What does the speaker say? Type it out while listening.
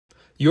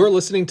You're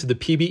listening to the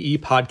PBE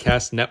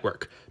Podcast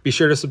Network. Be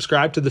sure to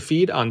subscribe to the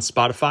feed on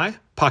Spotify,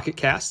 Pocket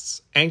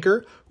Casts,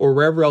 Anchor, or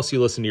wherever else you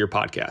listen to your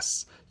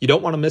podcasts. You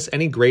don't want to miss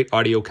any great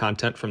audio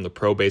content from the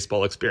pro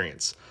baseball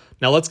experience.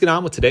 Now let's get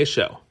on with today's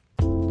show.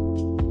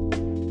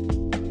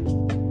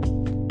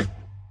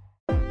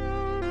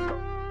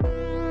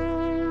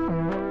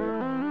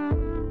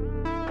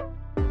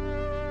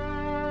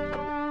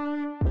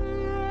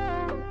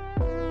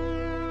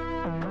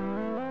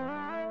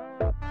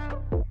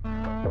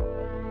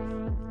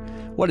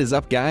 What is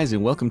up, guys,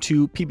 and welcome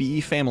to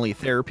PBE Family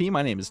Therapy.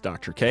 My name is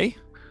Dr. K.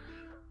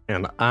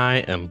 And I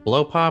am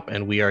Blowpop,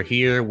 and we are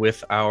here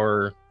with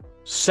our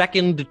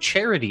second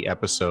charity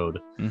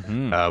episode.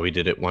 We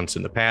did it once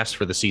in the past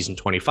for the season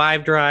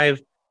 25 drive,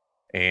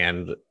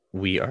 and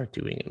we are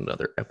doing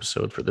another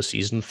episode for the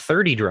season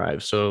 30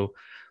 drive. So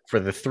for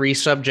the three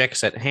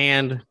subjects at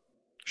hand,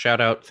 shout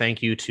out,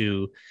 thank you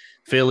to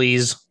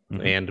Phillies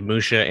and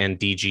Musha and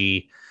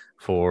DG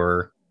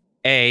for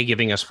A,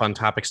 giving us fun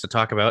topics to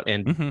talk about,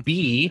 and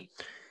B,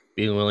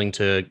 being willing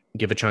to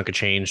give a chunk of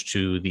change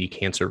to the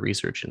Cancer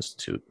Research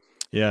Institute.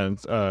 Yeah,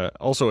 and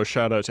also a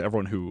shout out to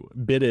everyone who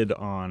bidded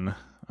on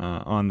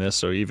this.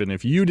 So even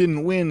if you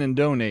didn't win and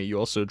donate, you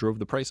also drove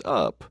the price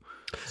up.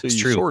 So it's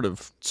you true.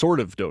 sort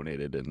of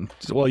donated, and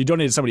well, you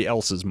donated somebody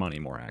else's money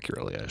more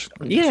accurately.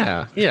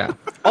 Yeah.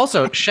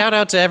 Also, shout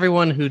out to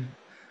everyone who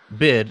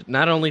bid,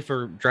 not only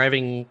for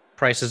driving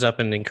prices up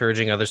and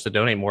encouraging others to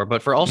donate more,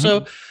 but for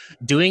also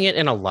doing it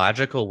in a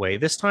logical way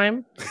this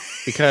time,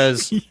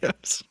 because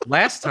yes.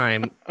 Last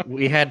time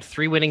we had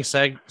three winning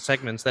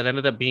segments that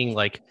ended up being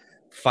like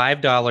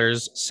 $5,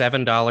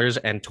 $7,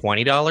 and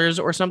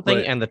 $20 or something,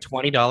 right. And the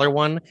 $20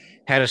 one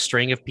had a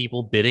string of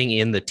people bidding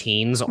in the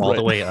teens all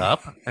the way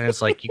up, and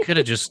it's like you could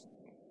have just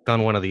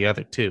done one of the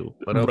other two.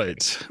 But okay.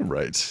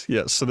 Right.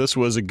 Yes. So this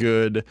was a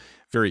good,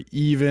 very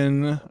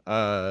even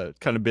kind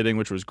of bidding,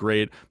 which was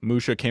great.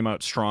 Musha came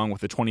out strong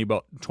with a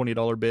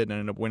 $20 bid and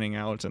ended up winning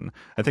out, and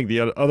I think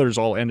the others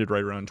all ended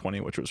right around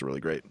 20, which was really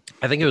great.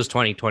 I think it was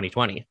 20.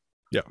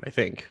 Yeah, I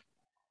think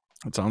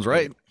that sounds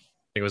right.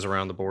 It was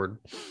around the board.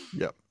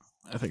 Yep.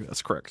 I think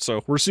that's correct.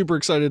 So we're super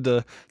excited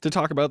to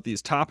talk about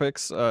these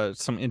topics,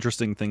 some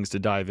interesting things to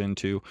dive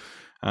into,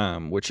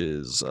 which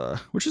is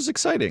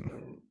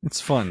exciting. It's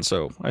fun.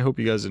 So I hope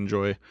you guys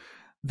enjoy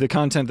the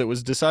content that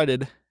was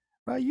decided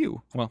by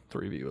you. Well,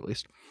 three of you at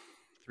least.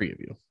 Three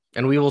of you.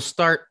 And we will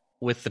start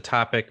with the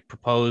topic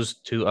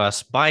proposed to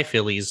us by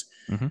Phillies.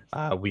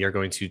 We are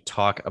going to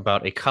talk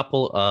about a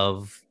couple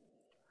of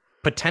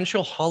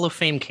potential Hall of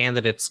Fame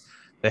candidates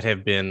that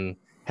have been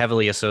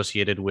heavily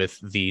associated with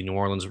the New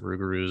Orleans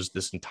Rougarous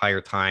this entire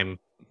time.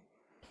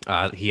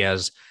 He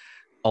has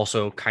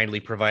also kindly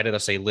provided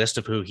us a list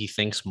of who he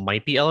thinks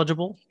might be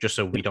eligible, just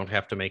so we don't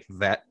have to make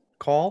that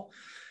call.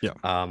 Yeah.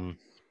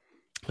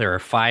 There are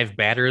 5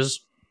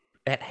 batters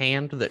at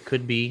hand that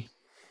could be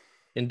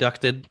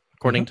inducted,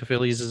 according to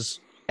Phillies'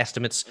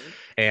 estimates,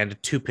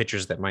 and 2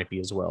 pitchers that might be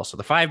as well. So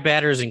the 5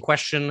 batters in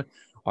question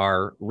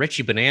are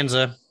Richie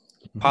Bonanza,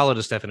 Paulo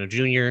DeStefano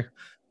Jr.,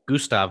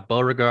 Gustav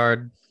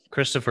Beauregard,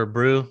 Christopher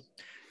Brew,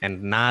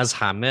 and Naz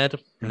Hamed.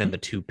 And then the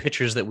 2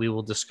 pitchers that we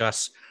will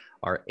discuss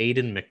are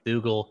Aiden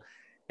McDougall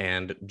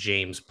and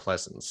James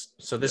Pleasance.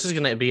 So this is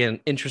going to be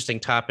an interesting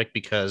topic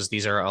because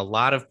these are a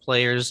lot of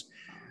players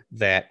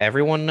that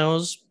everyone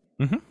knows,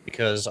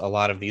 because a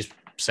lot of these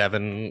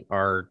 7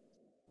 are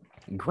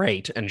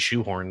great and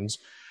shoehorns.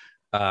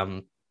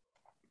 But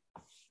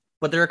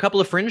there are a couple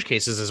of fringe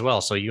cases as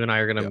well. So you and I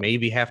are going to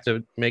maybe have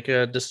to make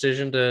a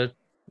decision to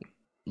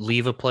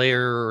leave a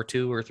player or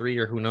 2 or 3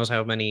 or who knows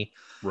how many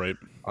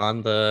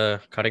on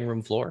the cutting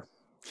room floor.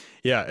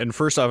 Yeah, and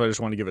first off, I just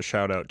want to give a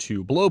shout out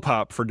to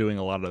Blowpop for doing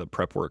a lot of the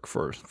prep work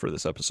for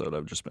this episode.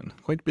 I've just been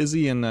quite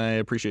busy, and I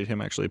appreciate him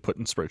actually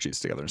putting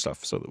spreadsheets together and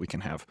stuff so that we can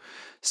have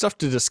stuff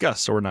to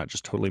discuss, so we're not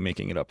just totally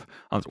making it up.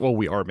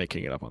 We are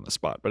making it up on the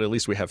spot, but at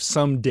least we have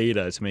some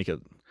data to make it,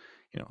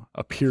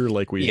 appear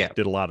like we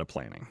did a lot of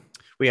planning.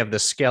 We have the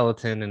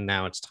skeleton, and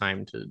now it's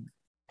time to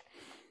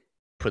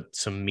put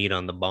some meat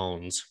on the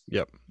bones.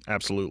 Yep,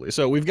 absolutely.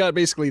 So we've got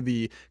basically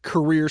the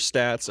career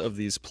stats of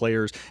these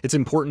players. It's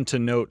important to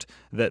note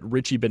that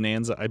Richie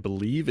Bonanza, I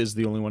believe, is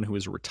the only one who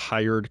is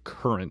retired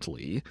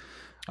currently.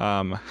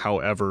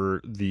 However,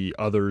 the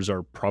others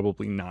are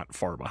probably not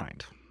far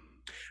behind.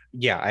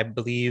 Yeah, I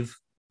believe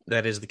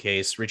that is the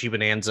case. Richie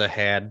Bonanza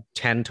had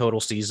 10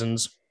 total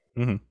seasons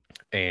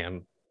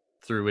and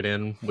threw it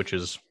in, which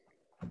is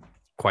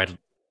quite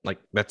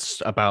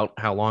that's about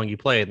how long you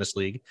play in this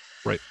league.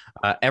 Right.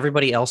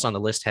 Everybody else on the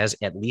list has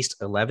at least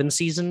 11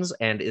 seasons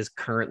and is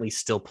currently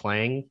still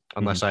playing,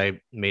 unless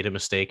I made a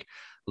mistake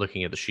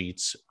looking at the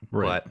sheets.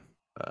 Right.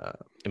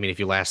 But if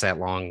you last that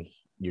long,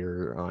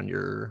 you're on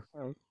your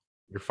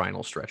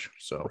final stretch.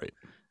 So right.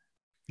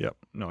 Yep.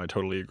 No, I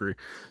totally agree.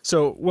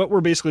 So what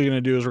we're basically going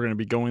to do is we're going to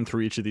be going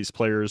through each of these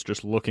players,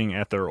 just looking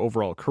at their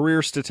overall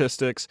career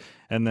statistics,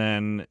 and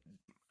then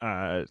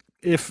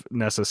if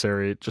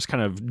necessary, just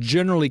kind of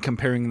generally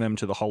comparing them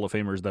to the Hall of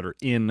Famers that are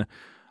in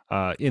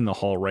in the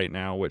Hall right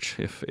now, which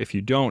if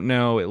you don't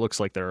know, it looks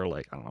like there are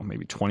like, I don't know,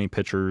 maybe 20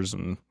 pitchers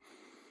and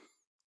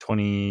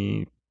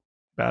 20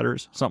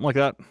 batters, something like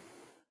that.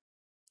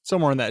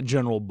 Somewhere in that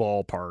general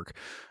ballpark.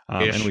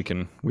 And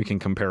we can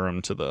compare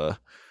them to the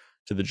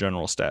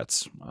general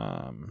stats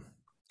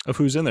of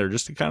who's in there,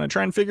 just to kind of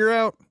try and figure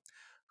out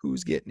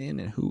who's getting in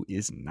and who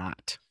is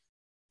not.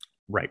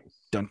 Right.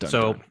 Dun, dun,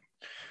 so dun.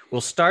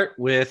 We'll start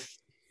with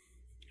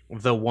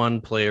the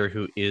one player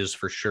who is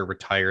for sure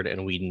retired,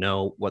 and we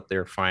know what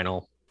their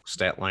final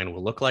stat line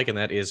will look like, and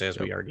that is, as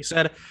we already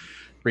said,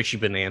 Richie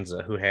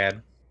Bonanza, who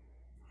had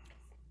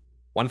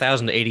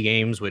 1,080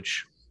 games,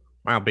 which,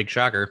 wow, big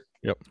shocker.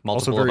 Yep.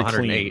 Multiple also very of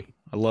 108. Clean.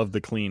 I love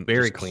the clean,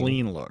 very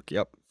clean look.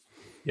 Yep.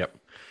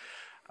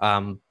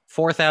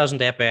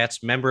 4,000 at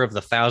bats, member of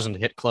the 1,000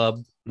 hit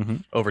club,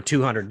 over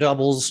 200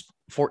 doubles,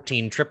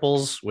 14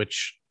 triples,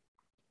 which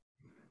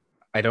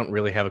I don't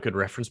really have a good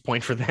reference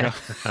point for that.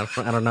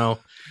 I don't know.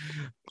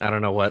 I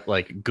don't know what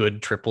like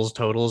good triples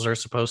totals are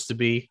supposed to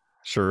be.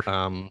 Sure.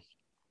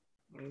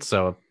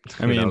 So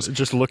I mean,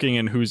 just looking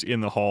in who's in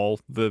the Hall,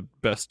 the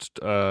best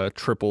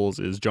triples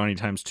is Johnny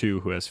times 2,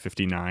 who has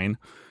 59,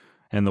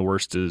 and the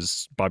worst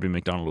is Bobby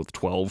McDonald with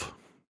 12.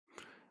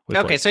 With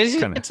okay, so it's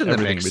in the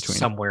mix between.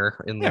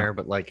 somewhere in there,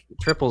 but like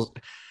triples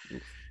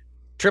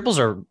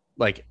are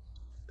like,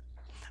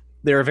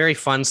 they're a very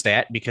fun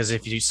stat, because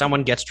if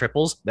someone gets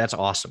triples, that's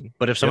awesome.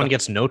 But if someone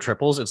gets no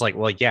triples, it's like,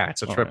 well, yeah,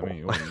 it's a triple. I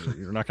mean,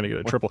 you're not going to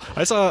get a triple.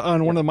 I saw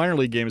on one of the minor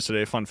league games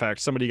today, fun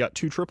fact, somebody got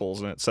 2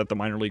 triples and it set the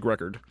minor league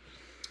record.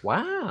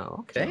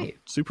 Wow. Okay.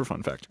 So, super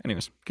fun fact.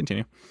 Anyways,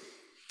 continue.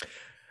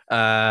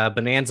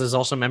 Bonanza is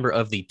also a member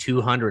of the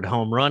 200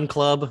 home run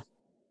club.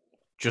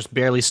 Just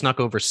barely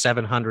snuck over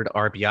 700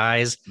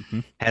 RBIs.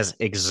 Has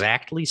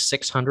exactly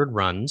 600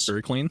 runs.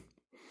 Very clean.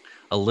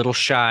 A little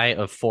shy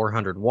of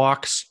 400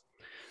 walks.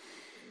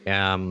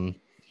 Did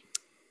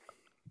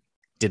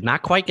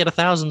not quite get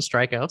 1,000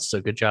 strikeouts, so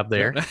good job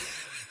there.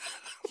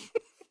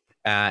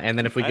 And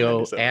then if we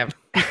go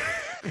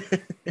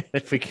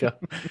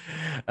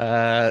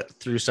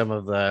through some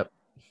of the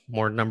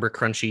more number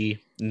crunchy,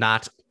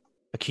 not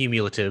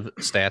accumulative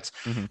stats,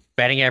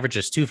 batting average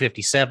is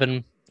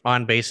 257,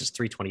 on base is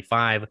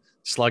 325,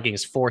 slugging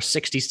is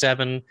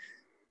 467,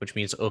 which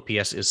means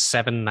OPS is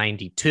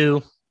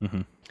 792.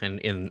 And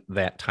in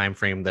that time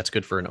frame, that's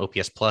good for an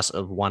OPS plus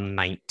of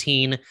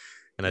 119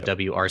 and a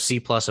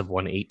WRC plus of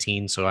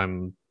 118. So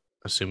I'm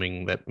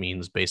assuming that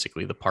means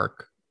basically the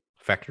park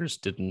factors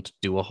didn't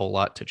do a whole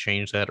lot to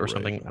change that or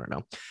something. I don't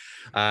know.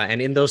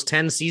 And in those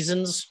 10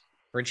 seasons,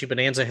 Richie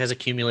Bonanza has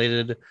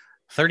accumulated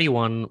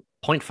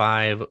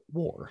 31.5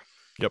 WAR.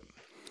 Yep.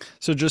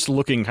 So just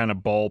looking kind of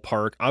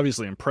ballpark,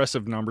 obviously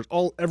impressive numbers.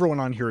 Everyone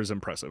on here is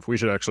impressive. We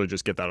should actually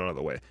just get that out of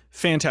the way.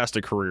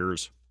 Fantastic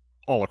careers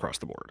all across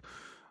the board.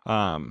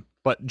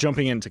 But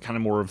jumping into kind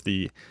of more of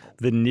the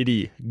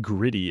nitty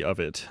gritty of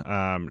it,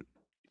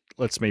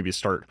 let's maybe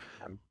start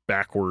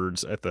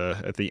backwards at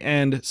the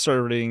end,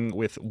 starting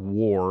with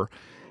WAR,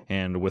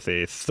 and with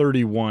a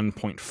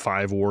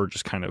 31.5 WAR,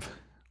 just kind of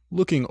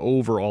looking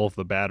over all of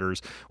the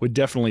batters, would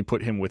definitely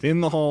put him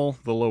within the Hall.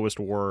 The lowest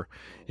WAR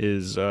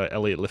is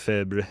Elliot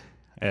Lefebvre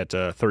at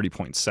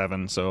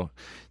 30.7, so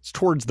it's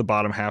towards the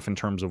bottom half in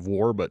terms of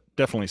WAR, but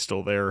definitely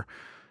still there.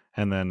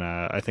 And then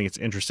I think it's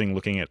interesting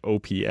looking at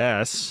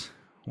OPS,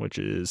 which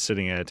is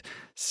sitting at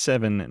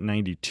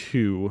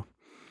 792.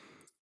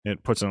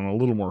 It puts him a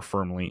little more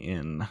firmly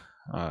in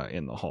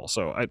the Hall.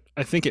 So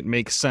I think it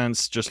makes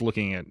sense just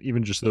looking at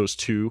even just those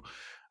two.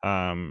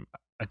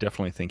 I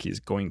definitely think he's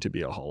going to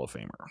be a Hall of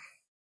Famer.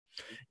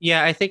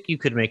 Yeah, I think you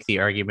could make the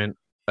argument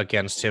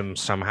against him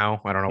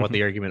somehow. I don't know what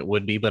the argument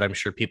would be, but I'm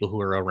sure people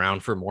who are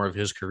around for more of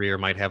his career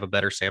might have a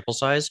better sample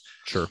size.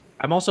 Sure.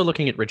 I'm also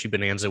looking at Richie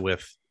Bonanza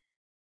with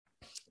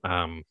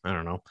I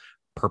don't know,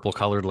 purple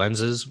colored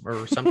lenses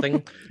or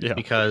something.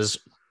 Because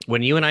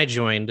when you and I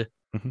joined,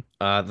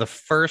 the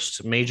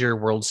first major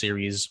World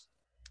Series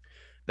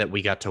that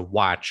we got to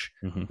watch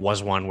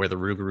was one where the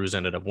Rougarous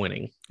ended up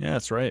winning. Yeah,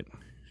 that's right.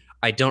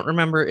 I don't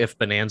remember if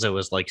Bonanza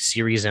was like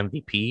series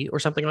MVP or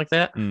something like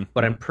that,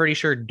 but I'm pretty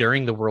sure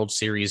during the World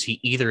Series, he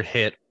either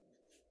hit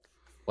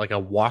like a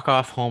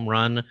walk-off home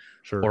run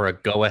or a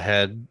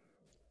go-ahead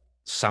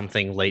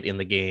something late in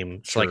the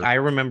game. So like I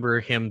remember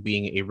him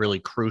being a really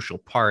crucial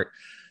part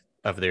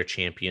of their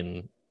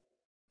championship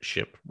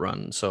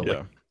run. So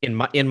like,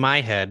 in my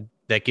head,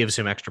 that gives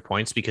him extra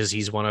points because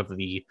he's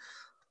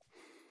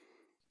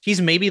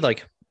maybe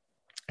like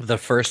the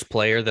first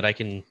player that I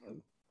can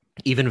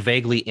even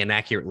vaguely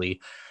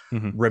inaccurately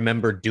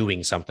remember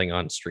doing something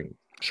on stream.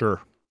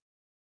 Sure.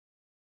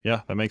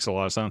 Yeah, that makes a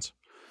lot of sense.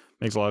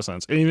 Makes a lot of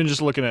sense. And even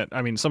just looking at,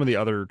 I mean, some of the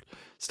other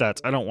stats,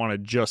 I don't want to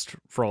just,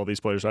 for all these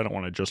players, I don't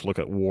want to just look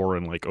at WAR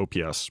and like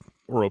OPS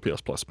or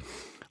OPS plus.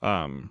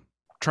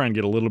 Try and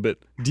get a little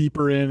bit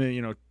deeper in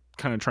and,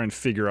 kind of try and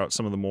figure out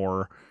some of the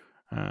more,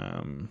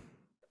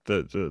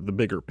 the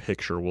bigger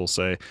picture, we'll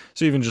say.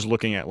 So even just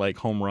looking at like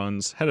home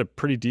runs, had a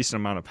pretty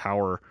decent amount of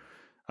power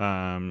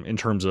in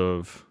terms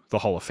of the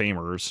Hall of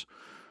Famers,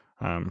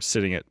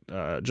 sitting at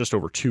just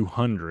over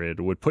 200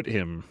 would put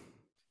him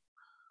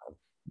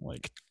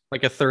like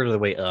a third of the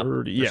way up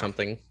 30, or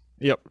something.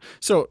 Yep.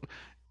 So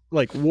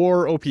like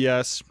WAR,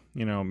 OPS,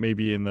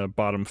 maybe in the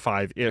bottom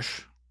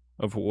 5-ish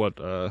of what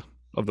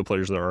of the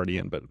players that are already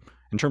in, but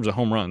in terms of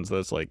home runs,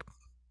 that's like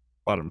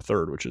bottom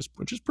third, which is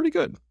pretty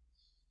good.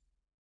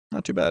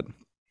 Not too bad.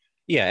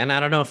 Yeah, and I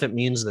don't know if it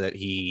means that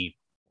he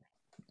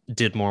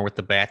did more with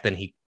the bat than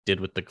he did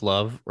with the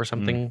glove or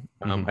something.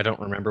 I don't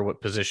remember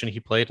what position he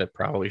played. I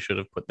probably should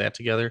have put that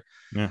together.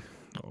 Yeah.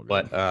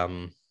 But I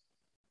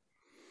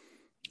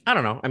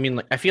don't know. I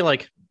mean, I feel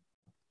like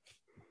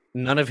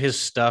none of his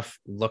stuff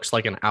looks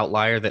like an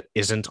outlier that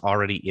isn't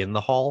already in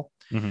the hall.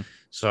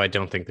 So I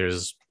don't think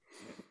there's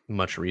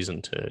much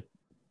reason to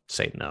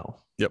say no.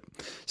 Yep.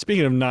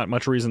 Speaking of not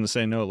much reason to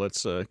say no,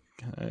 let's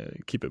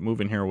keep it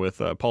moving here with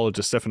Paulo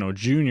DiStefano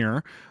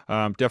Jr.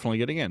 Definitely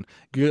getting in.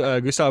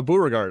 Gustave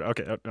Beauregard.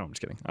 Okay, no, I'm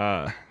just kidding.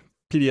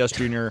 PDS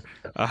Jr.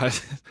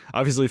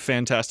 Obviously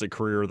fantastic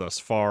career thus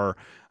far.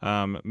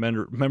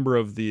 Member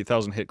of the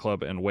 1,000 Hit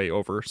Club and way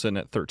over, sitting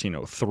at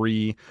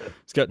 1303.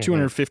 He's got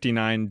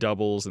 259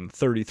 doubles and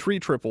 33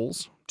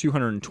 triples,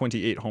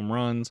 228 home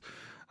runs.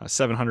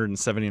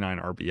 779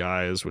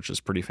 RBIs, which is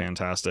pretty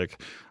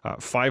fantastic.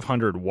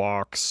 500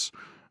 walks.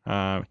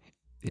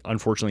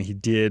 Unfortunately, he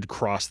did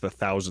cross the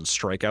 1,000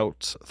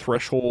 strikeouts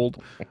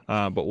threshold,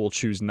 but we'll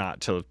choose not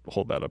to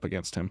hold that up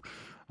against him.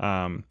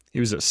 He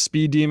was a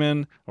speed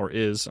demon, or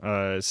is,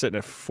 sitting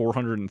at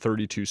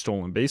 432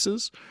 stolen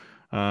bases,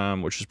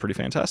 which is pretty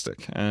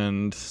fantastic.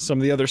 And some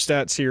of the other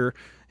stats here,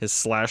 his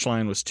slash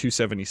line was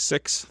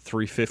 276,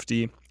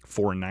 350,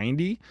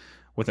 490,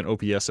 with an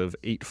OPS of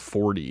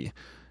 840.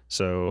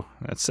 So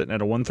that's sitting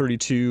at a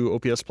 132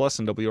 OPS plus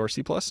and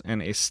WRC plus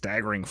and a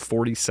staggering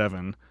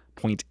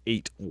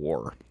 47.8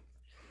 WAR.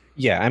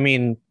 Yeah, I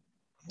mean,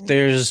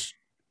 there's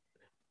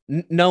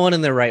no one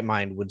in their right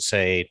mind would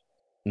say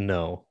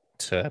no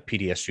to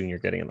PDS Jr.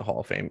 getting in the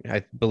Hall of Fame.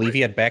 I believe he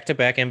had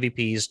back-to-back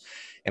MVPs,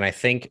 and I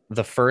think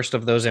the first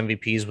of those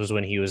MVPs was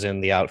when he was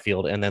in the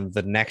outfield, and then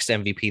the next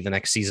MVP the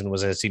next season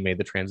was as he made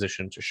the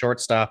transition to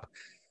shortstop.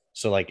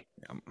 So, like,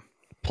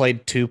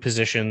 played two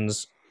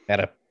positions at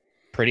a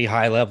pretty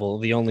high level.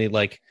 The only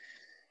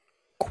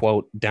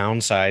quote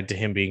downside to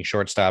him being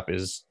shortstop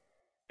is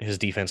his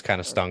defense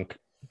kind of stunk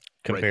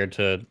compared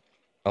to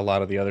a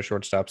lot of the other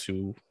shortstops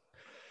who,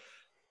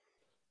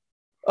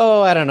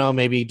 I don't know,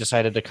 maybe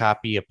decided to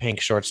copy a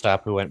pink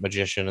shortstop who went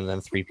magician and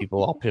then three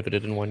people all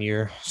pivoted in 1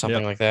 year,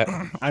 something like that.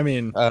 I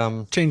mean,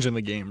 changing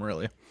the game,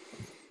 really.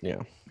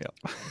 Yeah.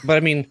 But I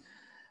mean,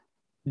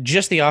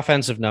 just the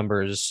offensive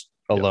numbers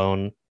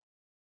alone,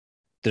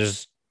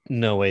 there's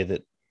no way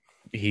that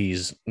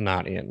he's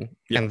not in.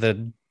 And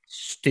the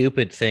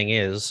stupid thing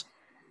is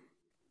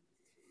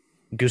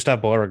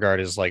Gustave Beauregard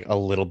is a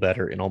little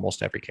better in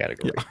almost every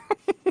category.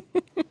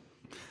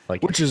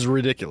 Which is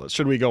ridiculous.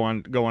 Should we go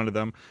on to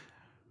them?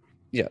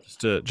 Yeah.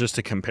 Just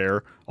to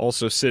compare.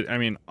 Also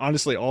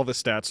honestly, all the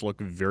stats look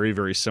very,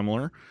 very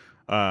similar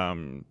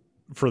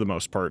for the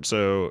most part.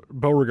 So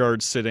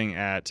Beauregard's sitting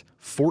at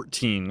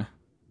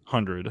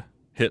 1,400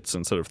 hits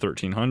instead of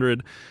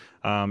 1,300.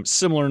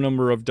 Similar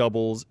number of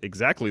doubles,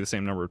 exactly the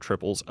same number of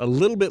triples, a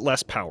little bit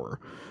less power.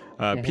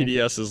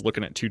 PDS is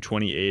looking at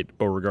 228.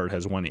 Beauregard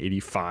has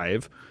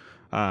 185.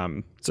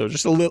 So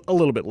just a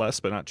little bit less,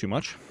 but not too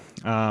much.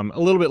 A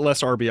little bit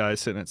less RBI,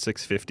 sitting at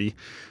 650.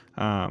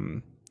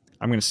 I'm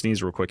going to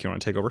sneeze real quick. You want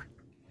to take over?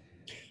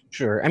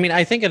 Sure. I mean,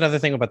 I think another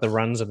thing about the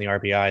runs and the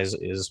RBIs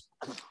is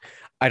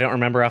I don't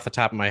remember off the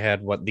top of my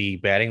head what the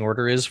batting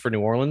order is for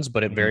New Orleans,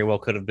 but it very well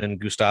could have been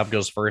Gustave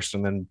goes first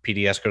and then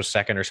PDS goes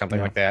second or something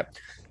like that.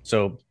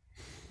 So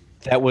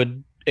that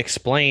would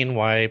explain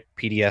why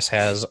PDS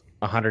has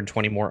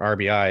 120 more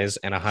RBIs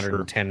and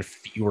 110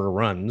 fewer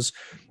runs,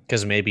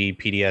 because maybe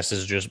PDS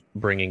is just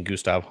bringing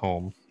Gustave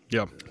home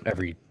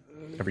every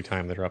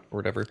time they're up or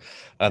whatever.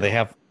 They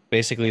have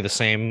basically the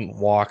same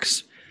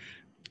walks.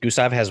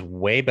 Gustave has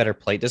way better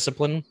plate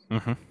discipline.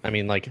 I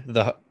mean,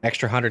 the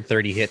extra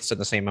 130 hits in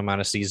the same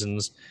amount of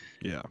seasons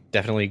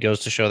definitely goes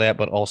to show that,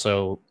 but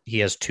also he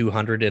has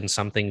 200 and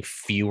something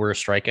fewer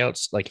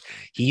strikeouts.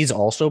 He's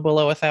also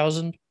below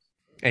 1,000,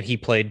 and he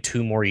played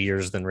 2 more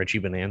years than Richie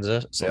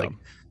Bonanza. So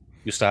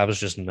Gustave is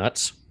just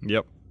nuts.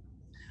 Yep.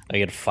 He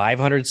had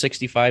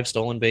 565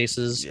 stolen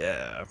bases.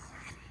 Yeah.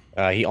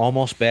 He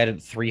almost batted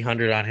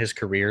 300 on his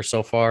career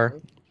so far,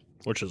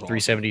 which is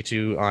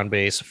 372 on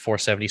base,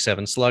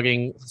 477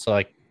 slugging. So,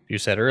 like you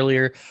said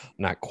earlier,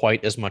 not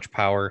quite as much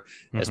power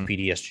as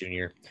PDS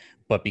Jr.,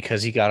 but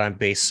because he got on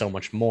base so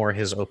much more,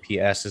 his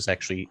OPS is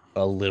actually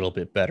a little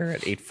bit better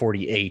at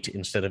 848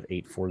 instead of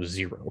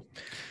 840.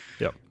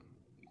 Yep.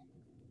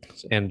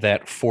 And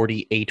that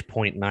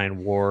 48.9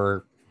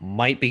 WAR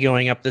might be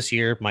going up this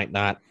year, might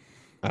not.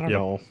 I don't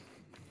know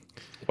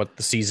what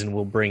the season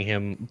will bring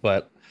him,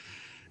 but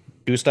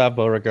Gustave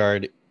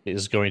Beauregard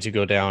is going to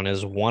go down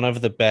as one of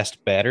the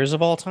best batters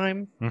of all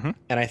time. And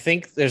I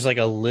think there's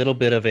a little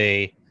bit of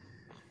a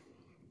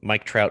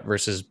Mike Trout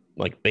versus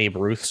Babe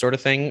Ruth sort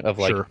of thing of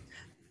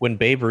when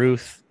Babe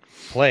Ruth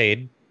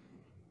played,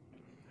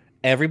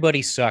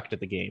 everybody sucked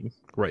at the game.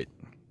 Right.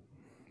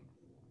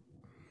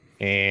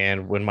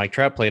 And when Mike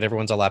Trout played,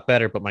 everyone's a lot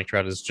better, but Mike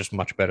Trout is just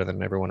much better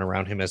than everyone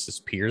around him as his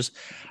peers.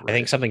 I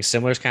think something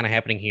similar is kind of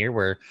happening here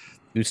where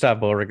Gustav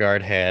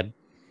Beauregard had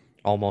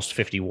almost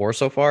 50 WAR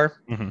so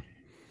far. Mm-hmm.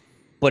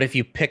 But if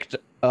you picked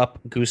up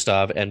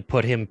Gustav and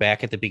put him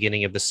back at the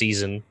beginning of the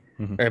season,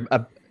 or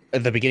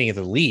at the beginning of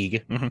the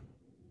league,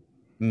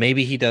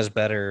 maybe he does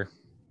better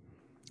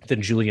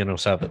than Julian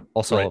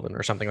O'Sullivan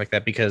or something like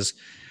that, because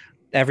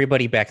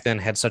everybody back then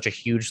had such a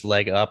huge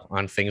leg up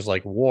on things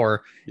like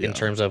WAR in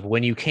terms of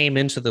when you came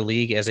into the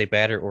league as a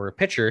batter or a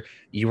pitcher,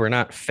 you were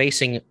not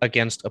facing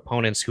against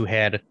opponents who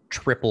had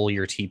triple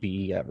your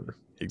TPE ever.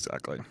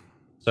 Exactly.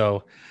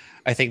 So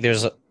I think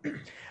it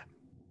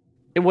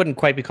wouldn't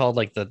quite be called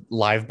like the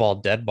live ball,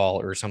 dead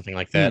ball or something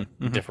like that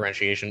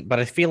differentiation, but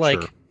I feel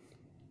like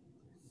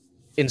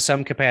in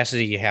some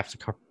capacity you have to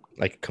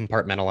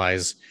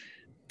compartmentalize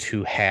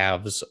two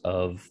halves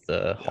of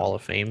the Hall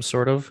of Fame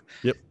sort of.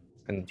 Yep.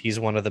 And he's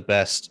one of the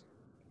best,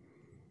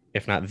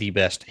 if not the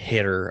best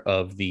hitter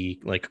of the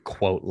like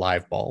quote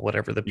live ball,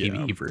 whatever the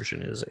PBE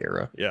version is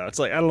era. Yeah, it's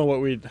like I don't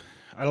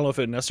know if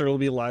it necessarily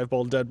be live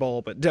ball, dead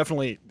ball, but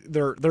definitely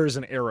there is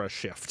an era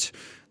shift.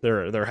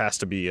 There has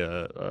to be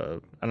I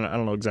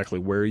don't know exactly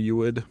where you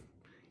would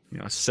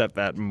set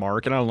that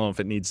mark, and I don't know if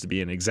it needs to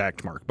be an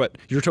exact mark, but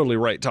you're totally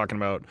right talking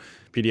about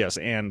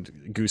PDS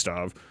and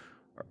Gustav.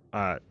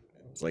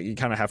 It's like you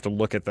kind of have to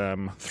look at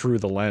them through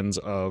the lens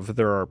of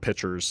there are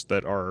pitchers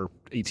that are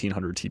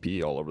 1800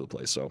 TPE all over the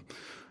place. So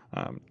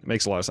it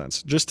makes a lot of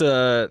sense. Just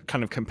to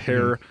kind of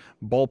compare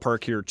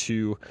ballpark here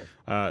to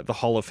the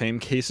Hall of Fame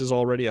cases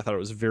already, I thought it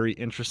was very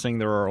interesting.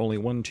 There are only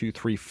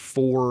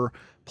 4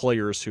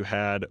 players who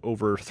had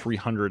over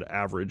 300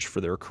 average for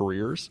their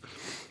careers,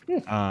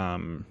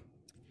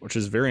 which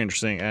is very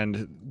interesting.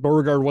 And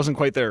Beauregard wasn't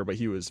quite there, but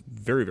he was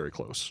very, very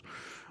close.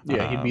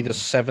 Yeah, he'd be the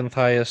 7th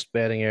highest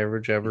batting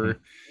average ever.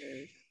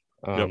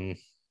 I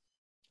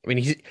mean,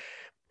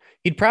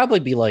 he'd probably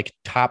be like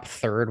top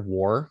 3rd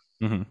WAR,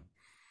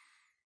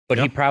 but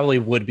he probably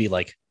would be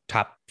like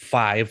top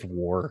 5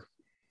 WAR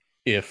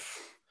if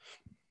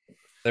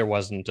there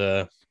wasn't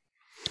a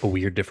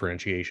weird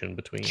differentiation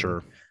between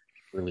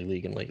early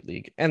league and late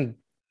league. And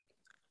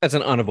that's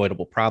an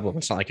unavoidable problem.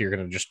 It's not like you're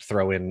going to just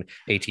throw in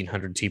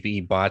 1800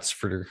 TPE bots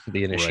for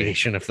the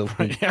initiation of the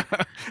league.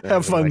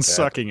 Have fun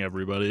sucking,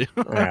 everybody.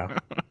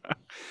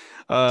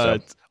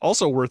 It's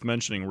also worth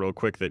mentioning real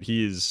quick that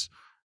he's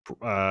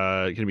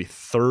going to be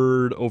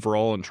 3rd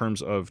overall in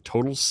terms of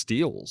total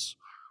steals.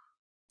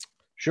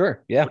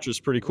 Sure, yeah. Which is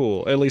pretty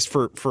cool, at least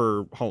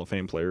for Hall of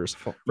Fame players.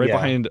 Right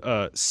behind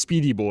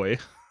Speedy Boy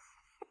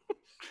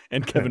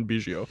and Kevin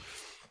Biggio.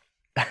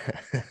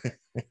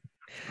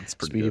 That's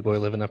pretty Speedy good. Boy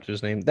living up to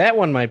his name. That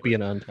one might be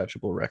an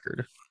untouchable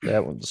record.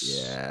 That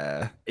one's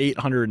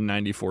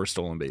 894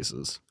 stolen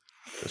bases.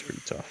 That's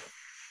pretty tough.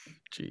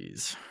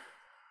 Jeez.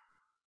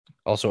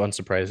 Also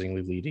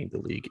unsurprisingly leading the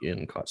league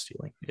in caught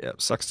stealing. Yeah,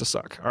 sucks to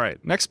suck. All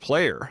right, next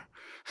player.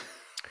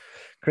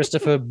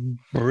 Christopher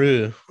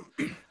Bru.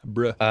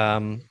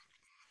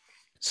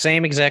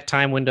 Same exact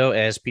time window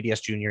as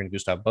PDS Jr. and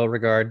Gustav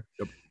Beauregard.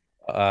 Yep.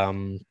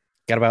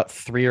 Got about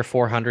 300 or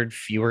 400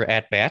 fewer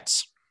at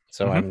bats.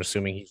 So I'm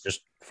assuming he's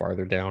just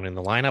farther down in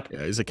the lineup.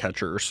 Yeah, he's a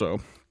catcher, so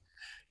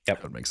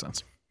that would make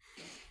sense.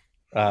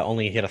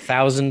 Only hit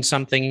 1,000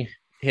 something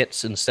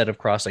hits instead of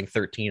crossing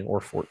 13 or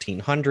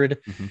 1,400.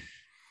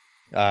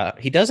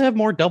 He does have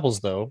more doubles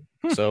though,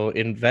 so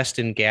invest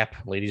in gap,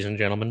 ladies and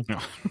gentlemen.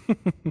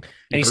 And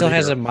he still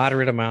has a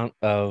moderate amount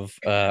of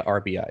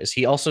RBIs.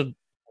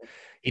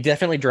 He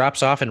definitely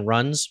drops off in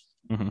runs,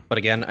 but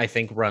again, I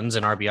think runs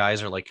and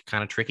RBIs are like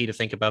kind of tricky to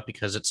think about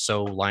because it's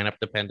so lineup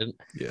dependent.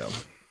 Yeah.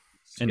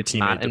 And it's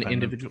not an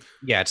individual.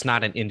 Yeah, it's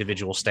not an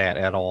individual stat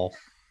at all.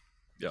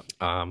 Yeah.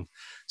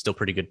 Still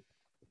pretty good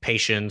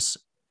patience.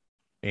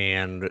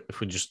 And if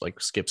we just like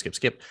skip.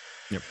 Yep.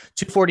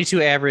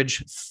 242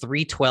 average,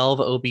 312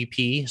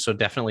 OBP. So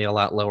definitely a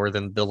lot lower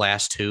than the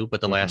last two, but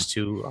the last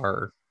two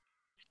are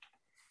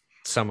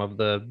some of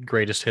the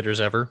greatest hitters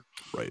ever.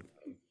 Right.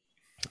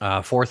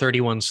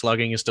 431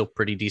 slugging is still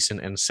pretty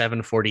decent, and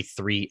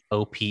 743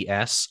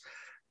 OPS.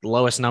 The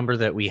lowest number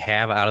that we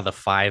have out of the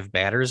 5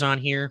 batters on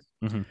here.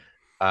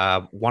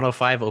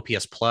 105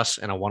 OPS plus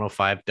and a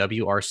 105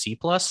 WRC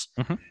plus.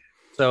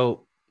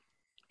 So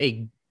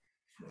a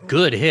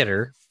good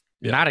hitter,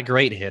 not a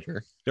great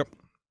hitter. Yep.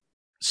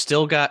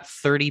 Still got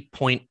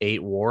 30.8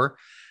 WAR.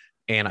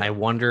 And I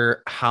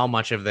wonder how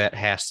much of that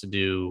has to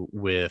do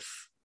with,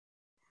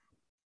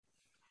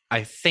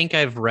 I think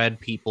I've read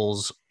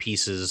people's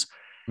pieces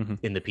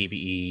in the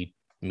PBE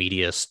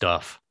media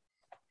stuff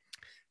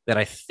that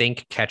I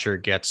think catcher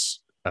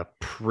gets a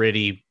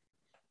pretty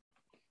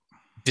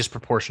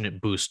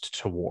disproportionate boost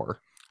to WAR.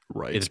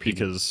 Right. It's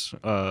because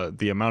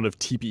the amount of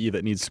TPE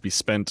that needs to be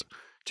spent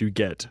to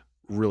get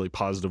really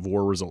positive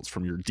WAR results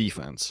from your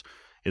defense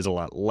is a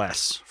lot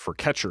less for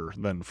catcher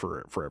than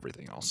for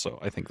everything else. So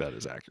I think that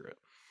is accurate.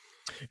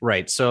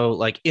 Right. So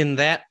like in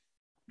that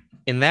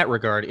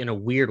regard, in a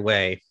weird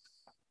way,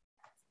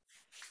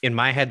 in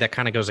my head, that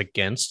kind of goes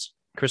against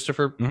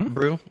Christopher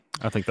Bru.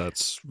 I think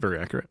that's very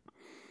accurate.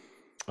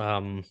 I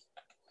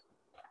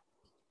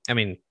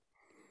mean,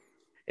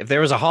 if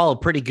there was a Hall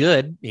of pretty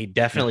good, he'd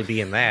definitely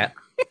be in that.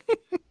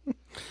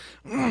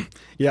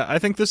 Yeah, I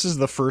think this is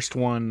the first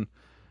one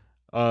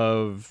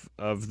of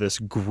this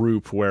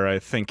group where I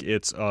think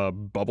it's a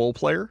bubble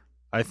player.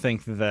 I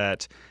think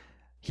that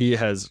he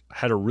has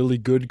had a really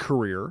good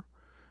career,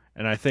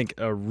 and I think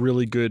a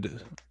really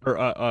good or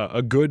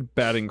a good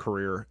batting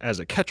career as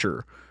a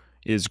catcher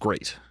is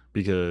great,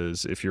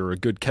 because if you're a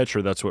good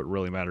catcher, that's what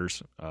really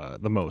matters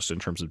the most in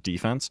terms of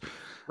defense.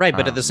 Right,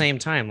 but at the same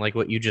time, like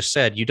what you just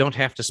said, you don't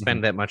have to spend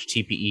Mhm. that much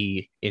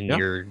TPE in Yeah.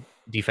 your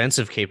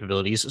defensive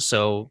capabilities.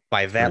 So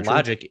by Very that true.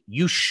 logic,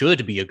 you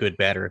should be a good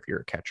batter if you're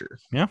a catcher.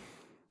 No,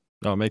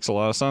 it makes a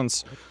lot of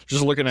sense.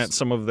 Just looking at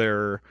some of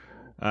their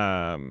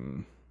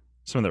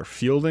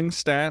fielding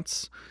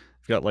stats,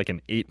 they've got like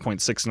an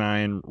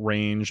 8.69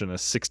 range and a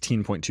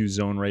 16.2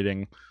 zone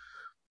rating.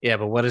 Yeah,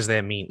 but what does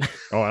that mean?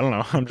 Oh, I don't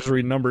know. I'm just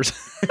reading numbers.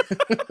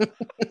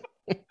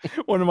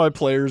 One of my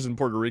players in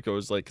Puerto Rico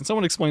was like, "Can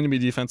someone explain to me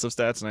defensive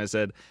stats?" And I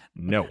said,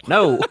 "No."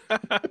 No.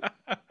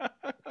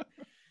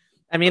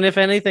 I mean, if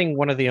anything,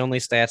 one of the only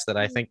stats that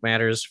I think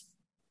matters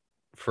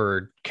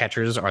for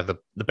catchers are the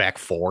back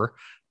four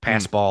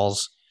pass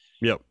balls.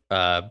 Yep.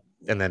 And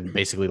then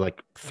basically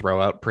like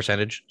throw out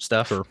percentage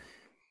stuff. Sure.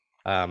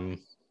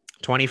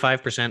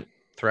 25%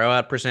 throw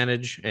out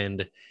percentage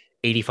and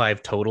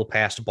 85 total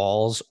passed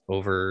balls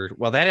over.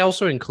 Well, that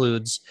also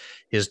includes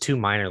his 2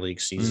 minor league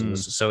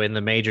seasons. So in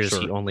the majors,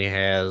 he Sure. only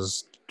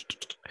has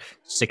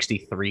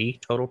 63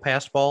 total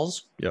passed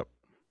balls. Yep.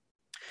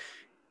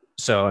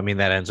 So I mean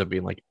that ends up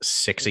being like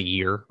 6 a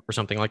year or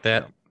something like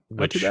that. Yeah.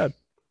 Not too bad.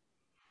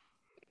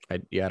 I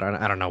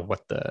don't know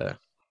what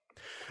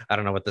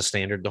the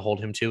standard to hold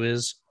him to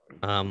is.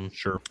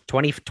 Sure.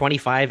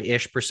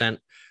 25-ish%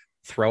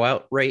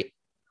 throwout rate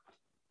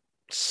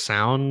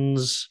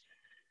sounds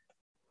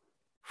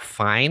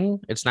fine.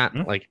 It's not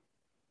like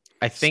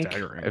I think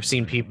Staggering. I've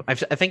seen people. I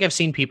think I've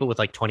seen people with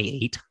like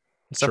 28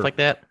 and stuff Sure. like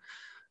that.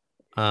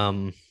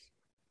 I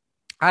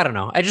don't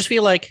know. I just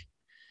feel like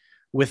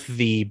with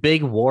the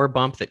big WAR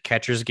bump that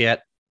catchers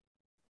get,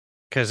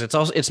 because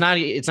it's not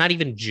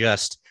even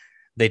just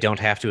they don't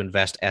have to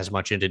invest as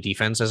much into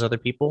defense as other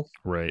people.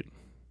 Right.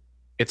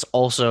 It's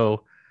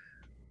also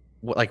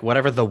like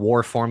whatever the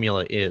WAR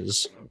formula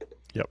is.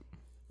 Yep.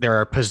 There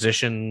are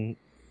position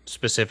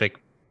specific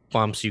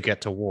bumps you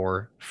get to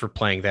WAR for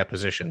playing that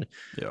position.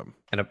 Yeah.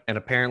 And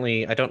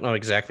apparently, I don't know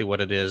exactly what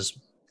it is,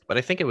 but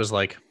I think it was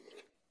like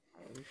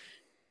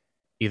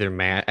either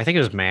I think it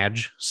was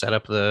Madge set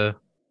up the.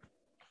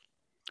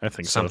 I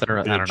think something so. or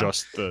I don't know.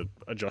 The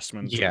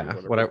adjustments. Yeah,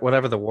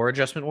 whatever the WAR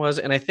adjustment was,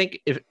 and I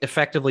think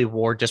effectively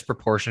WAR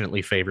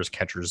disproportionately favors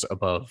catchers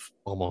above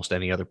almost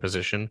any other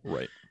position.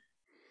 Right.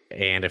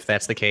 And if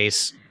that's the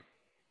case,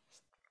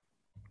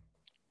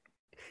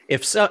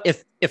 if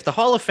the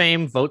Hall of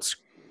Fame votes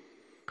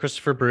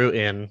Christopher Brew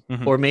in,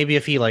 or maybe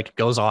if he like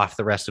goes off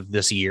the rest of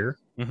this year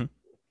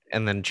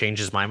and then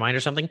changes my mind or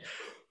something,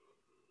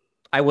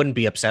 I wouldn't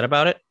be upset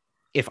about it.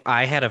 If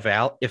I had a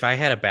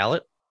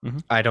ballot,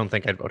 I don't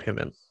think I'd vote him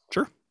in.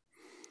 Sure.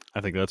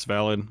 I think that's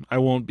valid. I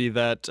won't be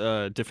that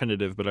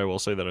definitive, but I will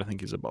say that I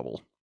think he's a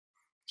bubble.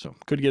 So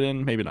could get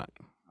in, maybe not.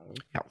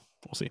 Yeah.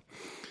 We'll see.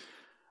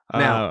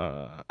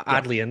 Now,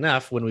 oddly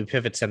enough, when we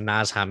pivot to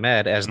Naz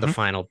Hamed as the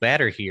final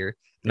batter here,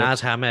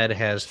 Naz Hamed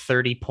has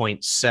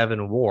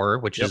 30.7 WAR,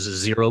 which is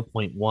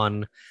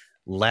 0.1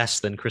 less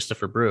than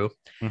Christopher Brew.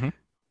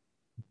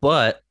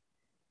 But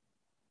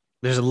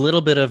there's a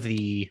little bit of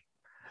the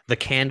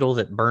candle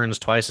that burns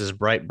twice as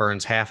bright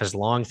burns half as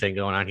long thing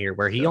going on here,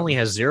 where he only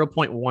has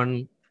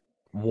 0.1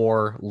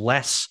 WAR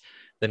less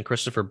than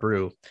Christopher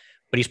Brew,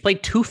 but he's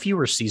played 2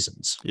 fewer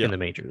seasons in the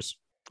majors,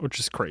 which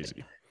is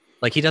crazy.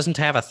 Like he doesn't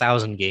have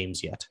 1,000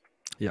 games yet.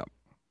 Yeah.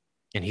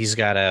 And he's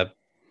got a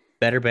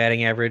better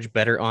batting average,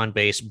 better on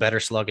base, better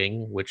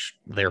slugging, which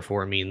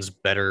therefore means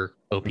better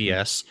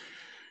OPS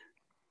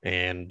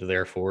and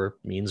therefore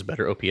means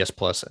better OPS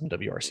plus and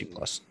WRC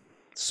plus.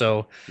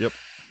 So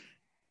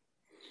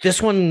this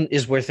one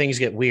is where things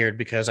get weird,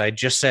 because I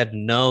just said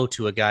no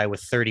to a guy with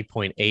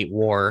 30.8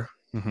 WAR,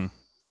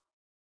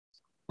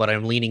 but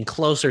I'm leaning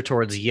closer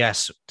towards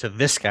yes to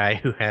this guy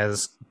who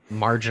has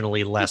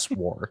marginally less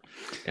WAR.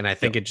 And I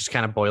think it just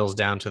kind of boils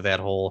down to that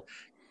whole,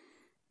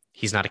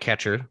 he's not a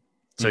catcher,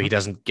 so he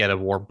doesn't get a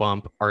WAR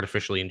bump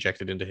artificially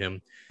injected into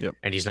him.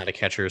 And he's not a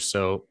catcher,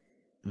 so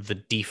the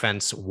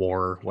defense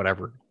WAR,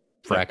 whatever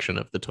fraction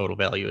of the total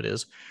value it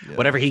is,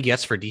 whatever he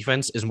gets for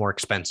defense is more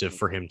expensive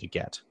for him to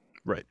get.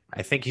 Right.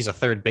 I think he's a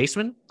third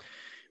baseman,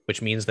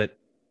 which means that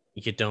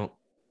you don't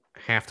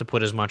have to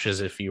put as much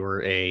as if you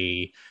were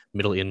a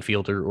middle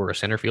infielder or a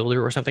center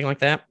fielder or something like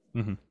that.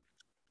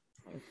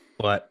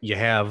 But you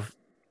have,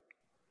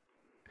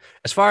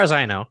 as far as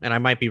I know, and I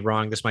might be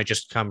wrong, this might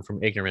just come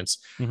from ignorance,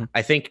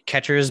 I think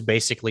catchers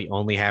basically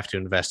only have to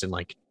invest in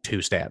like 2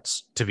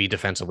 stats to be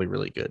defensively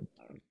really good.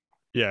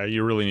 Yeah,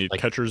 you really need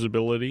catcher's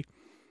ability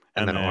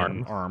and then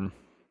arm.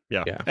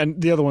 Yeah. And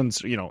the other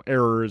ones,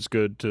 error is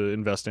good to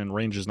invest in.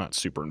 Range is not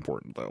super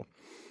important, though.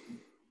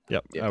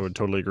 Yep, Yeah. I would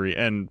totally agree.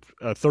 And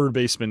a third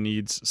baseman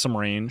needs some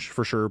range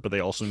for sure, but they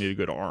also need a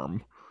good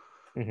arm.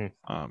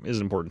 Is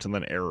important, and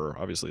then error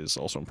obviously is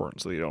also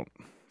important, so you don't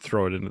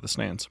throw it into the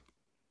stands.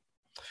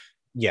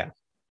 Yeah.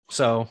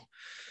 So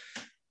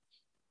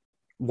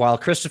while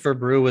Christopher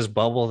Brew is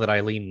bubble that I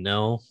lean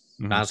no,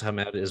 Naz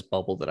Hamed is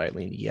bubble that I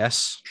lean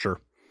yes.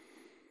 Sure.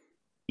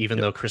 Even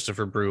though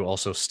Christopher Brew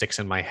also sticks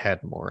in my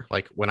head more.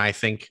 Like when I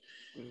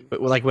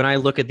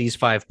look at these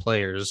 5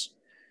 players,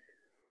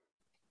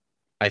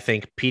 I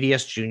think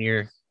PDS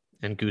Jr.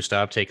 and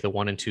Gustav take the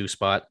 1 and 2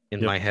 spot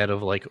in my head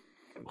of like,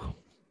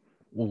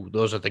 ooh,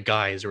 those are the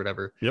guys or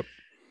whatever. Yep.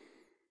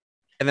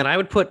 And then I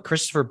would put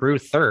Christopher Brew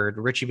 3rd,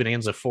 Richie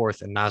Bonanza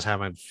 4th, and Naz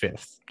Hamed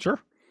 5th. Sure.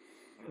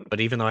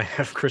 But even though I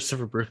have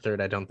Christopher Brew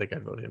 3rd, I don't think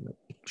I'd vote him in.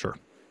 Sure.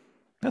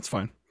 That's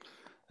fine.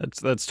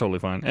 That's totally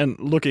fine. And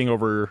looking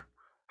over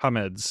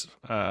Hamed's,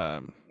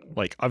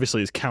 like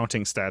obviously his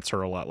counting stats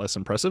are a lot less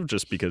impressive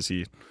just because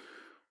he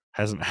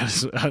hasn't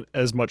had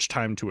as much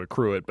time to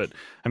accrue it. But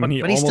I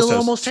mean, he still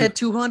almost had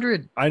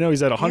 200. I know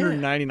he's at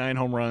 199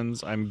 home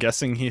runs. I'm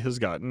guessing he has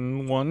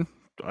gotten one.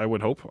 I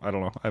would hope. I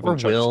don't know. I haven't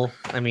checked. Will.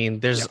 I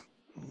mean, there's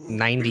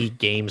 90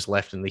 games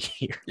left in the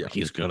year. Yeah.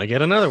 He's gonna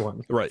get another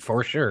one, right?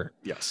 For sure.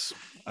 Yes,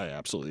 I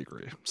absolutely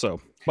agree. So,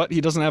 but he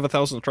doesn't have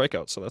 1,000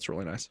 strikeouts, so that's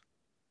really nice.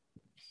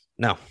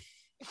 No.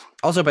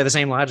 Also, by the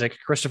same logic,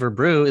 Christopher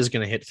Brew is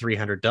going to hit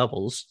 300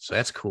 doubles, so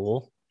that's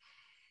cool.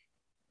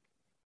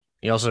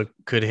 He also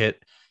could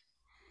hit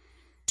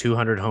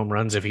 200 home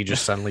runs if he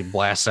just suddenly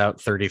blasts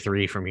out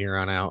 33 from here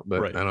on out,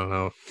 but I don't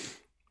know.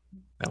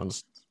 That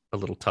one's a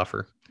little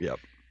tougher. Yep,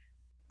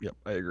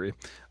 I agree.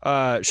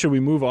 Should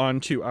we move on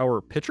to our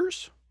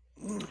pitchers?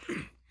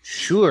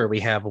 Sure. We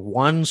have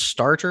 1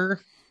 starter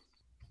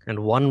and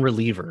 1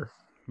 reliever.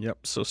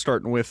 Yep. So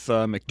starting with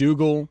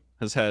McDougal.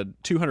 Has had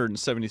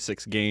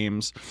 276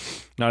 games.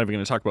 Not even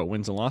going to talk about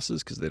wins and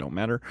losses because they don't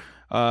matter.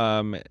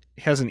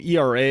 Has an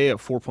ERA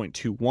of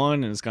 4.21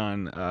 and has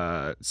gone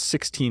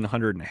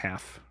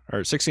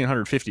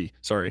 1,650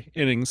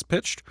 innings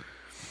pitched.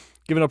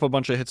 Giving up a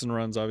bunch of hits and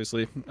runs,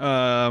 obviously.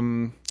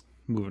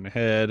 Moving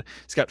ahead,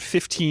 he's got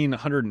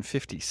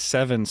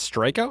 1,557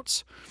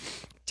 strikeouts,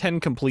 10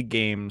 complete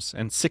games,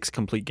 and 6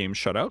 complete game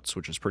shutouts,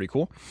 which is pretty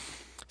cool.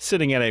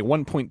 Sitting at a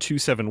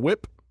 1.27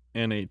 WHIP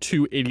and a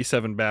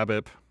 287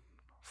 BABIP.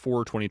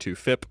 422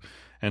 FIP,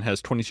 and has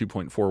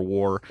 22.4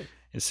 WAR,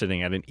 is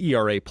sitting at an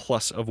ERA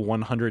plus of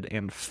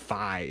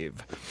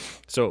 105.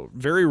 So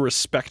very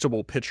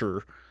respectable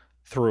pitcher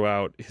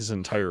throughout his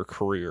entire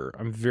career.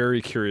 I'm very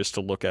curious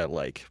to look at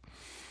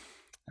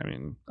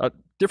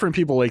different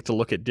people like to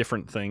look at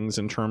different things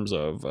in terms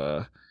of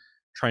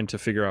trying to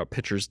figure out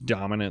pitchers'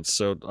 dominance.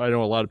 So I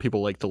know a lot of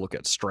people like to look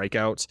at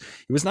strikeouts.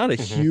 He was not a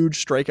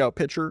huge strikeout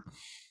pitcher.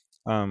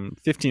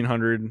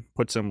 1,500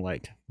 puts him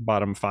like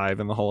bottom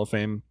 5 in the Hall of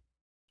Fame.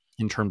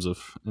 In terms of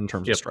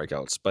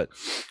strikeouts, but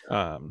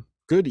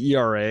good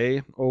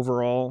ERA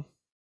overall.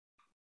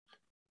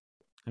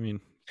 I mean,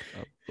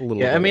 a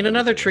little. Yeah, I mean,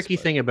 another tricky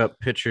thing about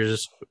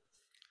pitchers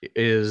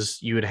is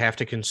you would have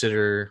to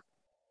consider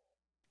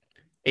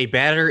a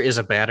batter is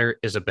a batter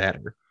is a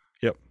batter.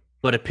 Yep.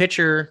 But a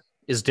pitcher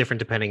is different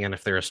depending on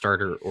if they're a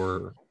starter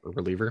or a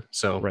reliever.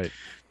 So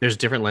there's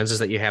different lenses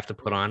that you have to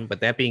put on.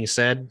 But that being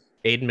said,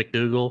 Aiden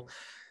McDougal,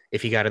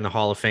 if he got in the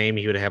Hall of Fame,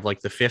 he would have like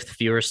the 5th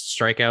fewest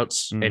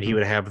strikeouts, and he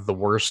would have the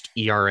worst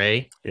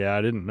ERA. Yeah,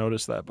 I didn't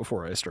notice that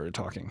before I started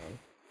talking.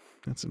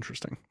 That's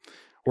interesting.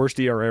 Worst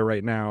ERA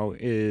right now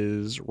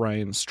is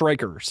Ryan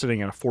Stryker,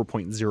 sitting at a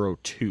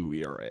 4.02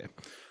 ERA,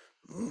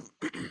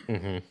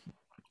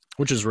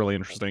 which is really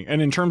interesting.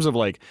 And in terms of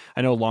I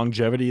know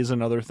longevity is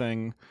another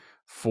thing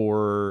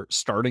for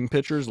starting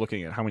pitchers,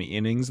 looking at how many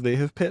innings they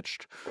have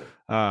pitched.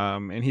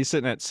 And he's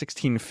sitting at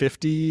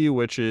 1,650,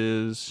 which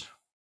is...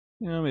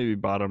 maybe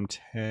bottom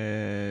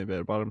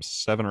 10, bottom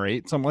 7 or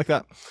 8, something like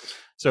that.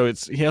 So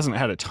he hasn't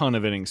had a ton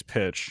of innings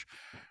pitched.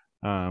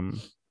 No,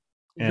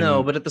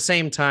 but at the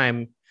same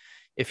time,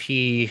 if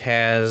he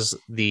has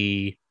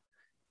the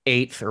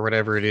 8th or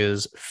whatever it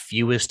is,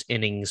 fewest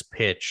innings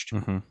pitched,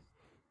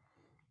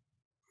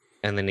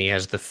 and then he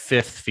has the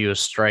 5th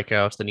fewest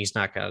strikeouts, then he's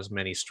not got as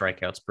many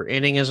strikeouts per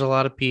inning as a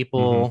lot of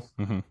people.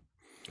 And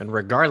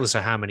regardless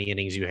of how many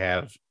innings you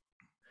have,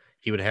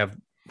 he would have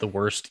the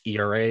worst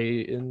ERA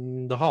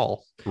in the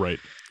Hall. Right.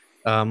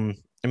 I mean,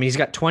 he's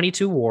got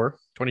 22 WAR,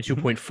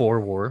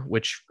 22.4 WAR,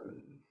 which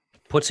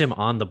puts him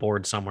on the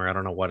board somewhere. I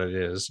don't know what it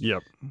is.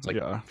 Yep. It's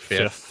like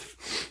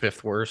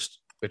fifth worst,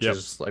 which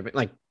is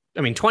like,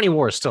 I mean, 20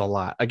 WAR is still a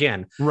lot.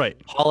 Again, right.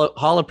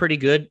 Hall pretty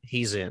good.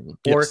 He's in.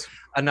 Or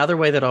another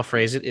way that I'll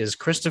phrase it is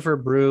Christopher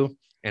Brew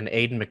and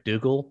Aiden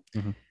McDougal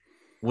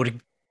would,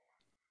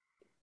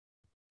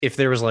 if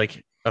there was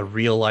like a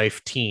real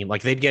life team,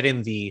 like they'd get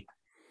in the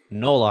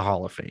NOLA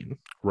Hall of Fame.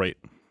 Right.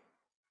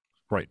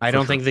 I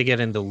don't think they get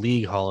into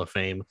League Hall of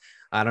Fame.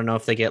 I don't know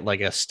if they get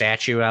like a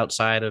statue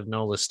outside of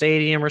NOLA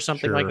Stadium or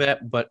something like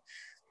that, but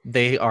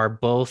they are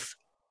both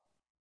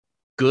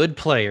good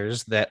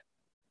players that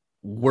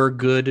were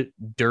good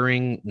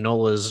during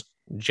NOLA's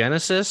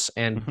genesis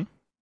and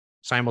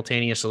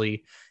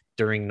simultaneously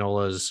during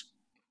Nola's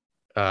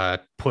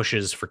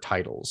pushes for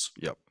titles.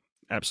 Yep,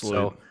 absolutely.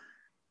 So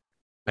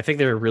I think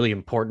they're really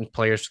important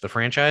players to the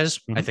franchise.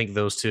 Mhm. I think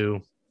those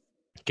two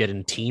get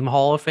in team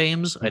Hall of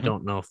Fames. I Mhm.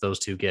 don't know if those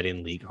two get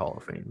in league Hall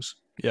of Fames.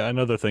 Yeah,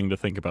 another thing to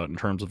think about in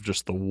terms of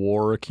just the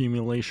WAR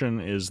accumulation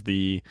is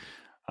the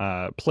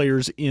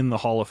players in the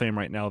Hall of Fame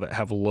right now that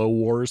have low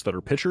WARs that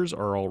are pitchers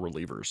are all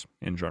relievers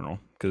in general,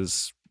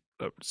 because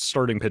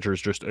starting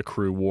pitchers just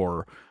accrue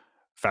WAR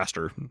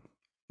faster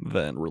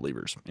than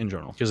relievers in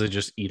general. Because they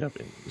just eat up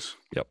innings.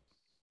 Yep,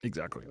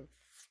 exactly.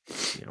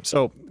 Yeah.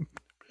 So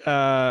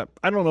I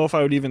don't know if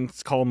I would even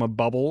call him a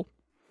bubble,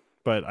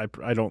 but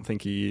I don't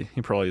think he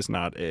probably is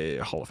not a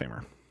Hall of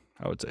Famer,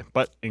 I would say.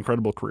 But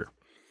incredible career.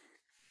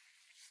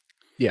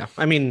 Yeah,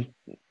 I mean,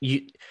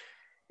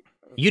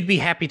 you'd be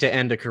happy to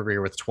end a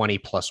career with 20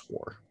 plus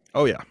WAR.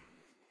 Oh yeah,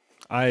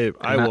 I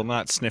will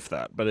not sniff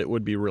that, but it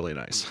would be really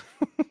nice.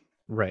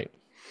 Right.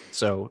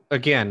 So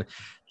again,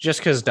 just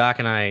because Doc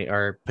and I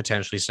are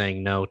potentially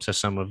saying no to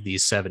some of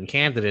these 7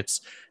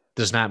 candidates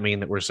does not mean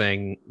that we're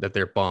saying that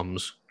they're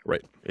bums.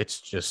 Right. It's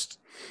just,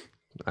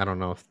 I don't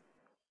know if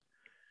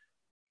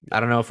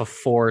a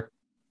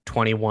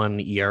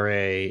 4.21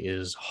 ERA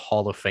is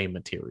Hall of Fame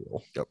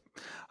material. Yep.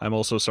 I'm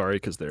also sorry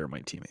because they're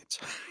my teammates.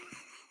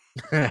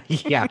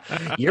 Yeah,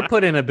 you're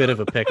put in a bit of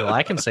a pickle.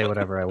 I can say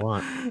whatever I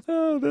want.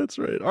 Oh, that's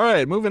right. All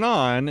right, moving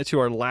on to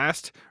our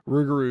last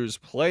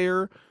Rougarous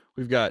player.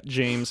 We've got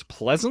James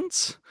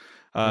Pleasance,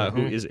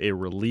 who is a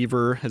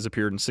reliever, has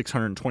appeared in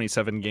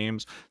 627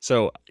 games.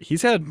 So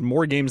he's had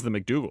more games than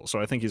McDougal. So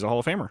I think he's a Hall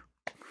of Famer.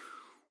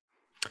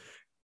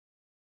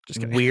 Just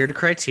kidding. Weird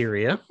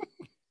criteria.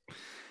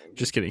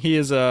 Just kidding. He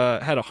has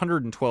had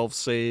 112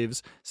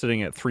 saves,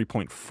 sitting at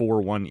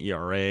 3.41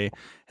 ERA.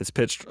 Has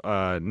pitched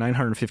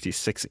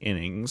 956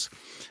 innings.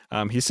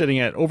 He's sitting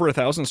at over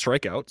 1,000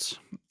 strikeouts.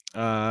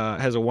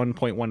 Has a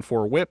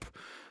 1.14 WHIP,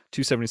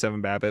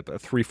 277 BABIP, a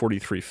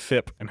 343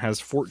 FIP, and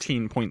has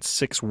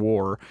 14.6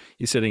 WAR.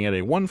 He's sitting at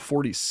a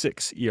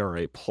 146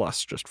 ERA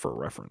plus, just for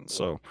reference.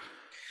 So,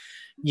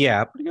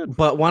 yeah, pretty good.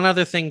 But one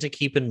other thing to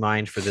keep in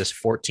mind for this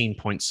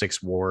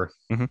 14.6 WAR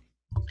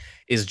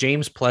is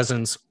James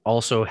Pleasance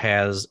also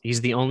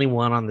he's the only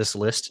one on this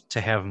list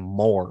to have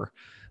more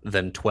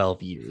than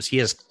 12 years. He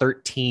has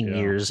 13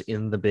 years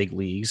in the big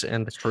leagues,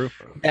 and That's true.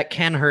 that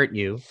can hurt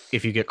you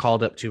if you get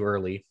called up too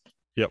early.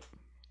 Yep.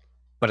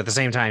 But at the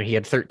same time, he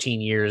had 13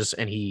 years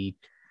and he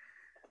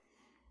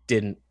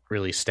didn't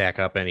really stack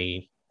up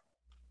any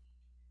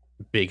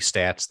big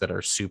stats that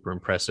are super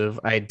impressive.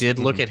 I did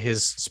look at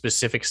his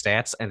specific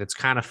stats, and it's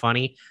kind of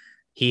funny.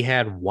 He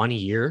had 1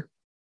 year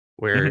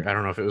where I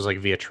don't know if it was like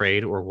via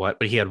trade or what,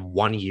 but he had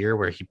 1 year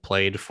where he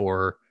played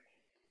for,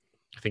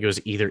 I think it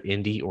was either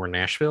Indy or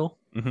Nashville.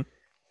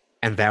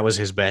 And that was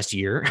his best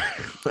year.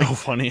 Oh,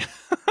 funny.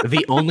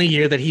 The only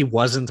year that he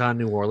wasn't on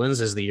New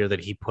Orleans is the year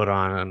that he put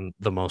on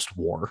the most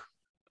WAR.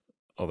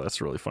 Oh, that's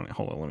really funny.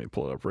 Hold on, let me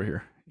pull it up right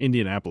here.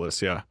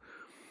 Indianapolis, yeah.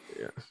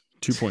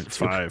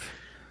 2.5.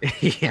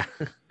 Yeah.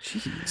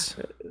 Jeez.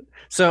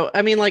 So,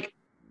 I mean, like,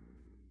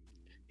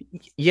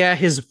 yeah,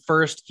 his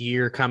first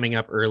year coming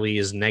up early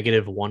is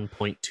negative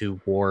 1.2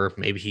 WAR.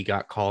 Maybe he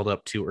got called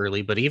up too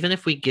early, but even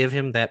if we give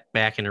him that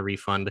back in a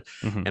refund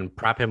and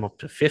prop him up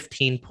to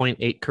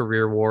 15.8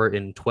 career WAR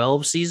in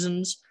 12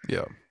 seasons,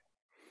 Yeah.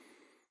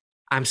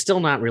 I'm still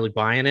not really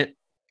buying it.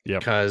 Yeah.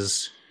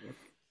 Because,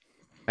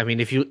 I mean,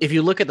 if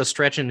you look at the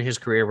stretch in his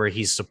career where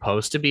he's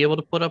supposed to be able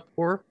to put up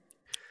WAR,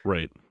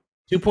 Right.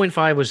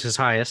 2.5 was his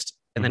highest,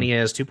 and then he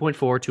has 2.4,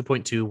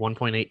 2.2,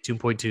 1.8,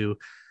 2.2.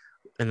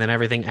 And then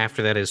everything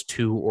after that is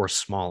 2 or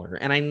smaller.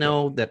 And I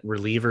know that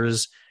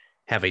relievers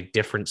have a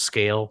different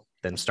scale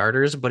than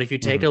starters, but if you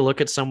take a look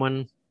at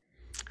someone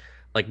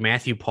like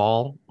Matthew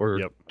Paul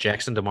or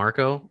Jackson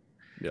DeMarco,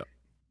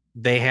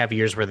 they have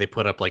years where they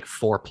put up like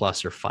 4+ or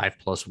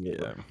 5+ WAR.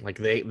 Yeah. Like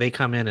they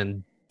come in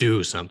and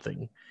do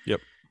something. Yep.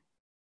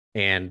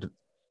 And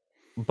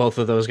both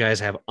of those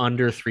guys have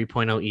under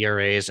 3.0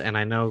 ERAs. And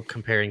I know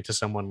comparing to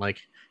someone like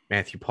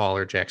Matthew Paul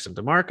or Jackson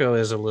DeMarco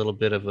is a little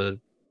bit of a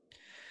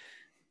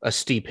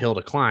steep hill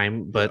to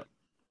climb, but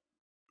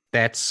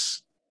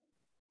that's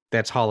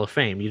Hall of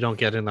Fame. You don't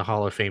get in the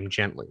Hall of Fame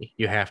gently.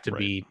 You have to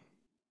be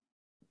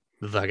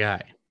the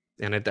guy.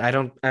 And I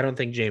don't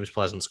think James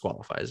Pleasance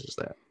qualifies as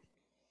that.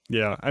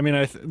 Yeah, I mean,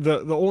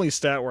 the only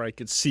stat where I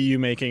could see you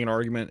making an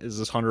argument is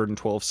this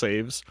 112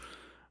 saves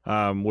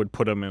would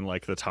put him in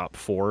like the top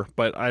 4.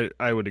 But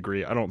I would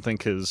agree. I don't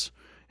think his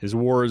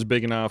WAR is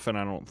big enough, and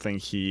I don't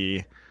think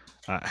he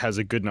has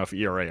a good enough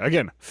ERA.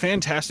 Again,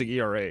 fantastic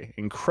ERA,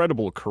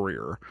 incredible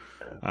career.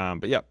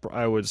 But yeah,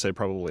 I would say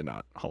probably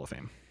not Hall of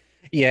Fame.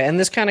 Yeah, and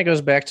this kind of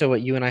goes back to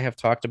what you and I have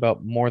talked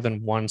about more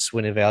than once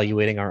when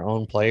evaluating our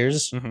own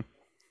players.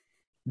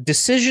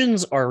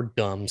 Decisions are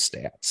dumb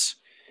stats.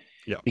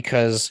 Yeah.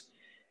 Because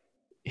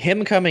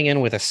him coming in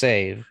with a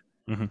save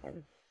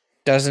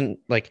doesn't,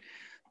 like,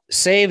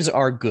 saves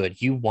are good.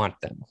 You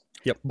want them.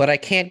 Yep. But I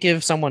can't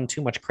give someone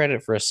too much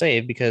credit for a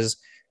save because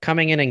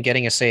coming in and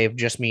getting a save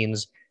just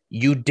means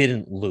you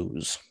didn't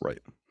lose.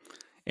 Right.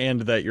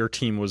 and that your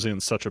team was in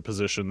such a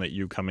position that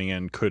you coming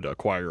in could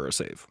acquire a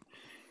save.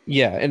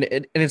 Yeah,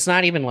 and it's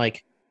not even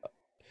like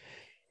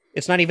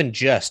it's not even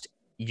just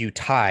you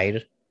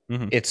tied.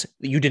 Mhm. It's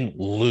you didn't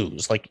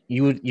lose. Like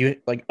you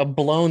like a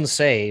blown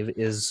save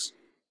is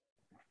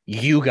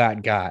you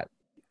got.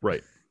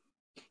 Right.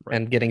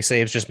 And getting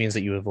saves just means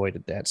that you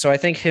avoided that. So I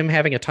think him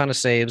having a ton of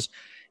saves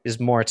is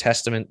more a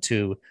testament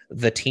to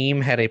the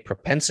team had a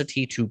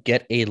propensity to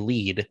get a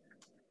lead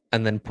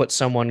and then put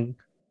someone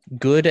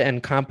good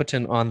and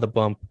competent on the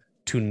bump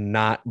to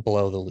not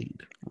blow the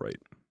lead. Right.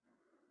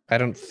 I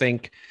don't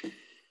think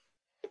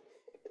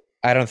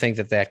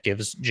that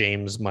gives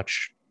James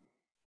much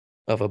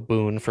of a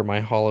boon for my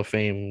Hall of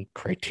Fame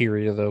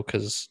criteria, though,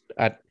 because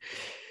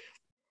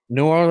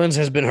New Orleans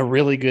has been a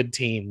really good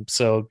team.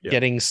 So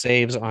getting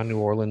saves on New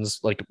Orleans,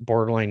 like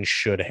borderline,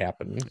 should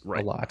happen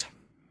a lot.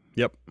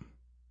 Yep.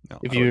 No,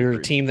 if you're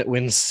a team that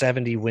wins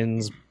 70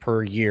 wins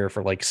per year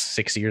for like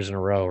 6 years in a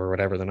row or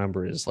whatever the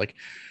number is, like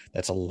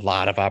that's a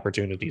lot of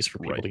opportunities for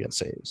people to get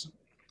saves.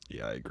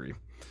 Yeah, I agree.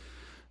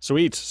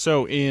 Sweet.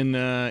 So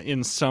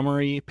in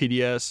summary,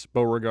 PDS,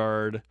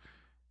 Beauregard,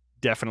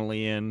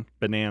 definitely in.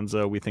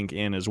 Bonanza, we think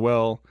in as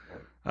well.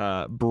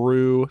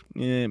 Brew,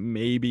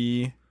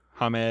 maybe.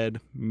 Hamed,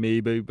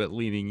 maybe, but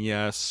leaning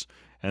yes.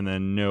 And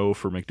then no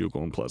for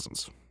McDougal and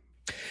Pleasance.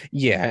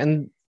 Yeah,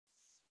 and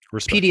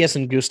PDS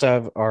and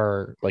Gustav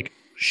are like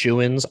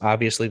shoo-ins.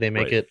 Obviously, they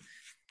make it.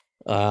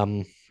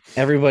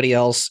 Everybody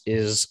else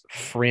is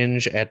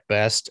fringe at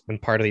best,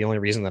 and part of the only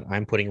reason that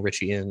I'm putting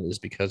Richie in is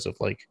because of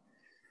like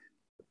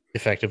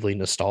effectively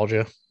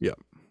nostalgia. Yep.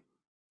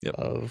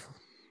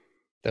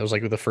 That was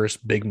like the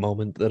first big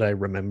moment that I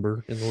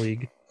remember in the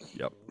league.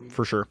 Yep,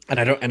 for sure. And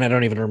I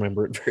don't even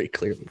remember it very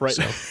clearly. Right.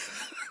 So.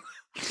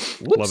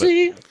 Love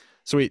it.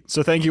 Sweet.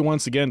 So thank you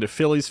once again to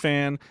Phillies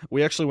fan.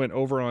 We actually went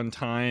over on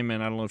time,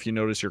 and I don't know if you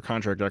noticed your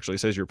contract actually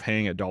says you're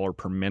paying $1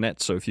 per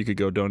minute. So if you could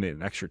go donate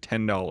an extra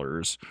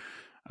 $10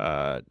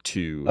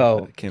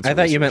 to Cancer I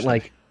thought you Research meant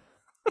like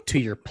to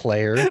your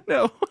player.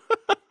 No.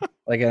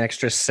 Like an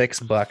extra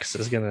 $6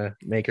 is gonna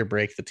make or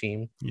break the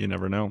team. You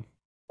never know.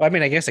 Well, I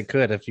mean, I guess it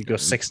could. If you go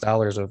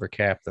 $6 over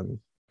cap, then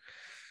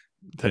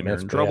you're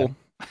in trouble.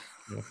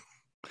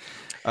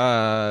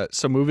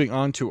 So moving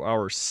on to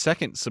our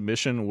second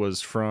submission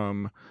was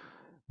from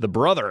the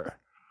brother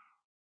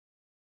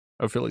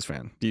of Phillies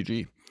fan,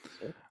 DG.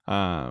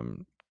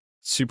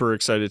 Super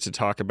excited to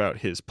talk about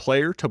his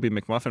player, Toby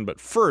McMuffin. But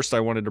first,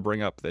 I wanted to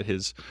bring up that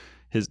his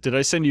did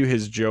I send you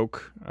his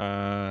joke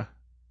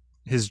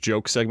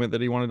segment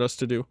that he wanted us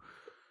to do?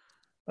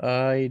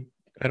 I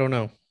don't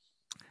know.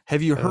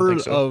 Have you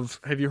heard of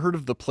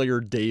the player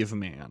Dave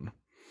Mann?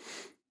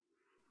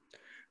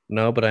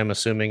 No, but I'm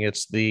assuming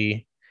it's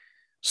the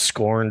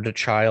scorned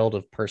child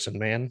of Person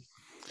Man.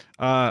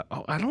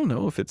 I don't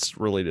know if it's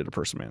related to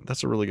Person Man.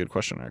 That's a really good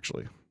question,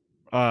 actually.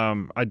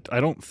 I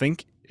don't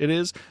think it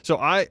is. So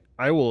I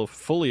will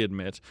fully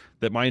admit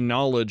that my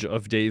knowledge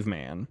of Dave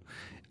Mann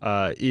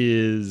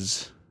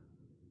is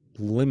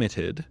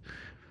limited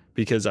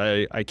because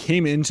I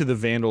came into the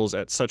Vandals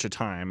at such a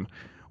time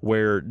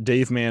where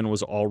Dave Mann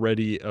was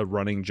already a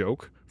running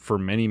joke for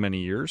many, many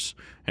years.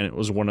 And it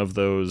was one of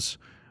those,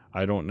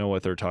 I don't know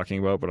what they're talking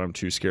about, but I'm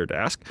too scared to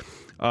ask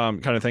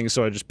kind of things.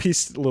 So I just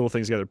pieced little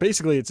things together.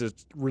 Basically, it's a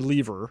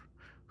reliever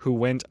who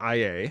went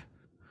IA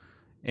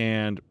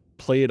and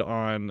played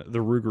on the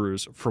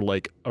Rougarous for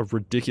like a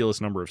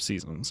ridiculous number of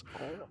seasons.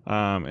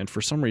 And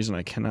for some reason,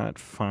 I cannot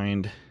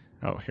find...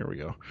 Oh, here we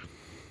go.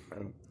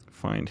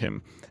 Find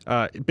him.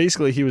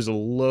 Basically, he was a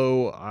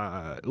low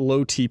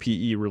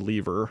TPE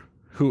reliever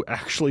who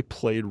actually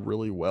played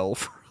really well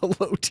for a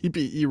low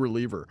TPE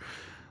reliever.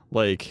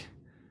 Like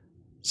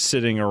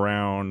sitting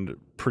around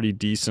pretty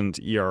decent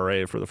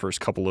ERA for the first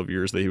couple of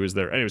years that he was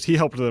there. Anyways, he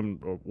helped them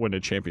win a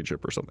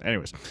championship or something.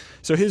 Anyways,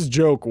 so his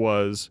joke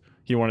was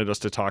he wanted us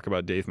to talk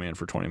about Dave Mann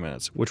for 20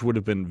 minutes, which would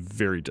have been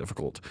very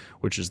difficult,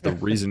 which is the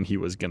reason he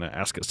was going to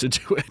ask us to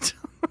do it.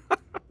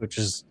 Which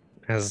is,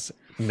 as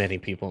many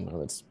people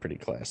know, it's pretty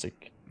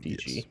classic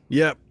DG. Yes.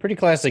 Yep. Pretty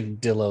classic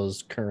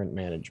Dillo's current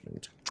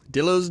management.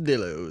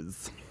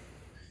 Dillos.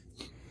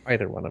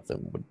 Either one of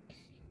them would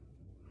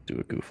do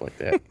a goof like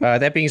that.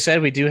 That being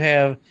said, we do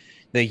have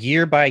the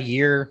year by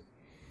year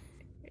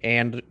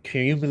and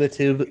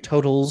cumulative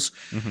totals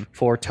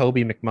for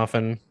Toby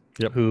McMuffin,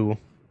 who,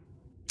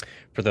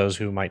 for those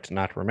who might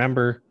not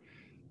remember,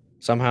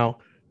 somehow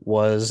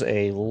was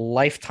a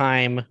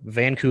lifetime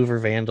Vancouver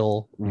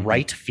Vandal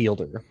right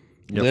fielder.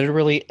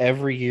 Literally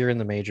every year in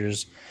the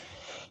majors,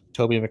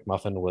 Toby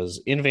McMuffin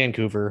was in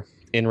Vancouver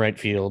in right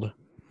field.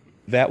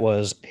 That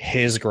was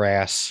his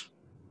grass.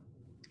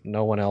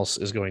 No one else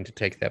is going to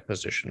take that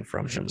position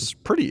from him. It's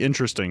pretty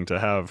interesting to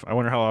have. I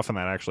wonder how often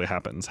that actually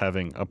happens,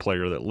 having a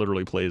player that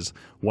literally plays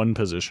one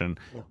position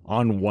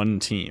on one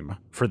team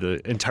for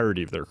the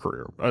entirety of their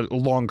career, a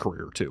long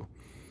career too.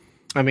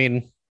 I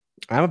mean,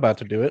 I'm about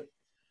to do it.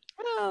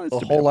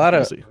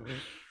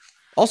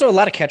 Also, a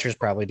lot of catchers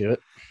probably do it.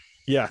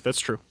 Yeah, that's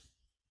true.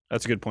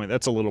 That's a good point.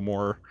 That's a little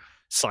more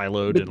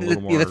siloed and a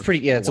little more. Yeah, that's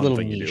pretty. Yeah, it's a little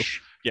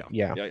niche.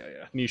 Yeah.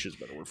 Niche is a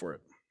better word for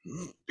it.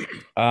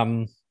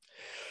 But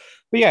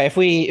yeah, if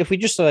we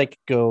just like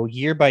go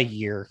year by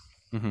year,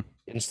 Mhm.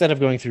 instead of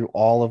going through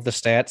all of the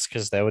stats,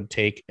 because that would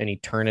take an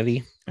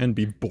eternity. And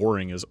be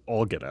boring as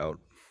all get out.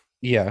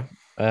 Yeah.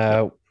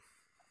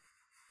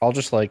 I'll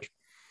just like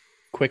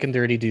quick and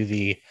dirty do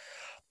the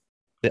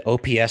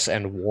OPS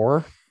and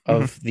WAR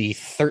of the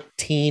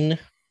 13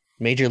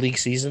 major league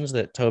seasons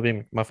that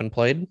Toby McMuffin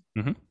played.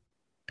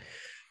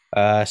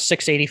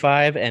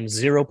 685 and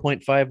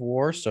 0.5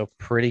 WAR, so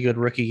pretty good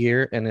rookie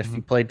year. And if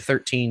you played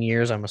 13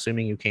 years, I'm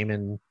assuming you came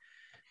in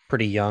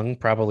pretty young,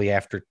 probably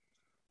after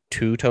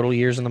 2 total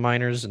years in the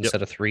minors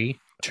instead of 3.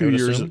 2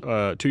 years.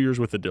 2 years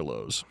with the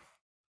Dillos.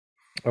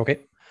 Okay.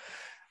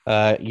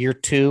 Year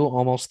 2,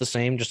 almost the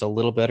same, just a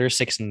little better.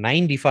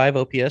 695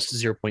 OPS,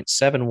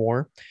 0.7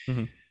 WAR.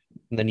 And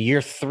then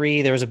year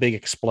 3, there was a big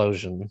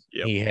explosion.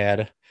 Yep. He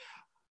had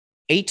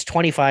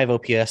 825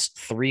 OPS,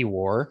 3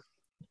 WAR.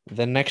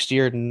 Then next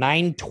year,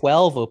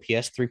 912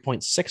 OPS,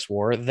 3.6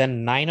 WAR.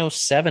 Then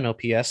 907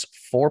 OPS,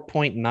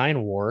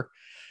 4.9 WAR.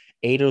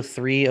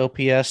 803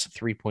 OPS,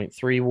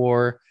 3.3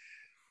 WAR.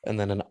 And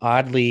then an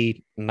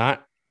oddly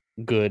not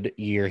good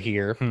year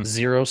here,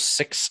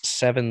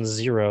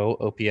 0670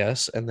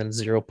 OPS, and then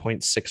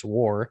 0.6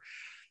 WAR.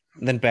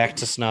 And then back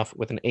to snuff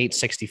with an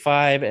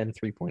 865 and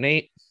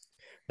 3.8.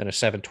 Then a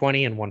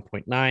 720 and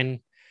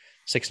 1.9.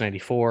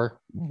 694,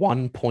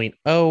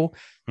 1.0,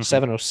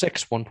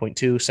 706,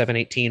 1.2,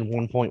 718,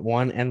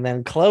 1.1, and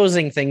then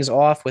closing things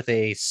off with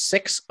a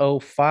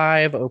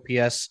 605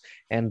 OPS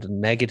and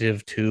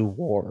 -2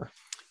 WAR.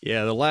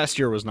 Yeah, the last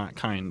year was not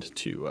kind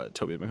to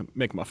Toby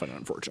McMuffin,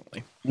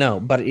 unfortunately. No,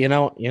 but you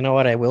know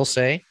what I will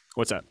say?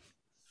 What's that?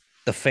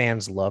 The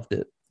fans loved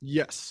it.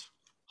 Yes,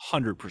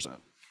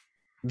 100%.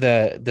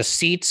 The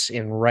seats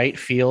in right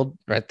field,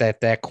 right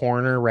that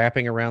corner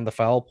wrapping around the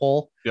foul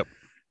pole. Yep.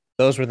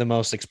 Those were the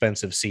most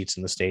expensive seats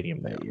in the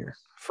stadium that year.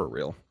 For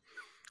real.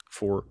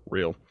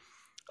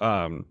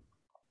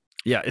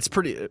 Yeah, it's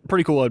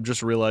pretty cool. I'm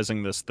just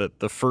realizing this, that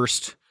the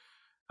first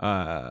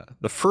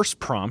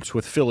prompt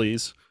with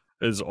Phillies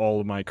is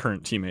all of my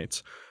current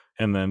teammates.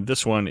 And then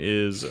this one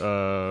is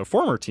a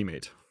former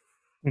teammate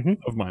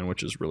of mine,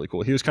 which is really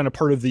cool. He was kind of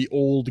part of the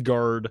old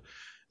guard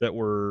that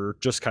were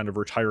just kind of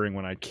retiring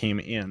when I came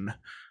in,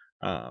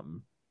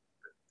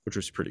 which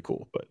was pretty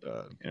cool. But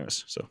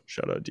anyways, so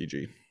shout out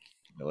DG.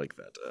 I like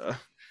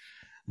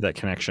that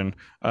connection.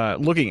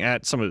 Looking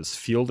at some of his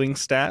fielding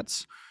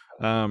stats,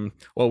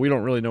 well, we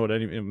don't really know what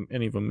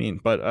any of them mean,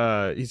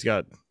 but he's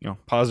got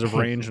positive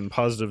range and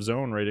positive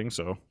zone rating.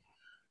 So,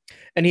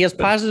 and he has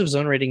positive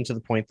zone rating to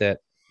the point that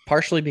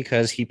partially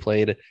because he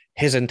played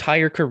his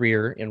entire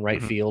career in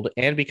right field,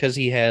 and because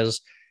he has,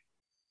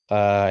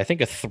 I think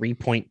a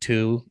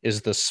 3.2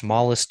 is the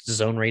smallest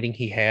zone rating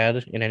he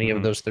had in any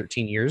of those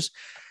 13 years.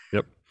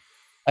 Yep.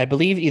 I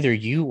believe either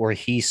you or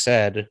he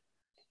said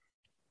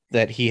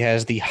that he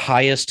has the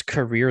highest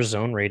career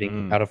zone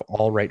rating out of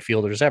all right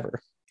fielders ever.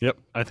 Yep,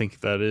 I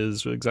think that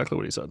is exactly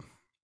what he said.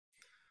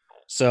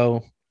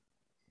 So,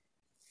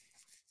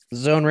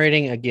 zone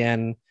rating,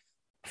 again,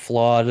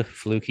 flawed,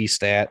 fluky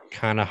stat,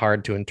 kind of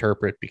hard to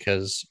interpret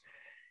because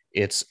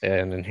it's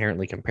an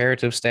inherently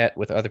comparative stat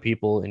with other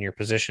people in your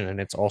position,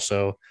 and it's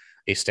also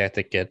a stat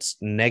that gets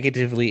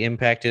negatively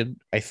impacted,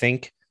 I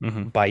think,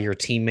 by your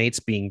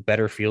teammates being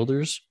better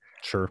fielders.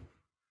 Sure.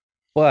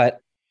 But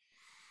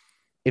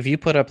if you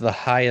put up the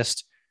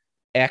highest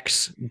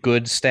X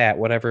good stat,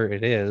 whatever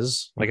it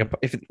is, like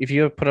if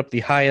you put up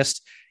the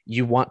highest,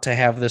 you want to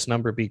have this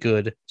number be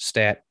good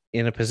stat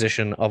in a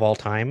position of all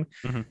time,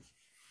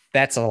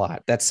 that's a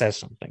lot. That says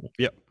something.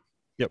 Yep.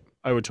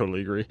 I would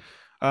totally agree.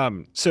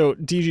 So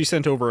DG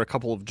sent over a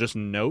couple of just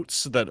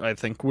notes that I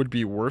think would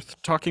be worth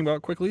talking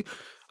about quickly.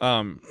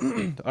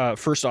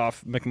 First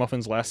off,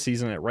 McMuffin's last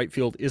season at right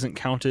field isn't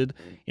counted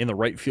in the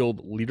right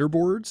field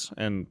leaderboards,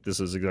 and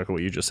this is exactly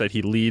what you just said.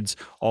 He leads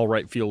all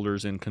right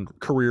fielders in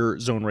career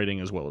zone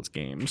rating as well as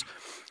games.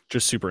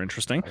 Just super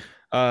interesting.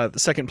 The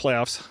second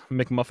playoffs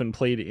McMuffin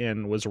played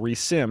in was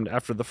resimmed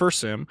after the first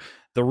sim.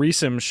 The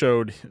resim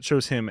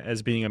shows him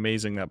as being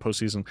amazing that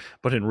postseason,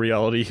 but in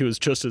reality, he was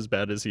just as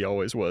bad as he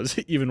always was,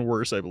 even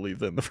worse, I believe,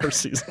 than the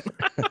first season.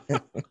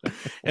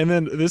 And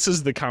then this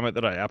is the comment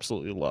that I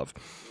absolutely love.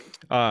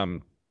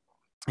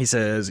 He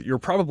says, "You're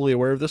probably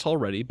aware of this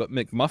already, but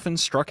McMuffin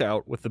struck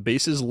out with the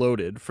bases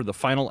loaded for the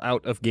final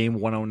out of game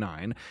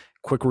 109.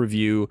 Quick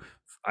review.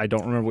 I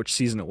don't remember which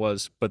season it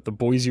was, but the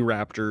Boise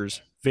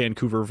Raptors,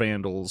 Vancouver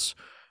Vandals,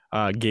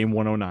 game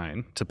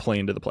 109 to play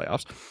into the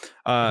playoffs."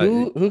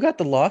 Who got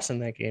the loss in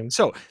that game?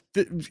 So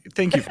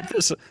thank you for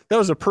this. That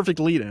was a perfect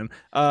lead in.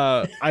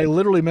 I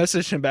literally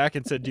messaged him back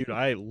and said, "Dude,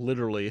 I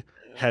literally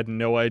had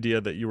no idea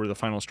that you were the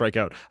final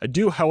strikeout. I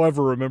do,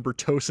 however, remember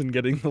Tosin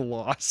getting the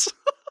loss."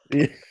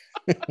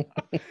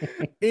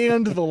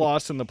 And the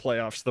loss in the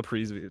playoffs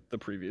the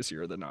previous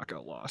year, the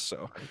knockout loss.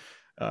 So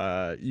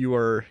you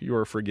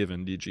are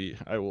forgiven, DG.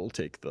 I will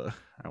take the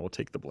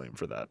blame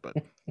for that, but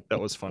that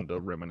was fun to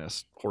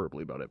reminisce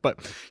horribly about it.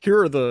 But here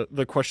are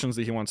the questions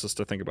that he wants us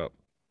to think about.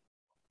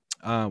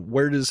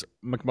 Where does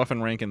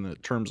McMuffin rank in the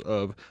terms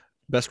of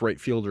best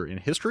right fielder in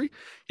history.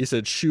 He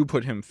said Shu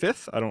put him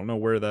 5th. I don't know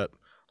where that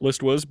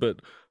list was, but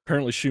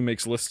apparently Shu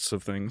makes lists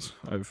of things,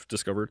 I've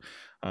discovered.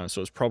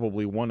 So it's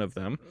probably one of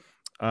them.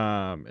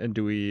 And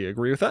do we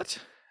agree with that?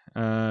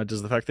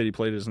 Does the fact that he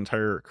played his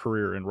entire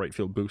career in right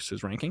field boost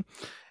his ranking?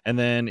 And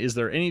then is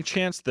there any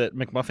chance that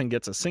McMuffin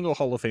gets a single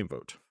Hall of Fame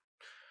vote?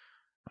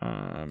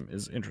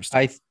 Is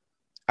interesting.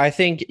 I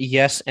think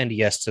yes and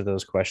yes to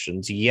those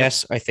questions.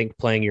 Yes, I think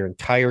playing your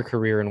entire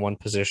career in one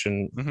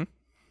position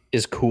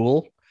is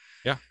cool.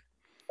 Yeah.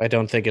 I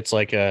don't think it's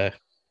like it's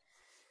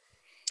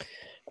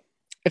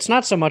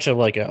not so much of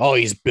like oh,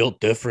 he's built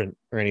different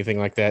or anything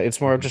like that.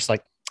 It's more of just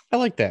like, I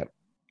like that.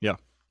 Yeah.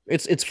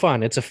 It's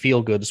fun. It's a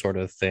feel good sort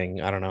of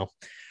thing. I don't know.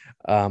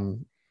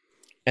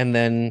 And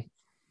then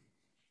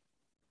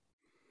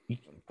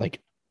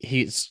like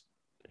he's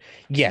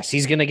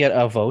going to get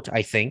a vote,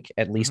 I think,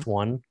 at least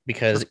one,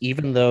 because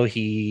even though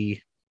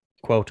he,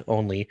 quote,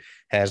 only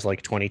has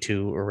like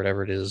 22 or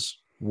whatever it is,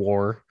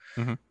 WAR,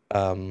 he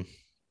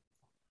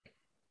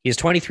has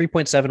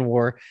 23.7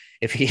 WAR.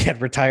 If he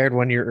had retired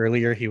 1 year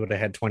earlier, he would have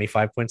had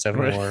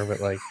 25.7 WAR,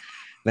 but like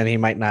then he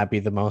might not be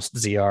the most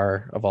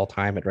ZR of all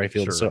time at right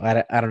field. Sure. So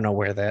I don't know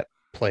where that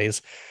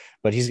plays,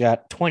 but he's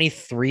got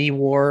 23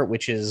 WAR,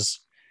 which is,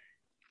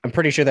 I'm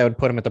pretty sure that would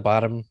put him at the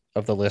bottom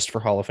of the list for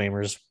Hall of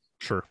Famers.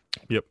 Sure.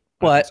 Yep.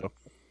 But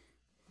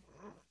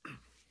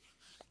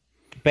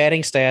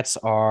batting stats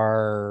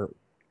are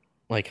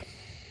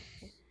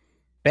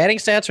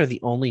the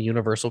only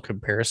universal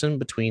comparison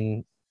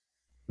between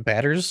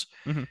batters.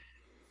 And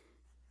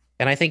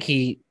I think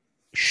he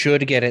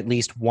should get at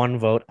least one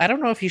vote. I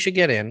don't know if he should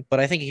get in, but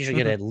I think he should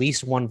get at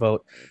least one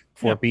vote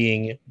for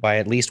being, by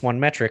at least one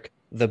metric,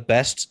 the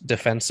best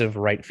defensive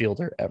right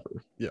fielder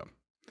ever. Yeah.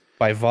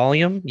 By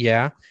volume,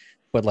 yeah,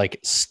 but like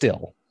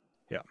still.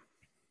 Yeah.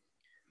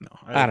 No,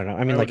 I don't know.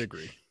 I mean, would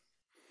agree.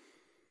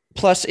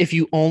 Plus, if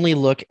you only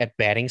look at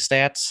batting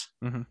stats,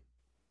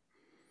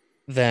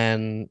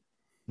 then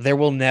there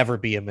will never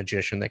be a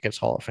magician that gets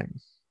Hall of Fame.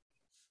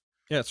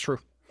 Yeah, it's true.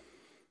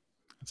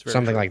 It's very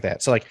something true. like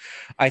that. So, like,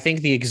 I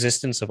think the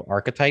existence of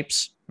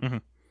archetypes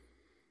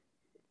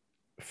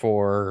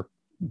for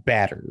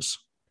batters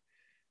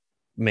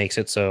makes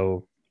it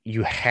so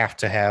you have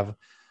to have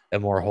a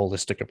more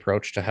holistic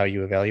approach to how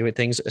you evaluate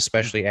things,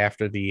 especially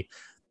after the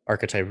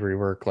archetype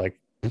rework, like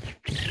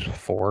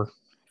 4,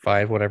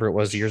 5, whatever it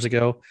was years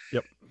ago.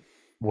 Yep.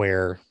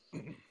 Where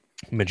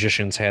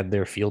magicians had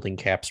their fielding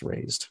caps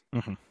raised.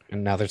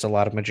 And now there's a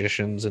lot of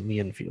magicians in the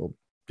infield.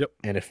 Yep.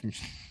 And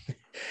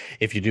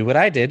if you do what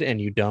I did and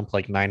you dump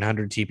like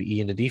 900 TPE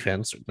into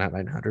defense, not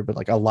 900, but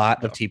like a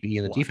lot of TPE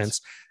in the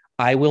defense,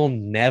 I will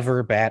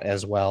never bat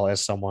as well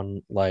as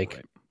someone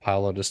like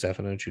Paolo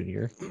DiStefano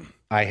Jr.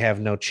 I have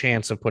no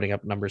chance of putting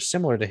up numbers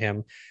similar to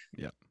him.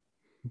 Yeah.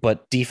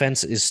 But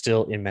defense is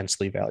still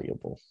immensely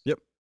valuable. Yep.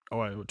 Oh,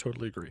 I would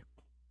totally agree.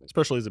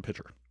 Especially as a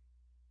pitcher.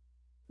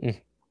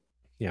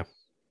 Yeah.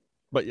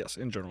 But yes,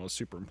 in general, it's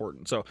super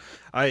important. So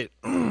I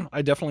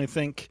definitely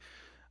think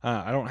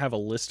I don't have a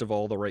list of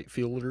all the right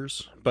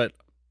fielders, but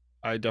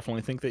I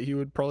definitely think that he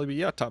would probably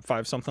be, top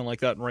 5, something like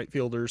that in right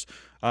fielders.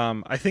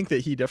 I think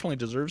that he definitely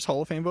deserves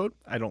Hall of Fame vote.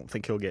 I don't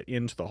think he'll get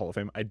into the Hall of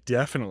Fame. I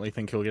definitely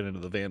think he'll get into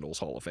the Vandals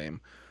Hall of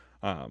Fame.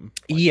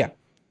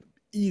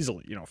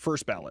 Easily,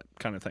 first ballot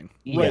kind of thing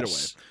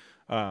right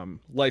away.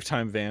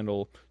 Lifetime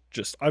Vandal,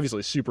 just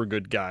obviously super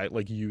good guy,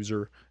 like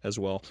user as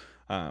well.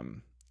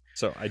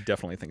 So I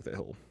definitely think that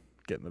he'll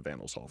get in the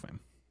Vandals Hall of Fame.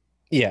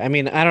 Yeah, I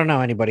mean, I don't know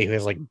anybody who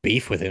has like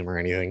beef with him or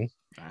anything,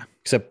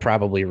 except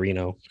probably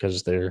Reno,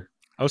 because they're.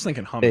 I was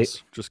thinking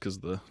hummus, just because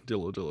the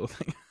Dillo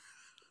thing.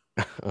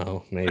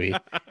 Oh, maybe.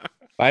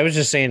 I was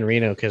just saying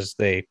Reno because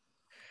I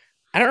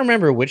don't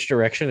remember which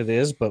direction it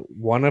is, but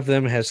one of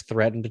them has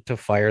threatened to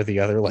fire the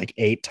other like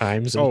 8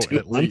 times in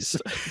 2 months.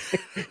 Least.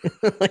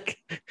 Like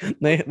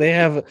they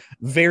have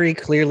very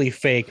clearly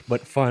fake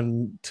but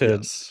fun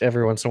to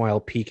every once in a while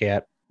peek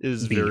at.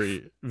 Is beef.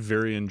 Very,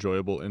 very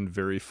enjoyable and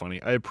very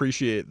funny. I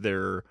appreciate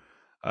their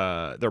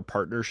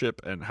partnership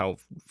and how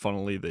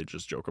funnily they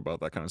just joke about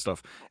that kind of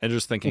stuff. And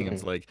just thinking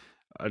it's like,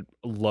 I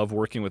love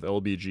working with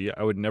LBG.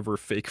 I would never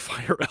fake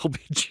fire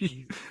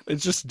LBG.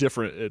 It's just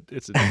different.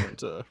 It's a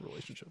different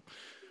relationship.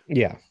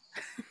 Yeah.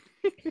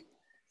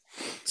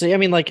 So I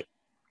mean, like,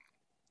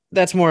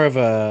 that's more of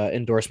a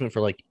endorsement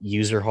for like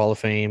user Hall of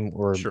Fame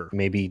or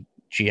maybe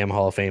GM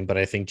Hall of Fame. But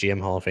I think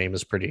GM Hall of Fame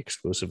is pretty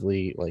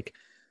exclusively like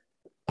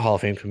Hall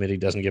of Fame committee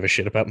doesn't give a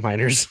shit about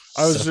minors.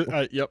 I was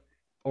yep.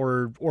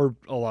 Or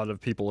a lot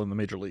of people in the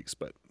major leagues,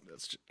 but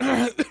that's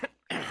just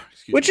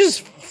which is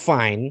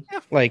fine. Yeah.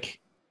 Like,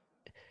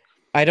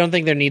 I don't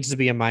think there needs to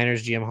be a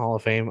minors GM Hall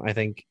of Fame. I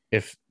think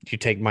if you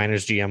take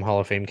minors GM Hall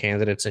of Fame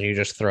candidates and you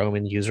just throw them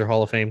in user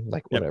Hall of Fame,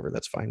 like whatever,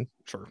 that's fine.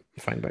 Sure.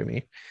 Fine by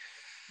me.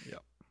 Yeah.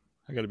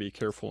 I got to be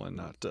careful and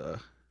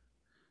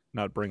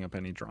not bring up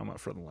any drama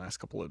for the last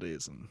couple of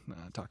days and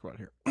talk about it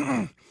here.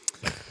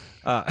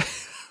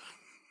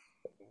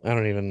 I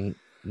don't even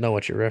know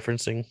what you're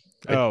referencing.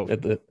 I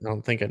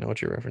don't think I know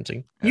what you're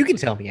referencing. You can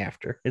tell me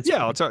after.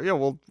 I'll tell. Yeah,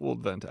 we'll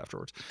vent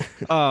afterwards.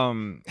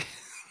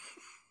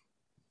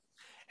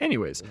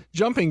 Anyways,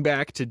 jumping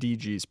back to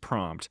DG's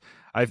prompt,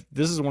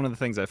 this is one of the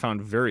things I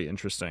found very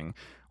interesting,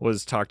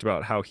 was talked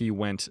about how he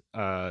went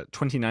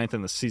 29th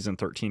in the season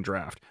 13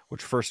 draft,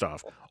 which first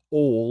off,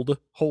 old,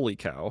 holy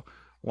cow,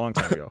 long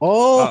time ago.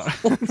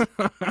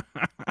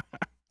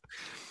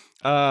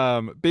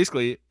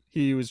 Basically,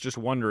 he was just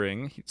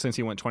wondering, since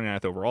he went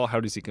 29th overall, how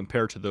does he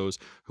compare to those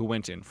who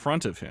went in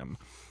front of him,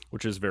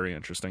 which is very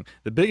interesting.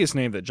 The biggest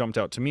name that jumped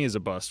out to me as a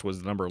bust was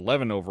the number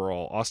 11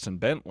 overall, Austin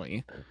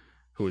Bentley,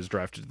 who was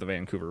drafted to the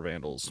Vancouver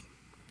Vandals.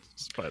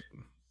 But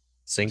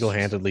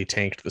single-handedly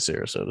tanked the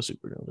Sarasota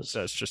Supernovas.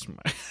 That's just my...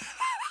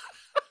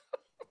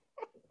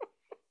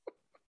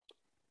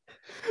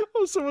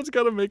 Oh, someone's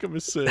got to make him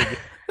a sig.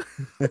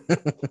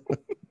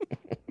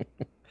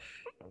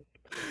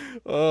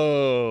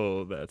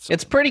 Oh,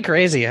 it's pretty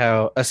crazy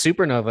how a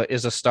supernova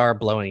is a star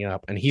blowing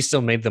up, and he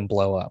still made them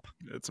blow up.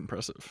 It's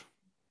impressive.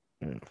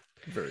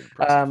 Very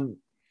impressive.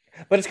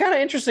 But it's kind of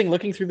interesting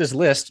looking through this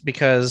list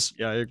because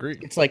I agree.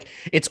 It's like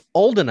it's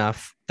old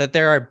enough that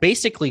there are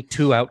basically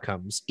two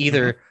outcomes.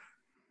 Either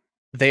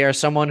they are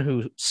someone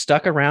who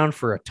stuck around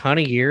for a ton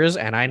of years,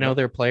 and I know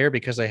their player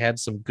because they had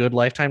some good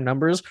lifetime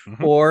numbers,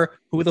 or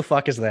who the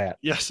fuck is that?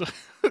 Yes.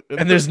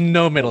 And there's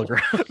no middle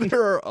ground.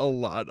 There are a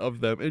lot of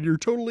them, and you're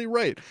totally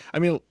right. I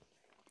mean,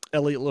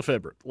 Elliot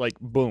Lefebvre, like,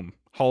 boom,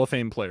 Hall of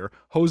Fame player.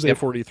 Jose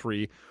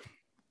 43,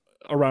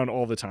 around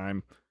all the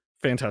time.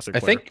 Fantastic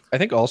player. I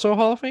think also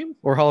Hall of Fame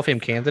or Hall of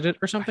Fame candidate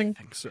or something.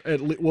 I think so.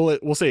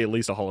 We'll say at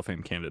least a Hall of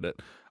Fame candidate.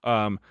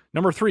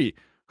 Number 3,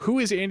 who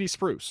is Andy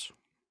Spruce?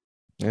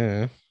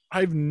 Yeah. I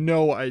have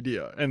no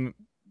idea. And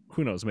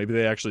who knows? Maybe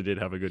they actually did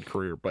have a good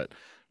career, but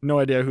no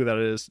idea who that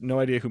is. No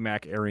idea who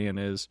Mac Arian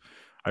is.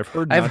 I've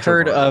heard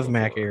of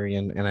Mac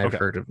Arian, and I've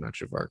heard of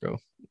Nacho Varga.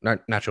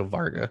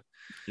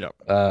 Yep.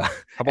 How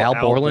about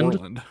Al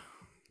Borland?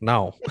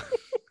 No,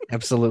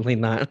 absolutely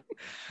not.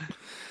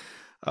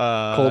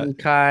 Colton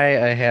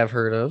Kai, I have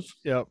heard of.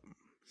 Yep.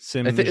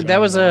 That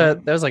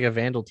was like a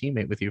Vandal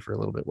teammate with you for a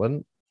little bit,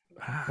 weren't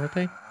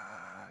they?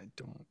 I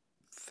don't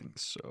think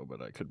so,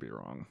 but I could be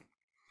wrong.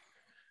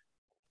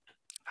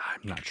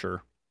 I'm not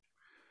sure.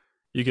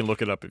 You can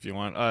look it up if you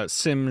want.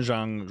 Sim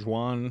Zhang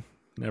Juan,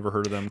 never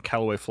heard of them.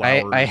 Callaway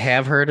Flowers. I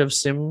have heard of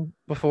Sim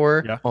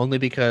before, only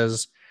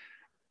because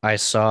I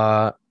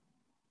saw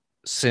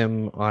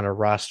Sim on a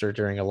roster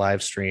during a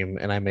live stream,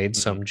 and I made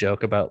some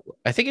joke about,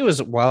 I think it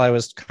was while I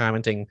was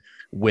commenting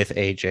with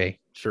AJ.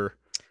 Sure.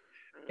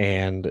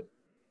 And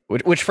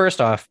which first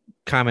off,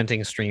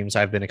 commenting streams,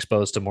 I've been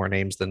exposed to more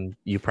names than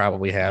you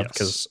probably have,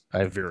 because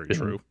I've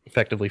been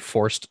effectively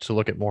forced to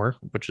look at more,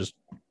 which is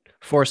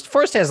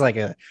forced has like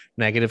a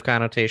negative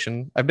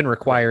connotation. I've been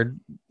required,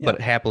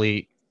 but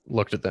happily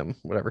looked at them,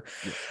 whatever.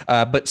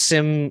 But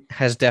Sim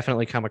has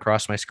definitely come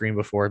across my screen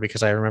before,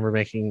 because I remember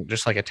making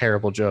just like a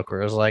terrible joke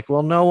where I was like,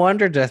 well, no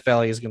wonder Death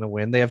Valley is going to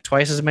win. They have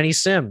twice as many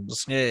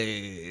Sims.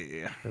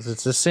 Hey, because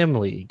it's a Sim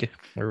league,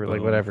 or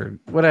like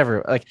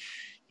whatever. Like,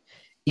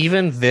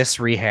 even this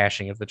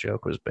rehashing of the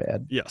joke was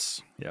bad.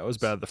 Yes. Yeah, it was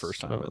bad the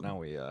first time, but now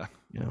we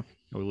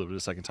lived it a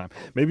second time.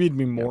 Maybe it'd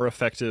be more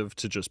effective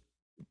to just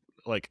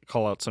like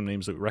call out some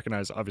names that we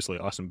recognize. Obviously,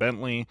 Austin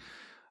Bentley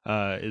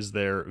is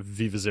there.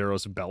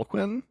 Vivazeros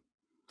Belquin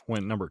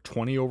went number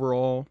 20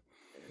 overall.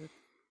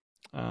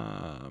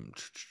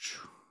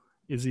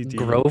 Izzy D.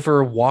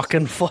 Grover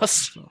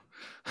Walkenfuss.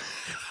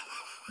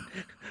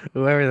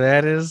 Whoever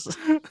that is.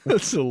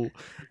 That's a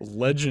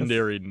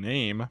legendary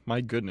name.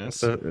 My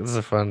goodness. It's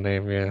a fun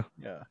name, yeah.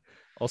 Yeah.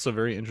 Also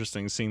very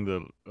interesting seeing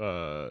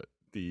the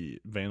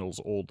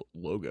Vandals' old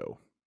logo.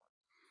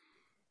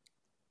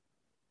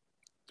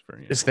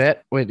 Is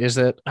that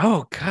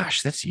oh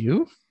gosh, that's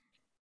you?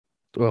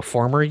 Well,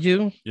 former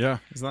you? Yeah,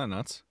 isn't that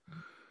nuts?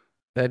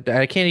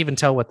 I can't even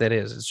tell what that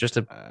is. It's just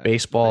a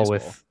baseball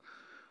with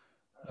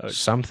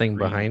something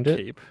behind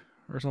it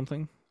or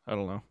something. I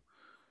don't know.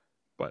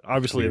 But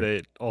obviously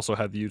they also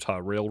have the Utah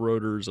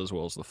Railroaders as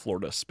well as the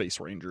Florida Space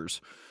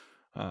Rangers.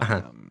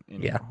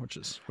 Which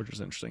is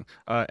interesting.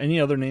 Any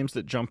other names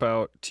that jump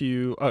out to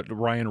you?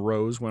 Ryan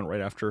Rose went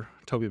right after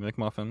Toby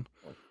McMuffin.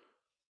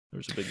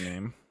 There's a big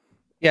name.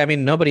 Yeah, I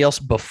mean, nobody else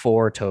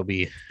before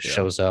Toby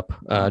shows up.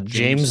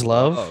 James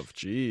Love.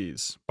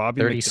 Jeez. Bobby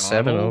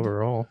 37 McDonald.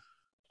 overall.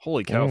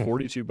 Holy cow,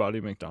 42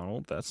 Bobby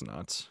McDonald. That's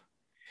nuts.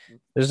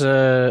 There's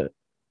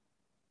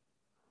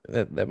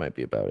that might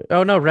be about it.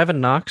 Oh, no, Revan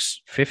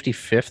Knox,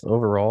 55th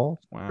overall.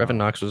 Wow. Revan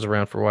Knox was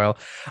around for a while.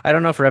 I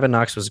don't know if Revan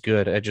Knox was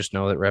good. I just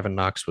know that Revan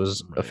Knox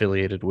was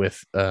affiliated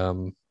with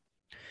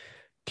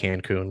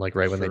Cancun, like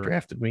right when they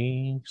drafted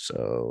me.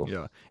 So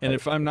yeah, and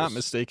if I'm not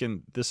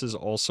mistaken, this is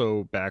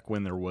also back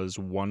when there was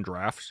one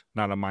draft,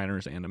 not a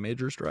minors and a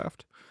majors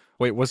draft.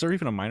 Wait, was there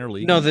even a minor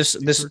league? No,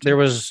 there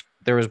was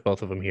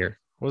both of them here.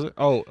 Was it?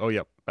 Oh,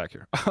 yep, back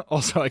here.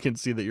 Also, I can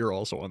see that you're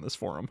also on this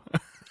forum.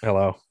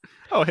 Hello.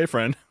 Oh, hey,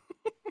 friend.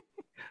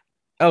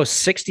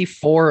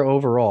 64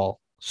 overall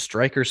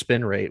striker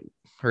spin rate.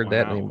 Heard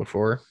that name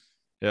before.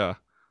 Yeah.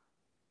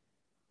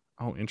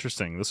 Oh,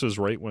 interesting. This was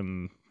right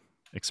when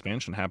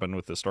expansion happened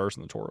with the Stars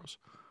and the Toros.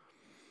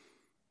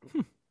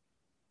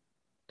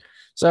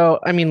 So,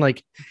 I mean,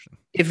 like,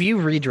 if you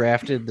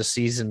redrafted the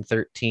season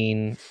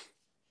 13,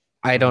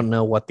 I don't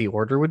know what the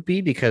order would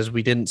be because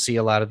we didn't see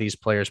a lot of these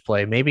players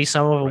play. Maybe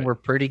some of them Right. were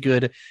pretty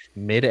good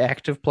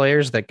mid-active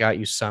players that got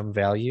you some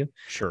value,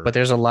 Sure. but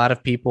there's a lot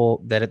of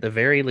people that at the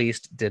very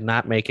least did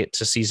not make it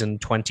to season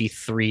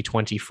 23,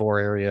 24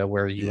 area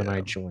where you and I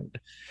Yeah. joined.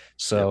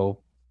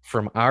 So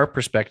from our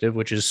perspective,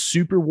 which is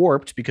super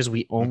warped because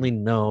we only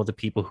know the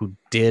people who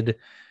did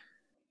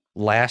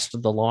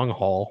last the long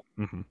haul,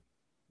 Mhm.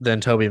 then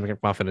Toby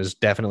McMuffin is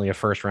definitely a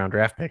first round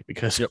draft pick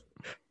because Yep.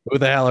 who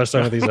the hell are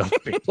some of these other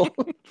people?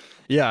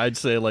 Yeah, I'd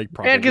say like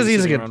probably And 'cause he's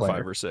a sitting good around player.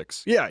 5 or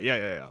 6.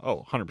 Yeah.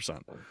 Oh,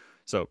 100%.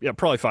 So yeah,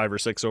 probably 5 or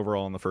 6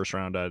 overall in the first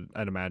round.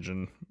 I'd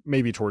imagine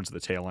maybe towards the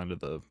tail end of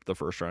the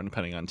first round,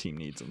 depending on team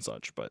needs and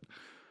such. But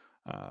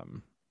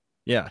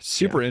yeah,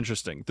 super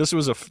interesting. This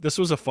was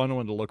a fun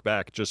one to look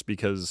back just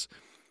because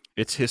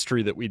it's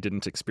history that we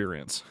didn't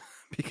experience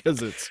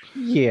because it's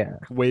Yeah.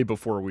 way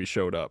before we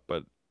showed up.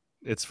 But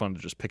it's fun to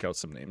just pick out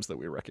some names that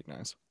we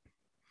recognize.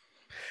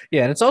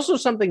 Yeah, and it's also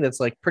something that's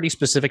like pretty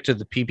specific to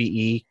the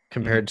PBE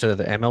compared to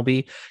the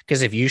MLB.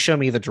 Because if you show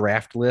me the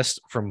draft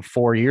list from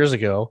 4 years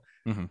ago,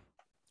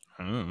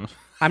 I'm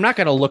not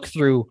going to look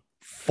through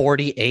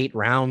 48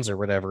 rounds or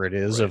whatever it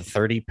is of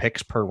 30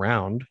 picks per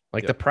round.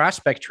 Like the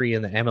prospect tree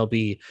in the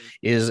MLB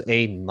is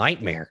a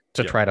nightmare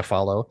to try to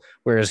follow.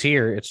 Whereas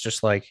here, it's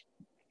just like,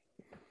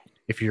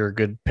 if you're a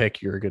good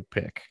pick, you're a good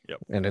pick.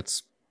 And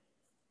it's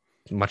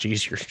much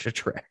easier to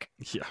track.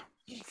 Yeah,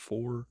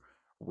 for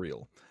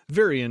real.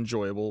 Very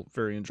enjoyable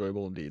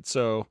indeed.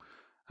 So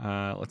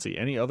let's see.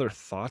 Any other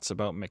thoughts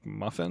about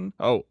McMuffin?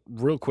 Oh,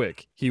 real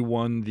quick. He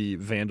won the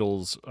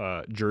Vandals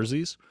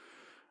jerseys.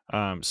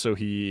 So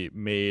he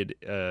made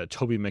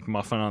Toby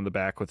McMuffin on the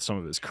back with some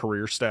of his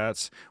career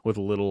stats with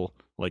a little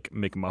like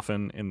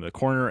McMuffin in the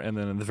corner. And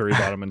then in the very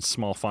bottom in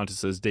small font, it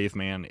says Dave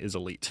Mann is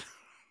elite.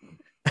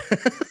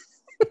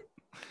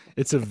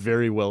 It's a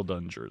very well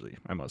done jersey,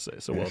 I must say.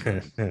 So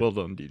well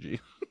done, DG.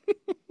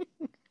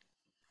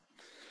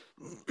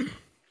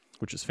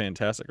 Which is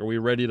fantastic. Are we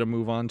ready to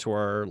move on to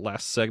our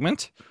last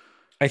segment?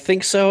 I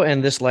think so.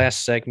 And this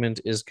last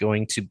segment is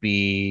going to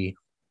be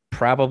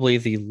probably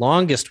the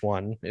longest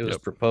one. It was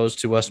proposed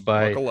to us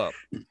by Buckle up.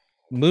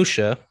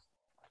 Musha,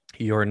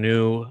 your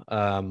new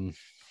Dyad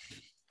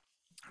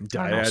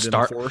in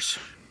the Force.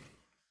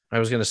 I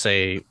was going to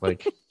say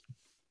like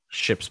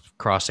ships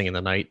crossing in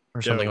the night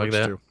or something like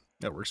that.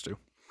 That works too.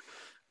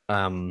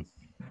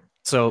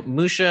 So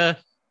Musha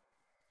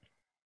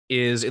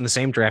is in the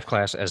same draft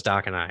class as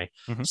Doc and I,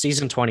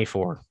 season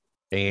 24.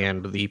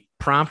 And the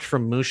prompt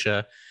from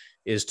Musha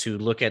is to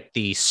look at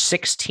the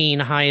 16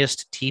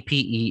 highest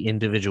TPE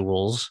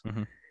individuals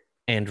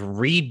and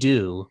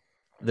redo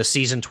the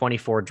season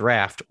 24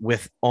 draft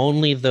with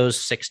only those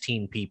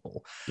 16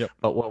 people.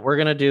 But what we're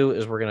going to do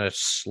is we're going to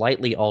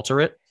slightly alter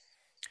it.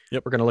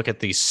 We're going to look at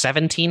the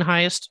 17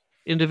 highest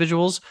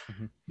individuals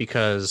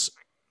because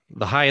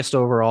the highest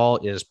overall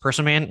is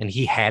Person Man, and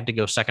he had to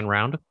go second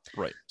round.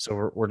 Right.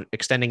 So we're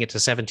extending it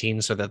to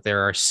 17 so that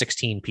there are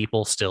 16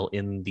 people still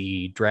in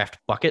the draft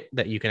bucket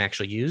that you can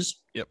actually use.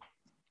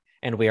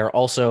 And we are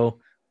also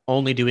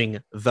only doing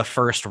the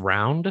first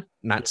round,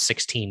 not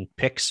 16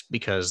 picks,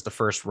 because the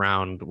first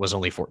round was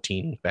only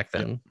 14 back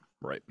then.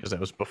 Right. Because that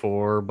was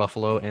before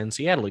Buffalo and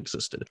Seattle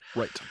existed.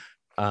 Right.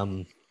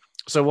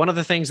 So one of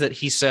the things that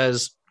he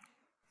says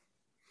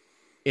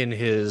in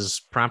his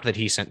prompt that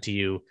he sent to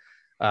you,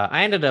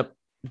 I ended up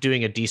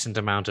doing a decent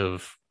amount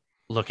of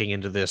looking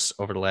into this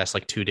over the last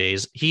like 2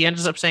 days. He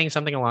ends up saying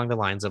something along the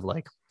lines of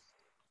like,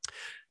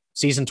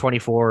 season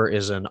 24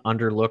 is an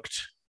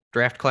underlooked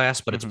draft class,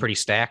 but it's pretty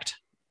stacked.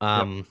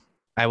 I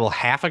will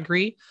half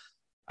agree.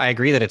 I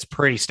agree that it's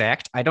pretty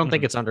stacked. I don't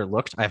think it's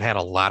underlooked. I've had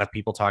a lot of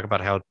people talk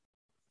about how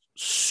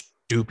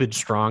stupid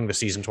strong the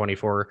season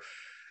 24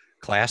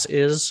 class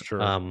is.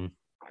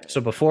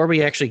 So before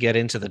we actually get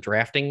into the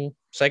drafting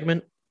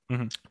segment,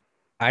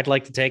 I'd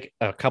like to take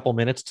a couple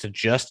minutes to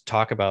just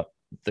talk about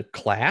the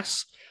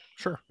class.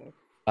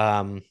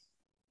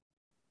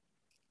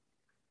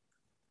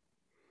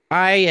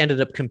 I ended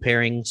up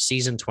comparing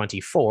season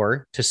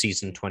 24 to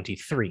season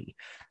 23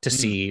 to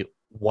see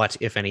what,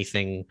 if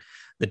anything,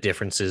 the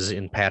differences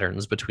in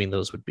patterns between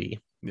those would be.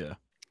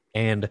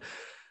 And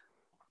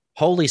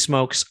holy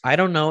smokes, I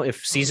don't know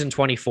if season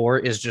 24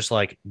 is just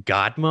like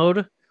God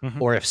mode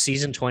or if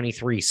season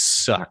 23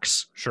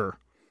 sucks.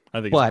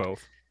 I think it's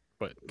both.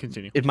 But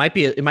continue. It might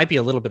be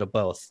a little bit of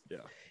both.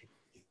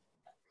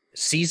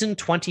 Season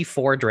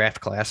 24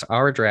 draft class,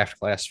 our draft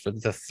class for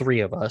the three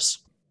of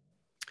us.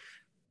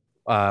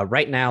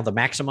 Right now, the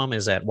maximum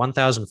is at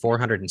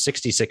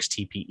 1,466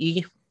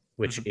 TPE,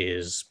 which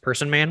is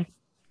Person Man.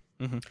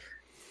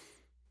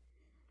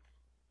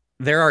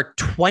 There are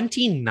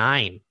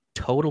 29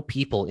 total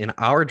people in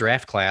our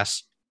draft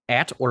class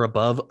at or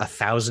above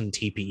 1,000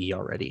 TPE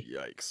already.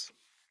 Yikes.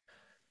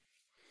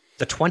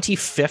 The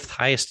 25th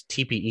highest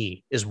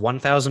TPE is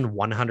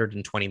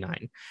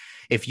 1,129.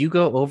 If you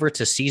go over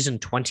to season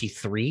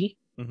 23,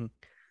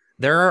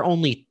 there are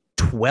only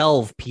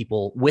 12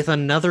 people with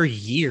another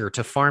year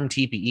to farm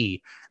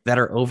TPE that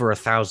are over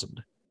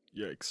 1,000.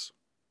 Yikes.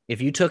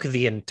 If you took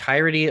the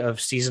entirety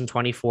of season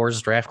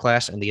 24's draft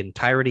class and the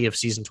entirety of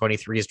season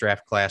 23's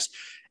draft class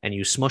and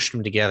you smushed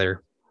them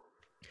together,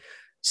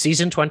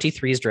 season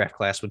 23's draft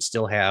class would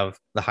still have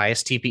the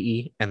highest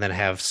TPE and then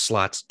have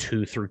slots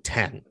 2 through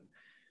 10.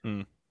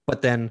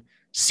 But then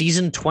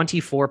season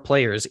 24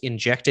 players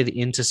injected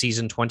into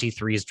season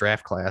 23's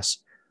draft class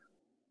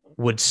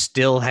would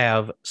still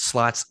have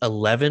slots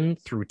 11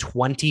 through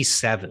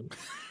 27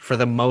 for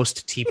the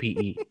most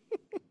TPE.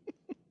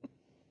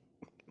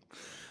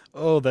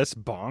 Oh, that's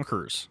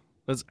bonkers.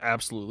 That's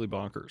absolutely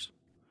bonkers.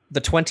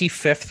 The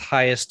 25th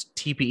highest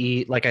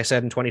TPE, like I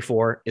said, in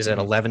 24 is at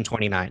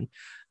 1129.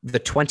 The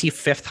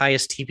 25th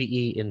highest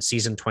TPE in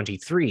season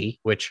 23,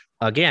 which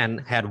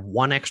again had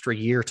one extra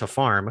year to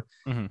farm,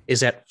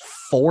 is at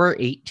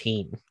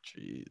 418.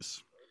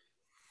 Jeez.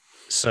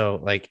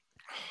 So, like,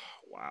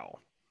 wow.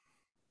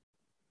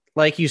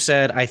 Like you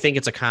said, I think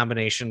it's a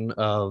combination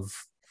of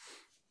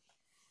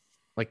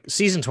like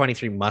season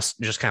 23 must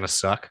just kind of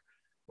suck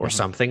or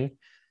something.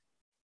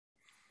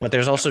 But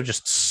there's also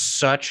just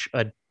such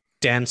a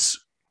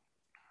dense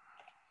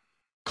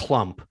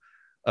clump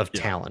of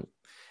talent.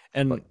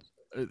 And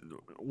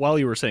while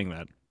you were saying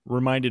that,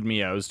 reminded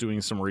me, I was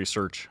doing some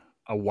research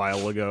a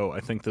while ago. I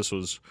think this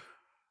was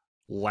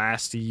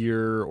last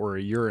year or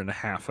a year and a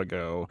half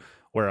ago,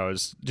 where I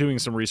was doing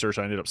some research.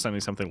 I ended up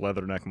sending something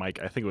Leatherneck Mike.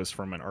 I think it was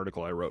from an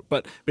article I wrote.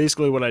 But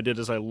basically what I did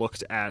is I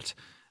looked at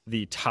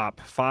the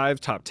top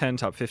 5, top 10,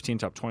 top 15,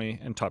 top 20,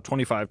 and top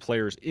 25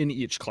 players in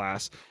each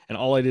class. And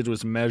all I did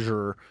was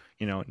measure,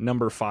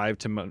 number 5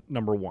 to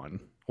number 1.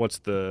 What's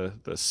the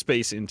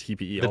space in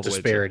TPE? The all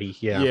disparity,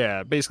 the way to,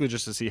 yeah, basically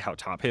just to see how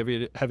top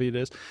heavy it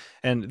is.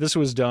 And this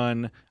was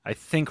done, I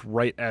think,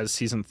 right as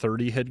season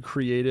 30 had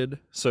created.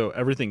 So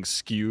everything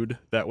skewed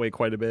that way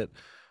quite a bit.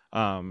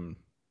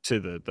 To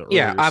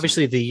the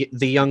obviously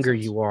the younger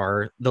you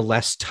are, the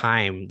less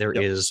time there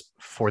is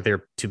for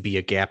there to be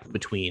a gap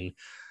between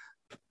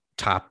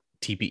top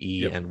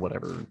TPE and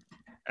whatever.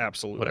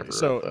 Absolutely. Whatever.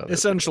 So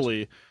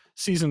essentially,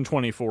 season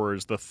 24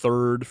 is the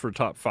third for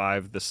top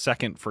 5, the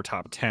second for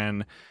top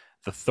 10,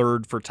 the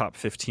third for top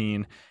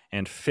 15,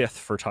 and fifth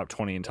for top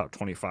 20 and top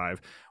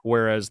 25.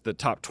 Whereas the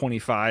top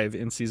 25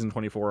 in season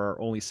 24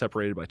 are only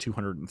separated by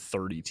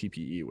 230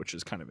 TPE, which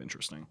is kind of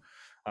interesting.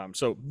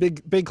 So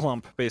big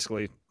clump,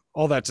 basically.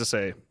 All that to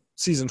say,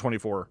 season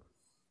 24,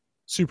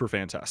 super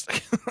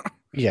fantastic.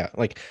 Yeah,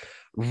 like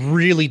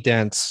really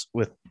dense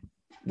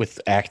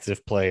with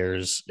active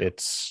players.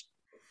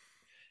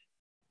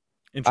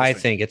 I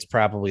think it's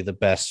probably the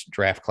best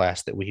draft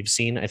class that we've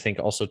seen. I think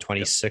also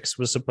 26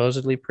 was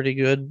supposedly pretty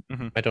good.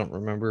 I don't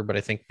remember, but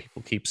I think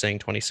people keep saying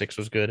 26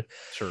 was good.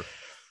 Sure.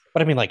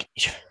 But I mean, like,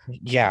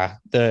 yeah,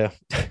 the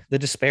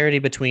disparity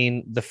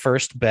between the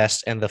first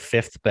best and the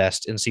fifth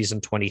best in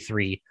season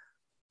 23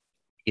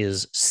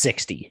 is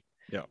 60.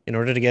 Yeah. In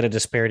order to get a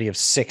disparity of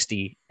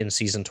 60 in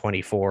season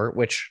 24,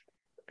 which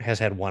has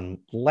had one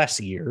less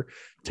year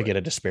to get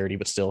a disparity,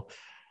 but still,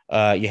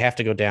 you have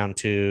to go down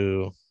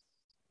to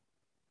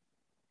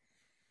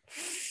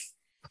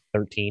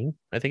 13,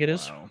 I think it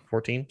is.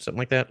 14, something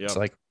like that. It's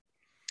like,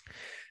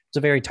 it's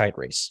a very tight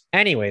race.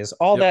 Anyways,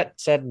 all that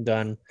said and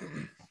done,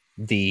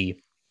 the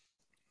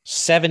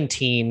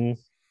 17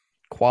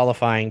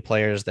 qualifying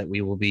players that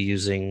we will be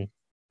using,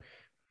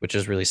 which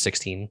is really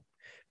 16,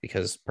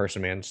 because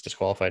Person Man's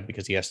disqualified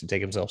because he has to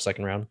take himself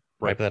second round,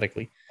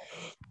 hypothetically.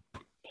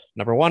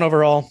 Number 1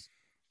 overall,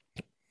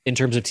 in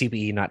terms of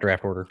TPE, not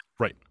draft order.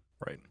 Right.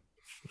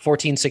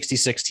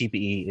 1466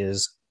 TPE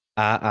is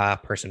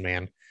Person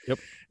Man. Yep.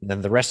 And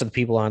then the rest of the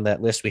people on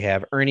that list, we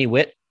have Ernie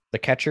Witt, the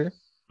catcher.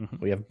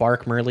 We have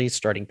Bark Murley,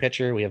 starting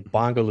pitcher. We have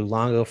Bongo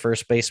Lulango,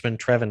 first baseman.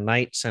 Trevin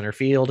Knight, center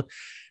field.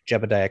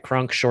 Jebediah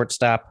Crunk,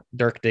 shortstop.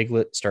 Dirk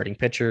Diglett, starting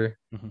pitcher.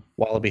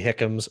 Wallaby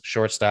Hickams,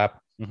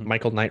 shortstop.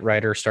 Michael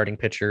Knightrider, starting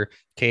pitcher.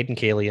 Caden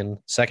Kalian,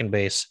 second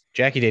base.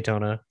 Jackie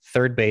Daytona,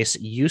 third base.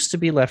 Used to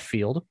be left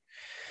field.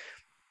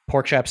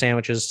 Pork Chop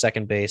Sandwiches,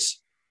 second base.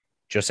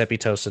 Giuseppe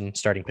Tosin,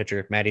 starting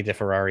pitcher. Matty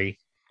DeFerrari,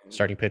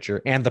 starting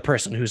pitcher. And the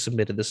person who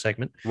submitted this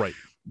segment. Right.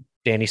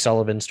 Danny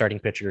Sullivan, starting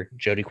pitcher.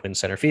 Jody Quinn,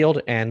 center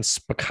field. And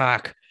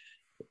Spakak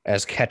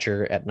as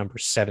catcher at number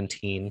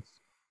 17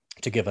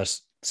 to give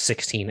us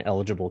 16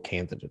 eligible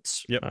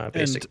candidates,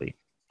 basically. And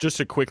just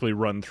to quickly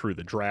run through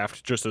the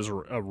draft, just as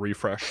a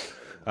refresh,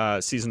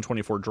 season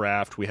 24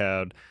 draft, we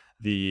had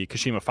the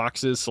Kashima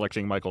Foxes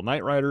selecting Michael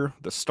Knightrider,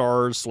 the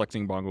Stars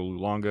selecting Bongo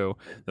Lulango,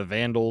 the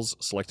Vandals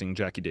selecting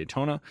Jackie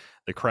Daytona,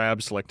 the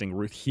Crabs selecting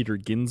Ruth Heater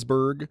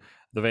Ginsburg,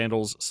 the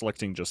Vandals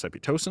selecting Giuseppe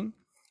Tosin,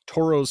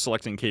 Toros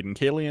selecting Caden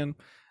Kalian,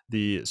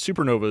 the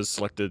Supernovas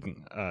selected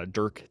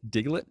Dirk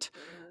Diglett,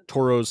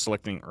 Toros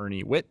selecting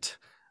Ernie Witt,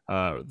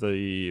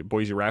 the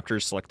Boise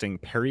Raptors selecting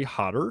Perry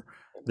Hodder,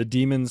 the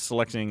Demons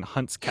selecting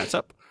Hunts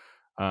Catsup,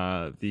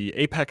 the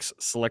Apex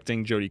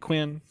selecting Jody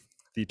Quinn,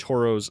 the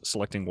Toros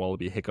selecting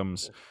Wallaby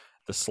Hickams,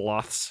 the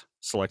Sloths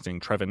selecting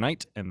Trevin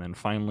Knight, and then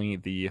finally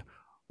the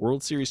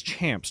World Series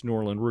champs, New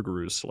Orleans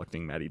Rougarous,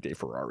 selecting Matty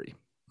DeFerrari.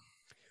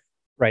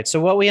 Right. So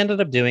what we ended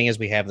up doing is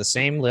we have the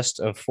same list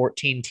of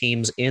 14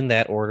 teams in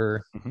that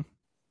order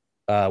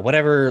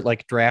whatever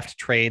like draft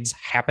trades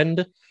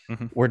happened,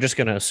 Mhm. we're just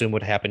going to assume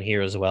would happen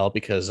here as well,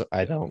 because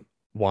I don't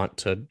want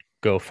to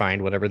go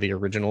find whatever the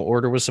original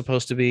order was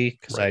supposed to be,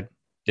 because Right. I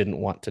didn't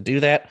want to do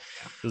that.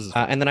 This is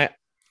And then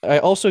I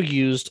also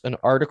used an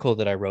article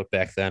that I wrote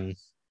back then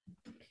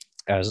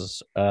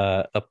as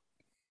a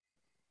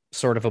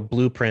sort of a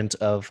blueprint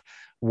of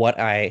what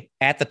I,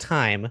 at the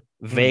time,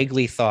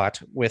 vaguely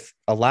thought, with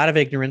a lot of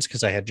ignorance,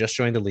 because I had just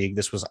joined the league.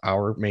 This was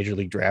our major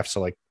league draft.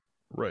 So like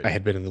right. I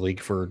had been in the league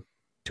for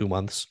 2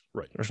 months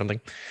Right. or something.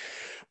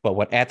 But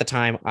what at the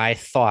time I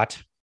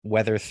thought,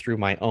 whether through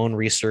my own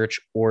research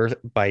or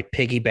by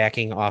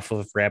piggybacking off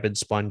of Rabid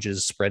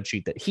Sponge's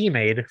spreadsheet that he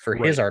made for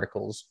his Right.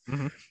 articles,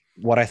 Mhm.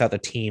 what I thought the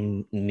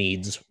team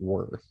needs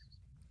were.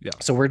 Yeah.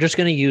 So we're just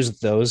going to use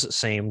those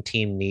same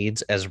team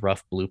needs as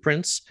rough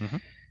blueprints.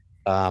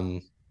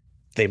 Mhm.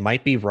 They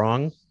might be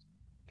wrong.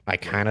 I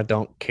kind of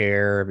don't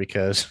care,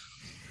 because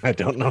I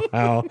don't know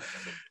how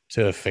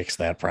to fix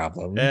that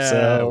problem.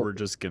 So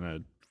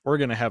we're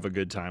gonna have a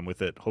good time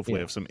with it. Hopefully,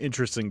 Yeah. have some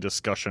interesting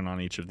discussion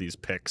on each of these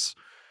picks,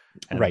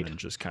 and Right. then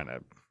just kind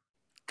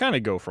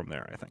of go from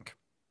there. I think.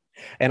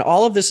 And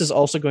all of this is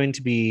also going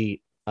to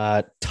be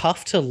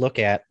tough to look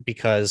at,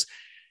 because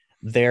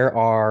there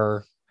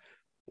are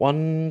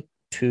 1,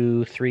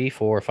 2, 3,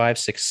 4, 5,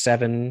 6,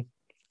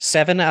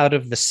 7 out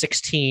of the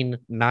 16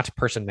 not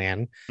person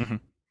man Mhm.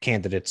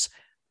 candidates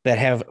that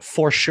have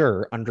for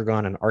sure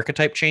undergone an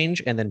archetype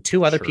change, and then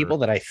 2 other Sure. people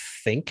that I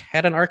think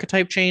had an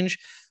archetype change,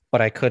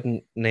 but I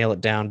couldn't nail it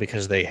down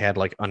because they had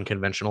like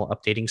unconventional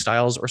updating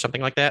styles or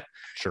something like that.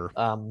 Sure.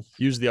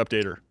 Use the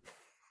updater.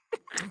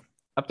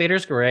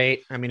 Updater's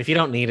great. I mean, if you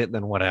don't need it,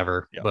 then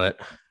whatever. Yep. But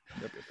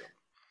Yep.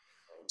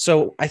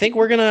 so I think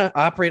we're gonna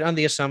operate on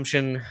the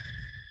assumption.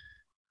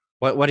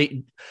 What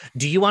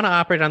do you want to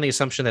operate on the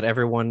assumption that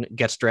everyone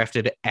gets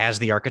drafted as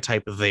the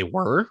archetype they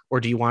were,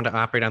 or do you want to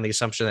operate on the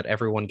assumption that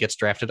everyone gets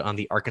drafted on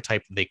the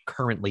archetype they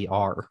currently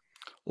are?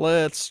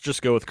 Let's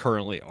just go with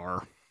currently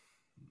are.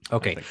 I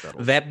Okay. think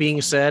that'll That be being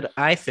fine. said,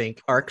 I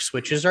think arc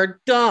switches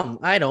are dumb.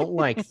 I don't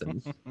like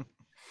them.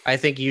 I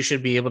think you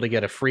should be able to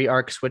get a free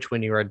arc switch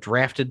when you are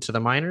drafted to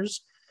the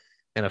minors,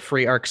 and a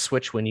free arc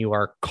switch when you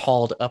are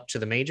called up to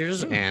the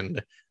majors,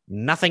 and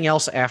nothing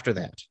else after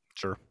that.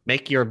 Sure.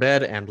 Make your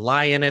bed and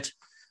lie in it,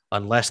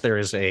 unless there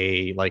is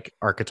a like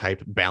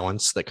archetype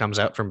balance that comes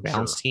out from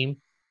balance Sure.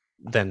 team.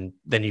 Then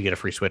you get a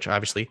free switch,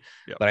 obviously.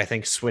 Yep. But I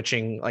think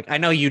switching, like, I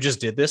know you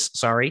just did this,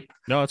 sorry,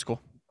 No, it's cool.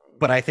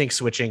 but I think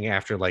switching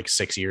after like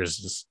 6 years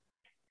is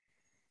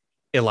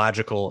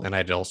illogical, and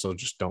I also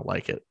just don't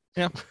like it.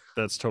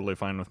 That's totally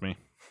fine with me.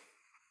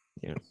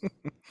 Yeah.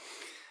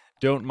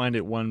 Don't mind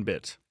it one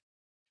bit.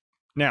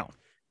 Now,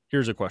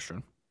 here's a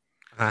question.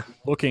 Uh-huh.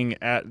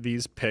 Looking at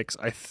these picks,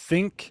 I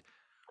think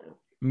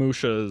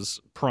Musha's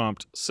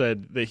prompt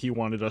said that he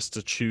wanted us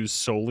to choose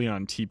solely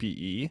on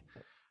TPE.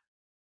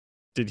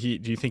 Do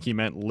you think he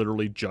meant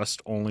literally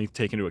just only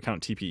take into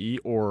account TPE,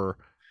 or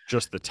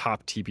just the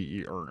top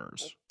TPE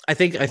earners? I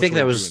think Which that way would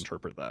you was,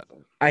 interpret that.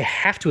 I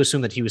have to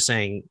assume that he was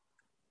saying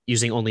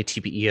using only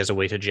TPE as a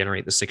way to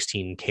generate the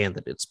 16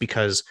 candidates,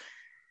 because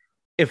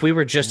if we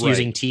were just Right.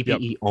 using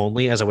TPE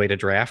only as a way to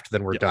draft,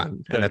 then we're Yep.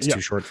 done, and that's Yeah.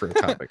 too short for a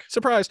topic.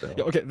 Surprise. So-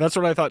 Yeah, okay, that's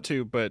what I thought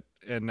too,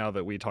 and now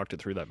that we talked it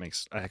through, that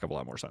makes a heck of a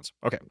lot more sense.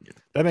 Okay,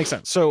 that makes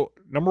sense. So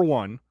number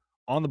 1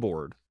 on the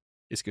board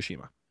is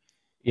Kashima.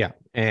 Yeah.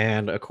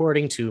 And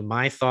according to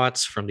my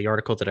thoughts from the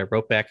article that I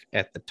wrote back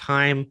at the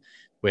time,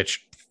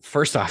 which,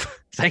 first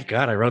off, thank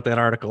God I wrote that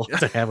article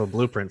to have a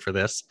blueprint for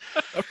this.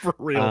 For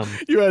real.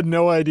 You had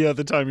no idea at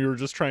the time, you were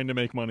just trying to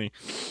make money.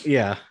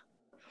 Yeah.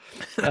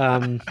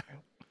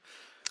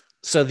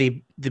 So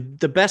the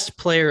best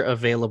player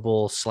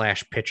available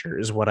 / pitcher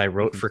is what I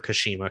wrote for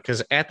Kashima,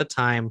 because at the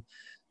time,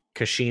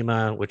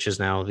 Kashima, which is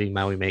now the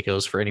Maui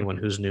Makos for anyone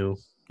who's new.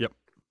 Yep.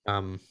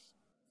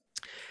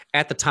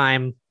 At the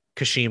time,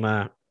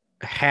 Kashima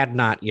had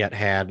not yet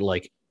had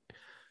like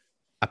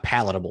a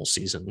palatable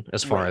season,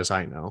 as far Right. as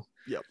I know.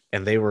 Yep.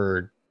 And they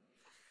were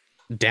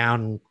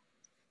down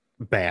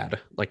bad.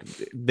 Like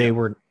they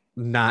were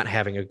not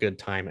having a good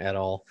time at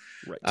all.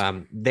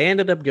 Right. They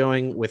ended up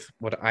going with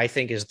what I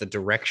think is the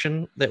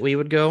direction that we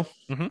would go.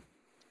 Mhm.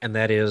 And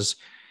that is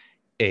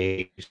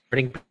a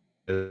starting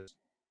every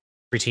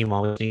team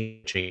always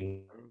needs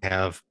to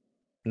have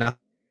nothing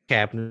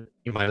cabinet.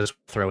 You might as well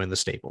throw in the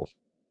staple.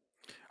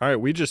 All right,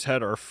 we just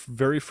had our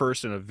very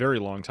first in a very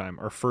long time,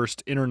 our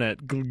first internet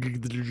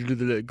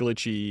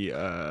glitchy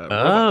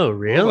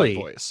robot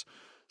voice.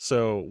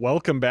 So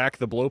welcome back,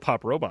 the Blow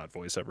Pop robot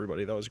voice,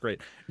 everybody. That was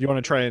great. You want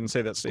to try and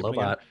say that statement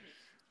again?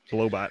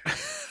 Blowbot.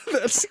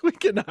 That's, we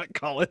cannot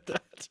call it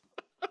that.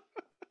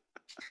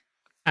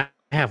 I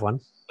have one.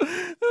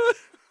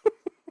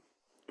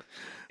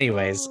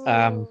 Anyways,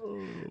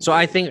 so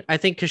I think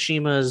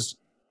Kashima's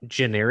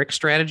generic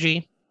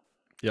strategy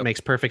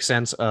makes perfect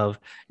sense of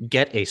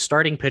get a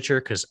starting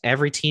pitcher, because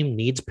every team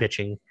needs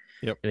pitching.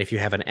 Yep. And if you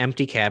have an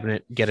empty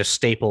cabinet, get a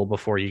staple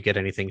before you get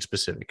anything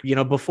specific. You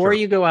know, before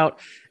you go out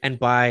and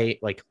buy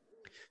like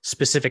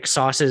specific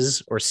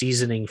sauces or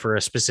seasoning for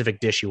a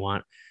specific dish you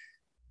want,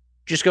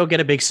 just go get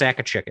a big sack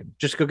of chicken.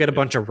 Just go get a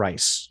bunch of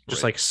rice.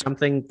 Just like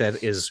something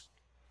that is,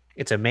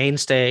 it's a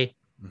mainstay.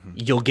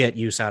 You'll get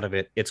use out of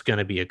it. It's going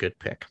to be a good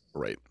pick.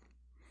 Right.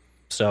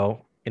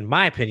 So, in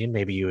my opinion,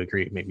 maybe you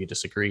agree, maybe you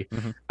disagree.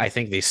 I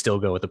think they still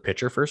go with the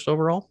pitcher first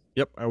overall.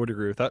 Yep, I would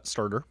agree with that.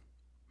 Starter.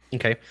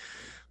 Okay.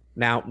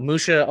 Now,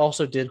 Musha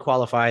also did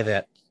qualify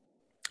that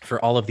for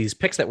all of these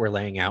picks that we're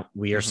laying out,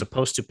 we are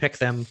supposed to pick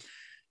them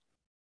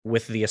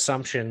with the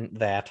assumption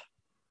that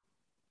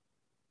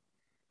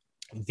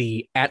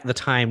the at the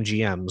time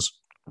GMs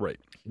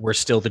were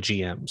still the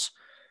GMs.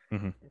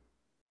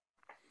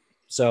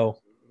 So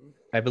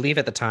I believe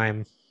at the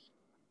time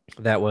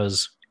that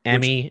was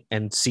Emmy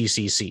and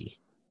CCC.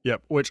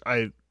 Yep, which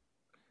I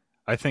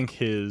think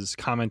his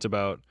comment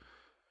about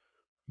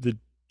the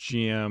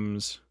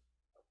GMs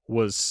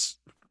was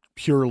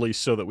purely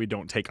so that we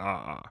don't take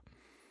I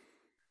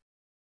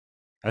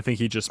think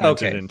he just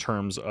meant it in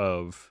terms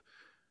of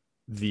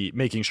the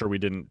making sure we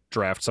didn't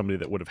draft somebody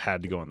that would have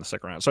had to go in the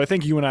second round. So I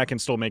think you and I can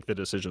still make the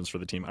decisions for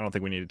the team. I don't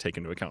think we need to take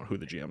into account who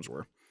the GMs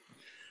were.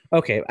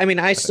 Okay. I mean,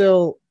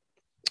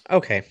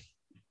 okay.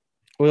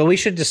 Well, we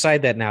should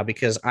decide that now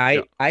because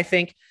I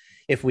think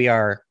if we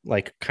are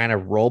like kind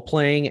of role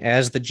playing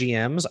as the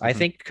GMs, I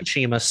think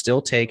Kashima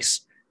still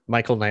takes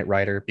Michael Knight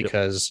Rider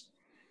because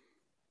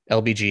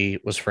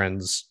LBG was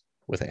friends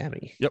with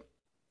Emmy. Yep.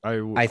 I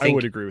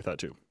would agree with that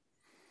too.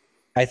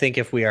 I think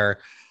if we are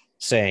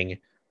saying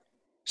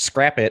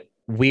scrap it,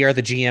 we are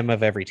the GM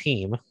of every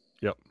team.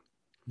 Yep.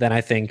 Then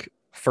I think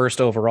first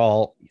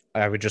overall,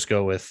 I would just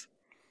go with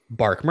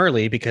Bark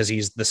Murley because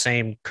he's the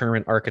same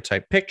current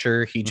archetype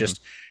picture. He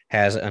just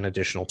has an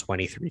additional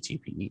 23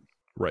 TPE.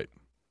 Right.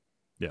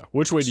 Yeah.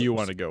 Which way do you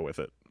want to go with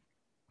it?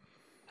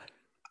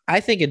 I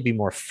think it'd be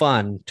more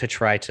fun to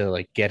try to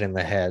like get in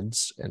the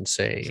heads and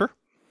say,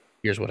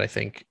 here's what I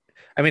think.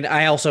 I mean,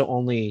 I also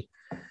only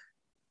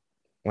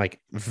like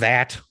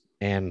that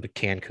and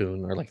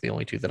Cancun are like the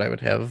only two that I would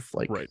have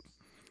like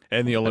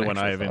and the only one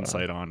I have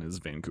insight on is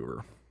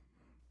Vancouver.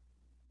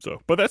 So,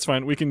 but that's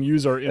fine. We can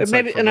use our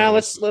insight. Maybe now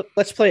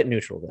let's play it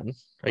neutral then.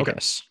 I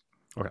guess.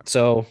 Okay.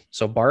 So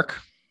Bark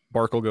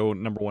will go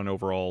number 1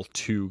 overall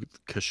to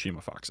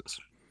Kashima Foxes.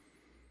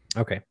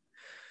 Okay.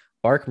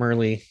 Bark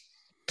Murley,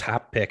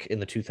 top pick in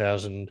the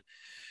 2000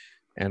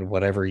 and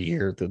whatever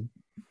year the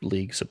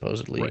league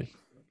supposedly.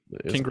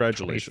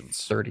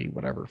 Congratulations. 30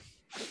 whatever.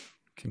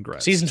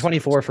 Congrats. Season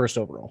 24 first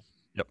overall.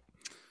 Yep.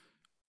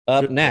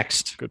 Up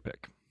next. Good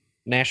pick.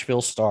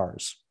 Nashville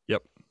Stars.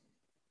 Yep.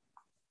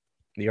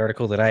 The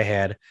article that I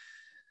had,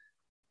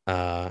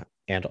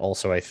 and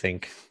also I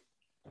think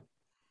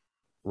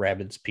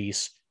Rabid's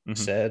piece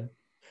said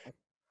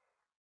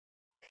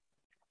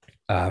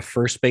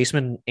first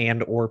baseman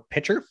and or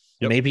pitcher,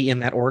 maybe in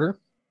that order.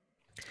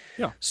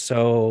 Yeah.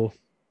 So,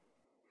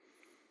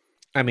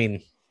 I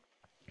mean,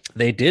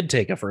 they did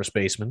take a first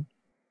baseman.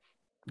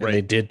 And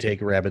they did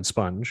take Rabid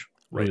Sponge,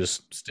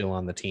 who's still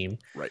on the team.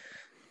 Right.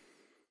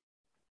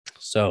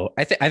 So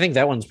I think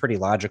that one's pretty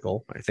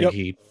logical. I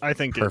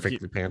think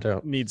perfectly panned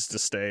out. Needs to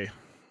stay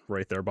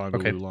right there, Bongo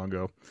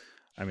Luongo.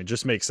 I mean,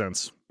 just makes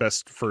sense.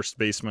 Best first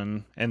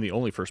baseman and the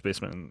only first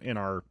baseman in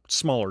our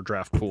smaller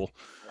draft pool.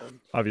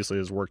 Obviously,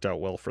 has worked out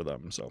well for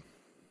them. So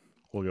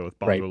we'll go with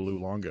Bongo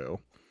Luongo.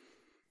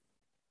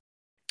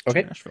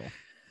 Okay. Nashville.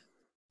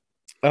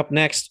 Up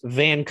next,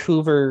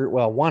 Vancouver.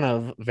 Well, one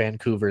of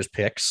Vancouver's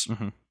picks.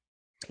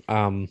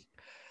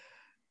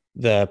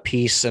 The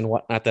piece and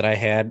whatnot that I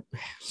had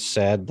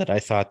said that I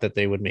thought that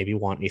they would maybe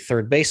want a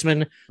third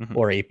baseman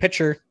or a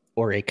pitcher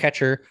or a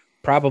catcher,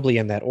 probably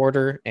in that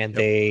order. And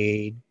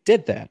they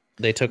did that.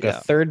 They took a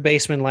third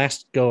baseman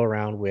last go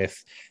around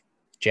with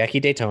Jackie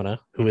Daytona,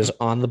 who is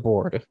on the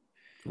board.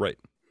 Right.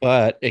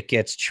 But it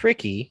gets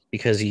tricky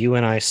because you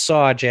and I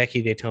saw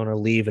Jackie Daytona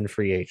leave in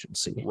free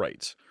agency.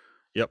 Right.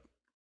 Yep.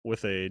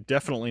 With a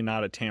definitely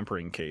not a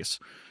tampering case.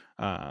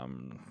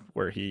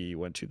 Where he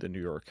went to the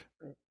New York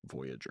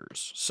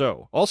Voyagers.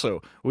 So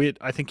also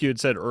I think you had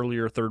said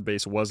earlier third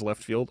base was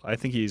left field. I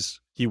think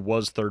he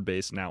was third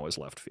base, now is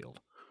left field.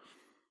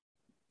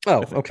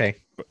 Oh, okay.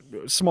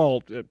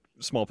 Small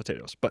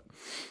potatoes, but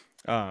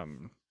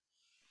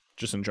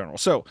just in general.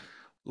 So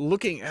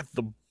looking at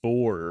the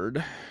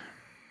board,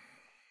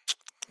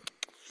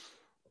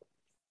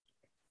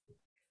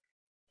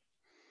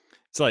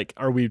 it's like,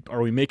 are we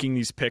making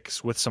these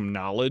picks with some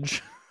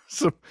knowledge?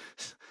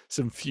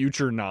 some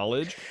future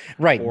knowledge,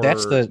 right?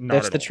 That's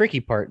the tricky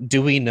part.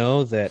 Do we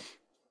know that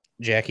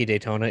Jackie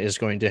Daytona is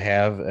going to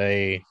have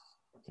a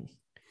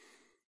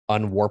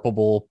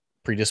unwarpable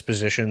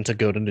predisposition to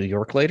go to New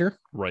York later?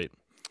 Right.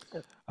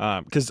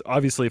 Because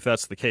obviously, if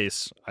that's the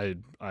case,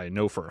 I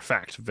know for a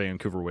fact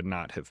Vancouver would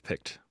not have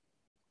picked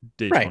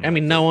Daytona. Right. I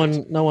mean, no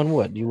one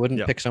would. You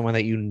wouldn't pick someone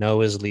that you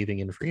know is leaving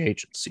in free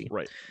agency.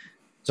 Right.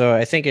 So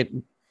I think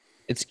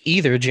it's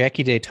either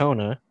Jackie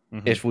Daytona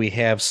if we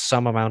have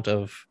some amount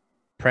of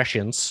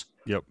prescience.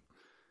 Yep.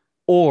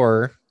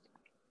 Or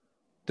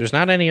there's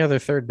not any other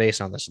third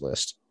base on this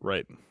list.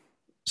 Right.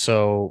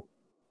 So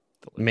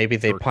maybe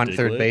they punt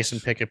third base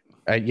and pick it.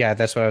 Yeah,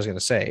 that's what I was going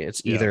to say.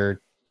 It's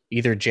either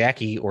either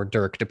Jackie or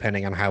Dirk,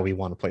 depending on how we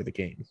want to play the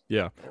game.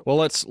 Yeah. Well,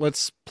 let's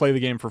play the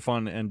game for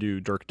fun and do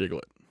Dirk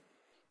Diglett.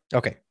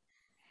 Okay.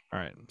 All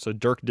right. So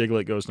Dirk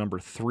Diglett goes number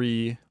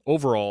 3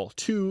 overall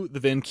to the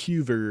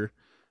Vancouver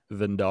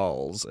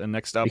Vandals. And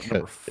next up,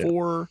 number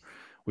 4,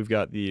 we've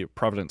got the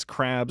Providence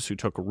Crabs, who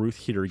took Ruth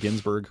Heater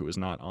Ginsburg, who is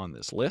not on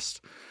this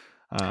list.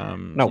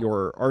 No.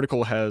 Your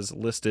article has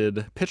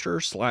listed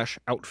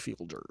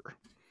pitcher/outfielder.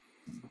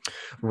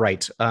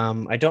 Right.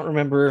 I don't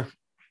remember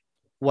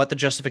what the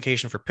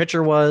justification for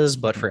pitcher was,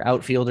 but for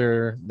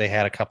outfielder, they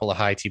had a couple of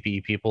high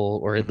TPE people,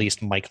 or at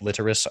least Mike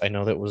Litteris. I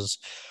know that was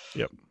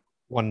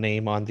one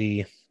name on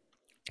the.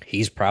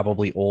 He's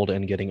probably old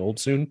and getting old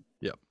soon.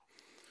 Yep,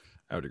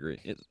 I would agree.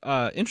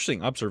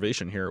 Interesting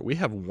observation here. We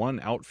have one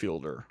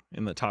outfielder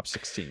in the top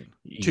 16.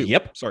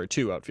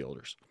 Two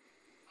outfielders.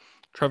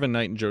 Trevin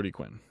Knight and Jody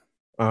Quinn.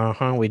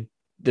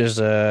 There's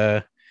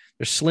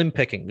slim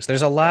pickings.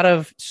 There's a lot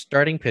of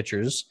starting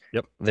pitchers.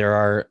 Yep. There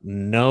are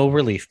no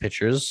relief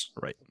pitchers.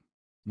 Right.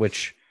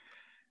 Which,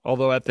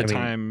 although at the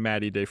time,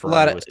 Matty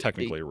DeFerrari was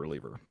technically a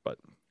reliever, but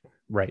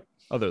right.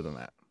 Other than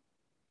that.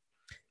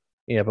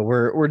 Yeah, but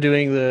we're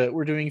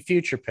doing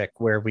future pick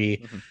where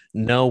we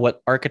know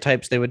what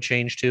archetypes they would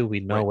change to.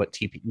 We know what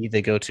TPE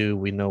they go to.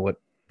 We know what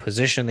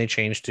position they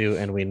change to,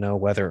 and we know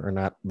whether or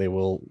not they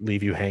will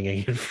leave you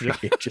hanging in free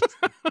agency.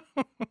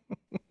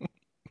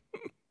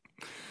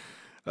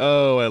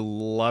 Oh, I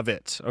love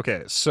it.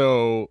 Okay,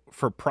 so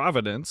for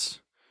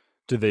Providence,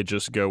 do they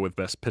just go with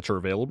best pitcher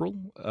available,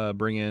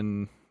 bring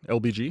in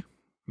LBG,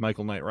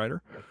 Michael Knightrider,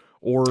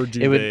 or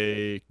do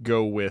they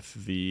go with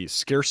the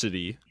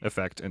scarcity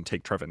effect and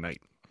take Trevin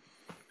Knight?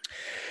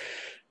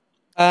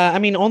 I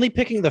mean, only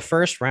picking the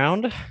first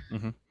round,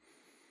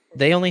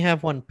 they only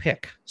have one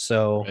pick.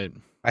 So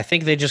I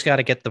think they just got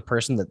to get the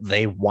person that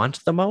they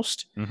want the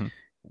most,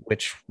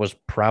 which was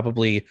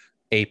probably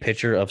a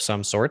pitcher of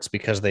some sorts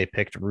because they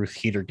picked Ruth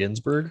Heater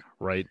Ginsburg.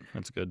 Right.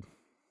 That's good.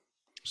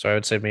 So I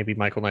would say maybe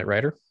Michael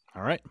Knightrider.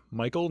 All right.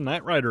 Michael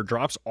Knightrider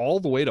drops all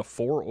the way to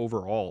 4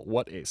 overall.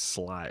 What a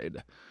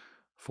slide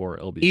for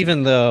LBG.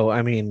 Even though,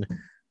 I mean,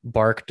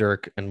 Bark,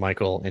 Dirk, and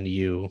Michael, and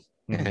you,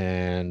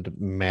 and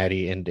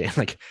Maddie, and Dan,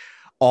 like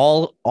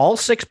all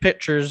 6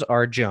 pitchers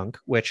are junk,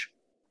 which,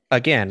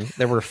 again,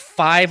 there were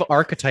 5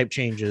 archetype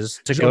changes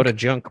to go to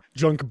junk.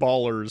 Junk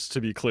ballers, to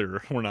be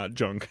clear. We're not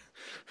junk.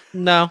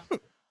 No,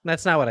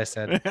 that's not what I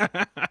said.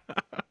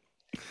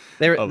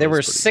 There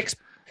were 6.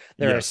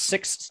 There are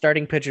 6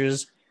 starting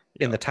pitchers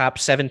in the top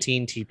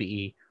 17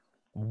 TPE.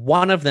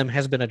 One of them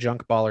has been a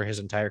junk baller his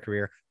entire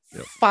career.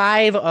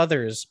 5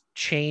 others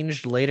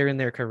changed later in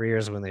their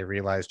careers when they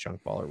realized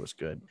junk baller was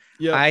good.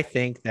 I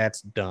think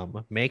that's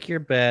dumb. Make your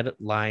bed,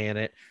 lie in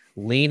it,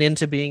 lean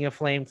into being a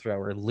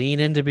flamethrower, lean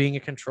into being a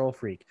control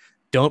freak.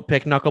 Don't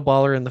pick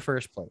knuckleballer in the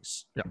first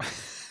place.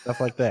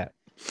 Stuff like that.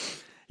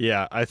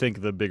 Yeah, I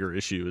think the bigger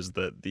issue is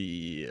that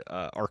the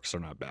arcs are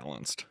not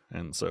balanced.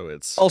 And so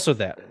it's also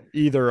that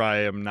either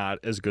I am not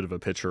as good of a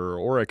pitcher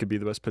or I could be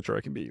the best pitcher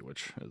I can be,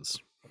 which is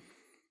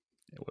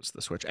it was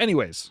the switch.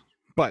 Anyways,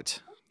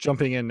 but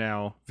jumping in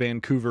now,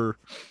 Vancouver,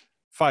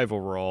 5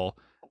 overall.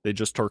 They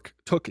just took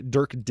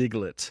Dirk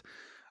Diglett.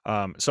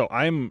 So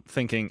I'm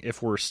thinking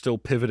if we're still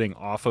pivoting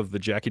off of the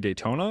Jackie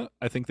Daytona,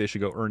 I think they should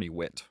go Ernie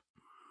Witt.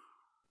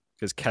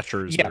 Because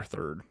catcher is their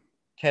third.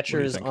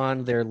 Catcher is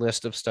on their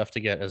list of stuff to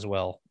get as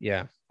well.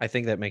 Yeah, I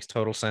think that makes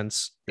total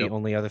sense. The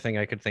only other thing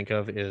I could think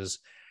of is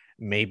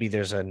maybe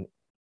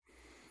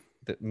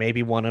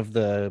maybe one of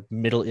the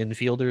middle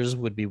infielders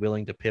would be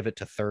willing to pivot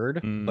to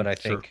third, but I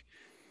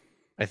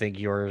think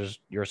your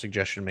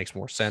suggestion makes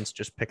more sense.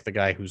 Just pick the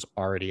guy who's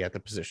already at the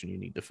position you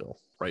need to fill.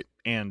 Right,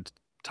 and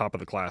top of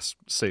the class,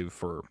 save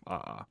for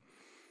right.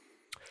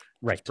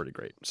 That's pretty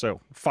great.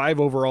 So 5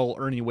 overall,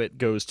 Ernie Witt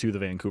goes to the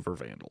Vancouver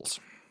Vandals.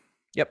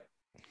 Yep.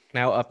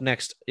 Now up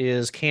next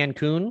is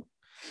Cancun.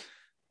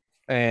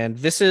 And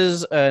this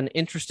is an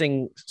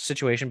interesting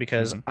situation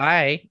because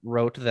I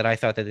wrote that I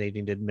thought that they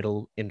needed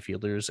middle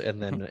infielders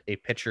and then a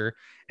pitcher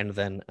and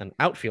then an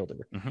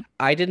outfielder.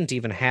 I didn't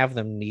even have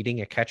them needing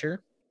a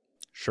catcher.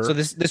 Sure. So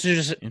this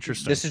is just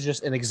interesting. This is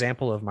just an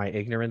example of my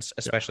ignorance,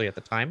 especially at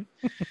the time.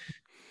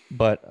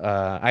 But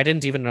I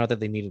didn't even know that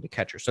they needed a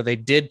catcher. So they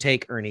did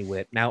take Ernie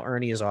Witt. Now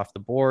Ernie is off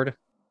the board.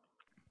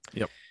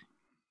 Yep.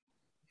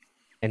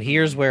 And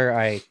here's where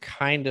I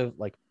kind of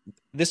like,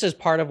 this is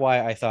part of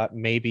why I thought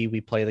maybe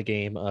we play the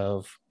game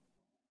of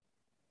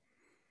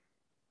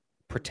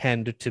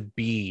pretend to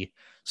be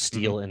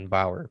Steele and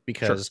Bauer,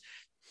 because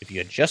if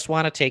you just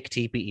want to take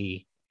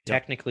TPE,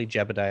 technically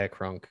Jebediah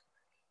Crunk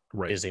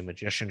is a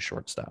magician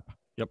shortstop.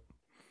 Yep.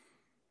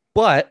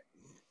 But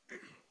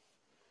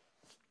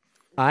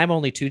I'm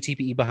only 2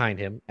 TPE behind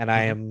him, and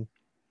I am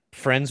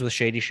friends with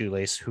Shady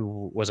Shoelace,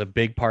 who was a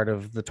big part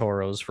of the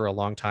Toros for a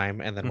long time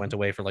and then went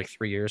away for like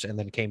 3 years and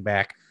then came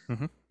back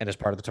and is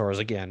part of the Toros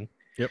again.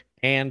 Yep.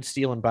 And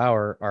Steele and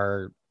Bauer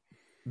are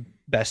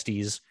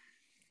besties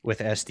with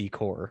SD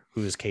Core,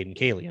 who is Caden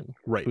Kalian,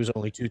 who's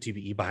only 2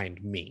 TPE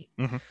behind me.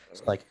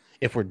 So like,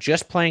 if we're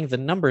just playing the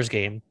numbers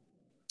game,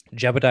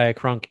 Jebediah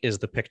Crunk is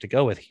the pick to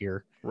go with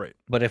here. Right.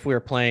 But if we were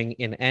playing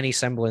in any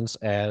semblance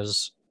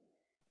as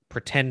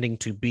pretending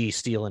to be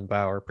Steele and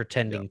Bauer,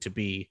 pretending to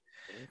be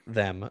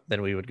them,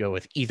 then we would go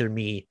with either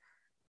me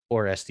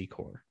or SD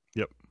Core.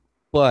 Yep.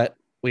 But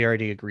we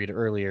already agreed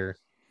earlier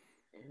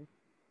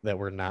that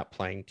we're not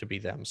playing to be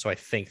them. So I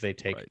think they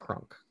take Right.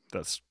 Crunk.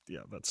 That's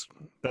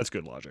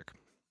good logic,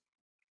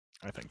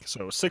 I think.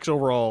 So 6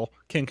 overall,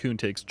 Cancun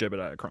takes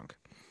Jebediah Crunk.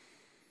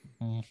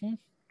 Mm-hmm.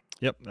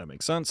 Yep, that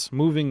makes sense.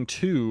 Moving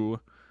to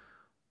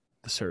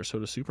the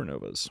Sarasota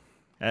Supernovas.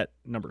 At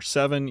number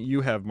 7,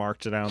 you have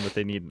marked down that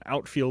they need an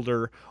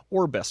outfielder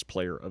or best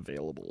player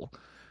available.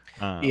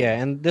 Yeah,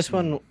 and this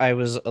one I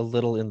was a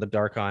little in the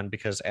dark on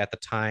because at the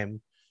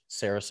time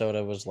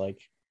Sarasota was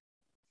like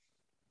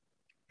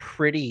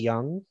pretty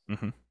young.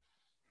 Mm-hmm.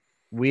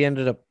 We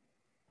ended up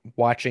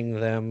watching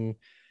them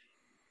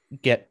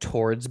get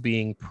towards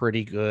being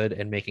pretty good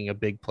and making a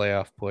big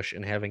playoff push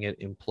and having it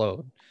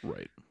implode.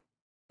 Right.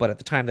 But at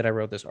the time that I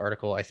wrote this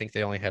article, I think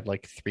they only had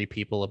like 3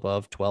 people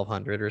above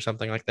 1,200 or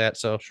something like that.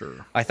 So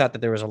Sure. I thought that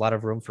there was a lot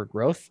of room for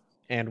growth.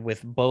 And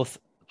with both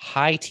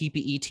high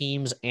TPE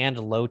teams and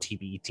low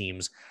TPE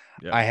teams,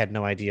 I had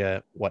no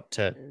idea what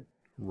to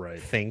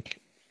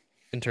think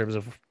in terms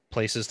of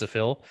places to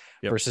fill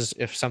versus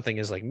if something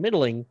is like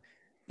middling,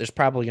 there's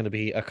probably going to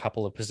be a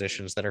couple of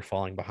positions that are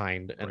falling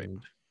behind.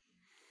 And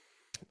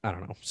I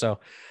don't know. So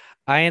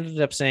I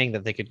ended up saying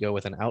that they could go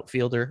with an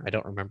outfielder. I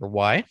don't remember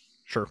why.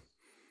 Sure.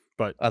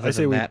 But Other I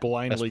say than we that,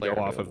 blindly best go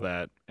player off of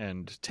available. that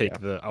and take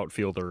the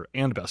outfielder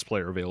and best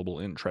player available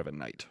in Trevin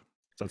Knight.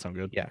 Does that sound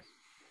good? Yeah.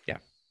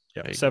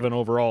 Yeah. 7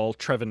 overall,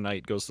 Trevin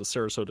Knight goes to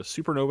Sarasota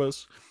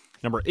Supernovas.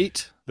 Number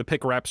 8, the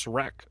pick wraps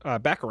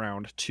back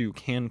around to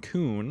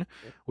Cancun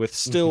with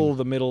still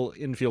the middle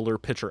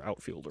infielder, pitcher,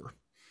 outfielder.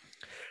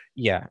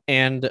 Yeah.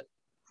 And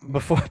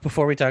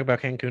before we talk about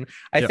Cancun,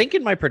 I think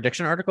in my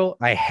prediction article,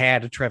 I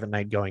had Trevin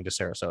Knight going to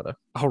Sarasota.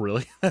 Oh,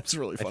 really? That's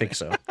really funny. I think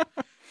so.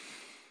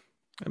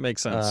 That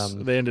makes sense.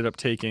 They ended up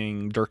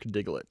taking Dirk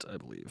Diglett, I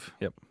believe.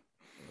 Yep.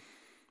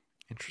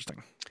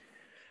 Interesting.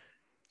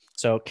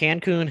 So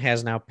Cancun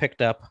has now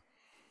picked up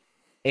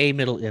a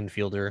middle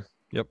infielder.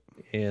 Yep.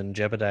 In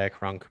Jebediah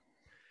Crunk.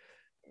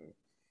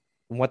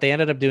 What they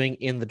ended up doing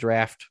in the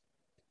draft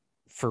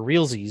for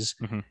realsies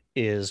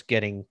is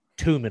getting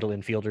 2 middle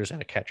infielders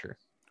and a catcher.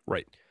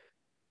 Right.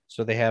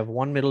 So they have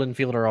 1 middle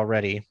infielder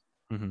already.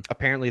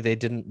 Apparently they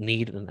didn't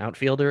need an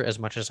outfielder as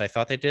much as I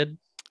thought they did.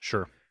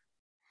 Sure.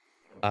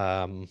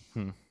 And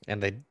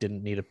they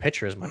didn't need a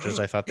pitcher as much as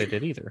I thought they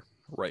did either.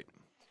 Right.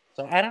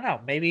 So I don't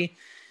know. Maybe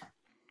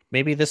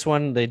this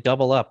one they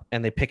double up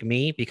and they pick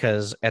me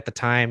because at the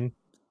time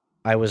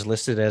I was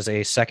listed as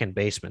a second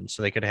baseman,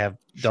 so they could have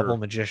double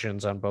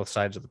magicians on both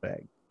sides of the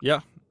bag.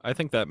 Yeah, I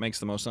think that makes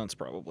the most sense,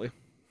 probably.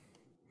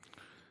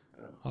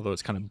 Although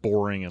it's kind of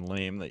boring and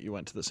lame that you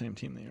went to the same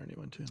team they already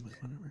went to. But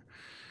whatever.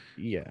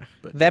 Yeah.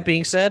 But that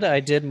being said, I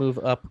did move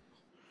up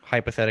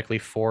hypothetically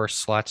 4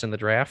 slots in the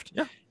draft.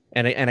 Yeah.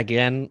 And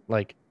again,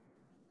 like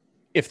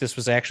if this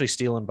was actually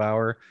Steele and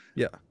Bauer,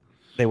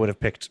 they would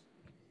have picked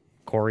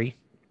Corey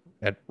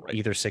at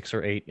either 6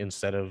 or 8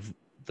 instead of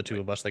the 2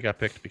 of us that got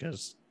picked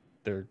because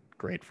they're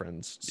great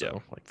friends.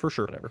 So like for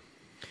sure. Whatever.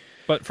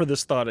 But for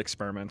this thought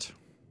experiment,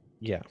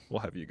 we'll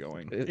have you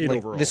going 8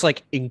 overall. This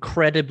like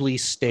incredibly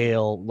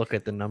stale look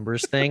at the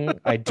numbers thing.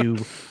 I do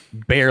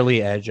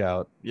barely edge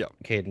out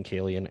Caden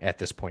Kalian at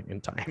this point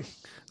in time.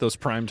 Those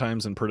prime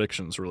times and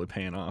predictions really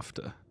paying off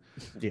to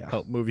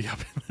help move you up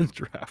in the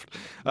draft.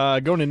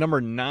 Going to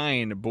number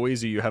 9,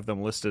 Boise, you have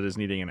them listed as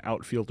needing an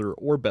outfielder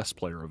or best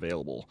player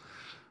available.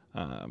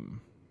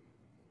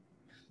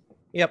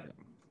 Yep.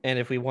 And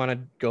if we want to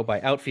go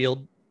by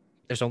outfield,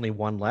 there's only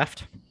 1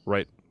 left.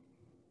 Right.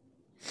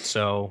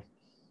 So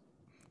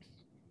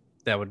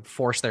that would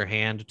force their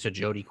hand to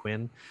Jody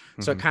Quinn.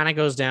 So it kind of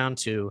goes down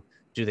to,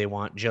 do they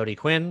want Jody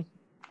Quinn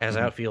as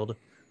outfield,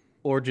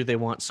 or do they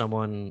want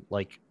someone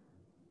like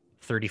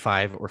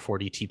 35 or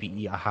 40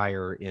 TPE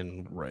higher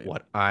in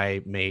what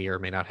I may or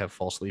may not have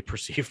falsely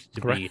perceived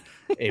to be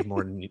a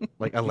more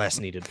like a less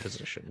needed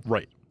position.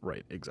 Right,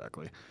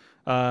 exactly.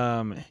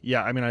 I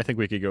mean, I think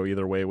we could go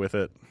either way with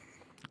it.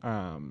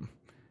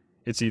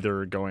 It's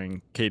either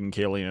going Caden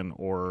Kalian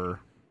or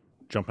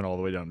jumping all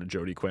the way down to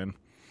Jody Quinn.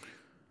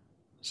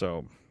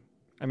 So,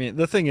 I mean,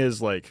 the thing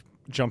is, like,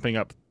 jumping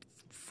up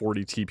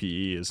 40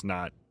 TPE is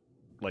not,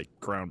 like,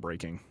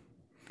 groundbreaking,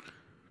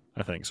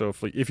 I think. So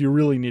if you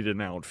really needed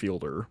an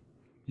outfielder,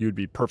 you'd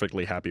be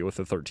perfectly happy with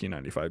the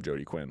 1395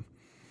 Jody Quinn,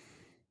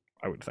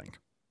 I would think.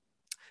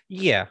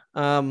 Yeah.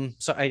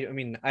 So, I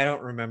mean, I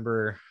don't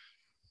remember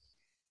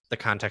the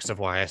context of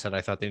why I said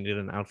I thought they needed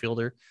an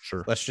outfielder.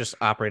 Sure. Let's just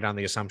operate on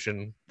the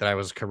assumption that I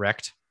was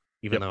correct,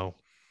 even though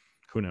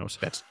who knows?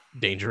 That's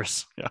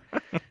dangerous. Yeah.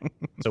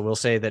 So we'll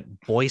say that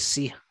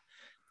Boise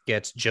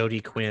gets Jody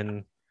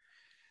Quinn.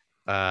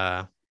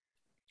 And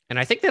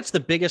I think that's the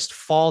biggest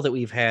fall that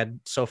we've had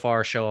so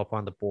far show up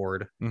on the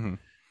board.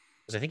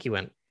 Because I think he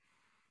went.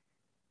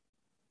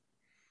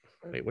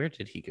 Wait, where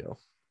did he go?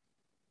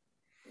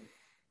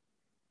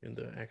 In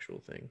the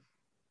actual thing.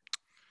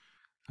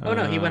 Oh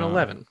no, he went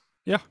 11.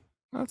 Yeah,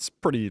 that's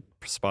pretty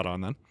spot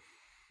on then.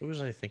 What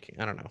was I thinking?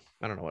 I don't know.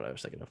 I don't know what I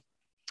was thinking of.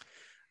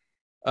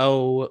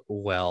 Oh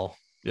well.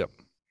 Yep.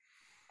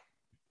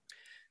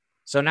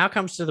 So now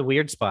comes to the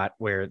weird spot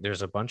where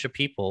there's a bunch of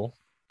people.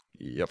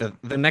 Yep.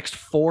 The next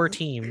 4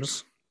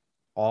 teams,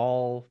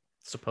 all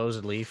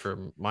supposedly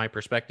from my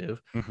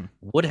perspective,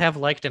 would have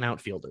liked an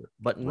outfielder,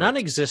 but none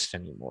exist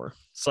anymore.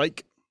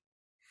 Psych.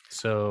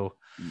 So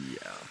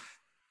yeah,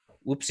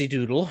 whoopsie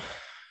doodle.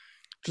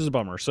 Which is a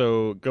bummer.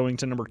 So going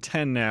to number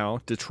 10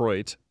 now,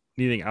 Detroit,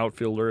 needing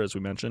outfielder, as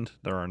we mentioned.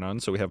 There are none.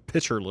 So we have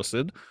pitcher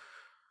listed.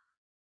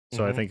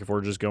 So I think if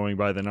we're just going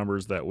by the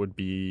numbers, that would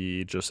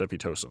be Giuseppe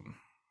Tosin.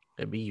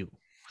 It'd be you.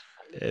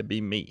 It'd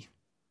be me.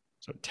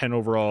 So 10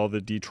 overall,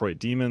 the Detroit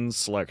Demons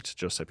select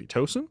Giuseppe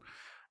Tosin.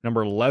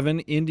 Number 11,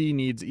 Indy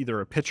needs either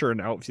a pitcher,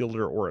 an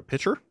outfielder, or a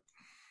pitcher.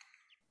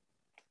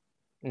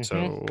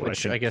 So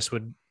which I guess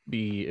would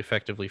be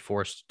effectively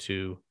forced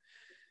to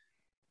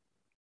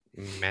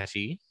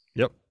Matty.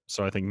 Yep.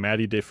 So I think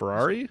Matty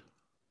DeFerrari,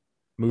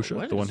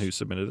 Musha, the one who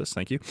submitted this.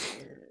 Thank you.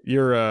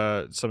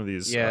 You're some of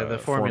these. The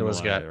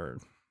formulas are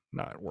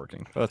not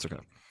working. But that's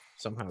okay.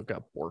 Somehow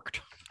got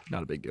worked.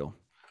 Not a big deal.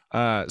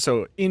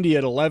 So Indy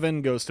at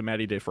 11 goes to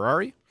Matty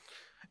DeFerrari.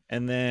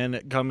 And then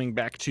coming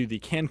back to the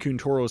Cancun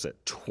Toros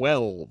at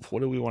 12.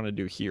 What do we want to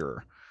do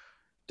here?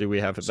 Do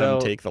we have them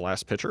take the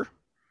last pitcher?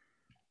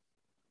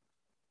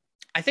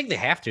 I think they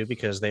have to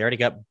because they already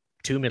got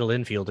 2 middle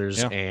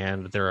infielders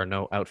and there are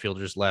no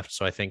outfielders left.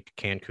 So I think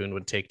Cancun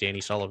would take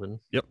Danny Sullivan.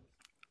 Yep.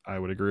 I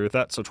would agree with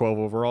that. So 12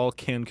 overall,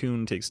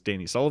 Cancun takes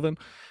Danny Sullivan.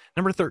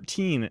 Number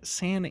 13,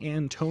 San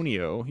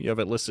Antonio. You have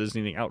it listed as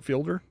needing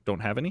outfielder.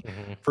 Don't have any.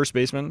 First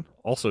baseman,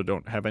 also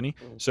don't have any.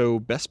 So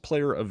best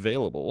player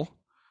available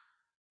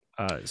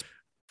is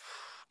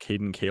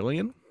Caden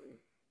Kalian.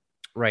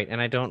 Right.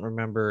 And I don't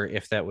remember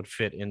if that would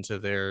fit into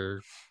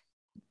their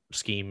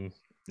scheme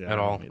at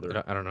all.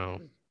 I don't know.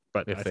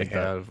 But if they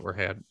have or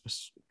had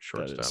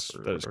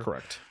shortstop. That is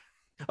correct.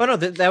 Oh, no,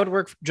 that would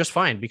work just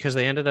fine because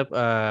they ended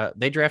up,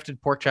 they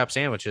drafted Pork Chop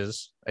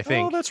Sandwiches, I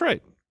think. Oh, that's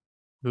right.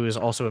 Who is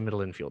also a middle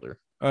infielder.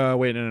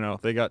 Wait, no.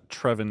 They got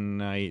Trevin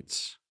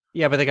Knight.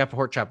 Yeah, but they got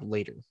Pork Chop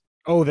later.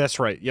 Oh, that's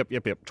right.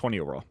 Yep. 20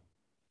 overall.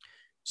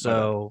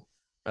 So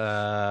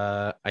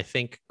I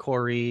think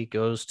Corey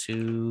goes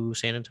to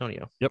San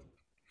Antonio. Yep.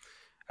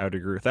 I would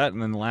agree with that.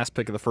 And then the last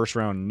pick of the first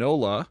round,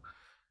 Nola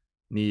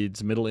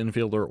needs middle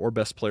infielder or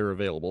best player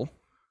available.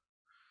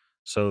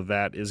 So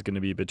that is going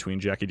to be between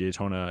Jackie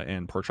Daytona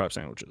and Pork Chop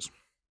Sandwiches.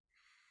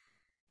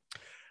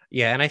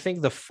 Yeah, and I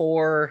think the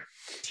 4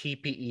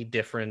 TPE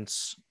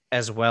difference,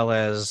 as well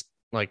as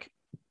like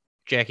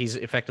Jackie's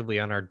effectively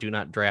on our do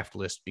not draft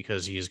list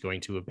because he is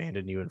going to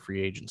abandon you in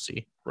free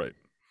agency. Right.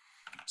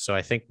 So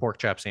I think Pork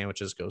Chop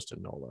Sandwiches goes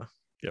to Nola.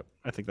 Yep,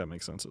 I think that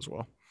makes sense as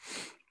well.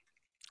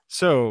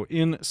 So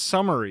in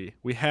summary,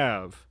 we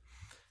have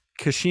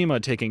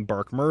Kashima taking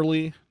Bark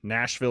Murley,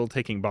 Nashville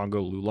taking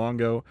Bongo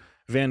Luongo,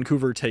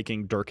 Vancouver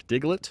taking Dirk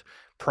Diglett,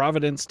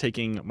 Providence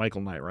taking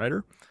Michael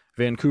Knightrider,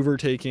 Vancouver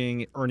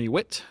taking Ernie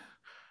Witt,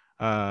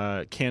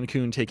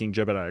 Cancun taking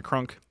Jebediah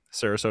Crunk,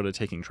 Sarasota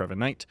taking Trevin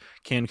Knight,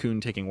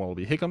 Cancun taking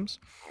Wallaby Hickams,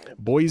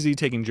 Boise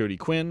taking Jody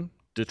Quinn,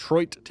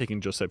 Detroit taking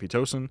Giuseppe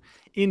Tosin,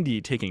 Indy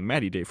taking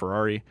Matty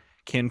DeFerrari,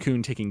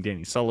 Cancun taking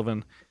Danny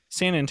Sullivan,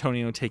 San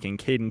Antonio taking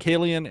Caden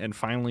Kalian, and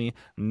finally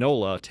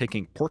Nola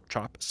taking Pork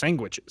Chop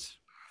Sandwiches.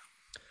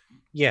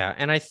 Yeah,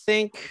 and I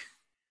think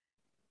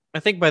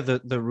by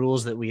the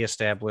rules that we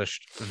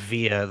established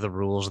via the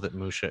rules that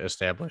Musha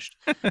established,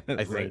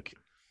 I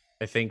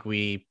think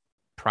we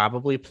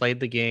probably played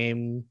the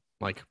game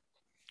like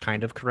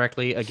kind of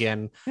correctly.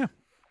 Again,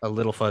 a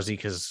little fuzzy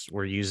because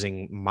we're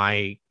using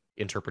my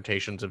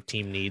interpretations of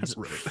team needs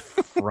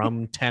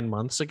from 10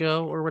 months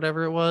ago or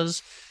whatever it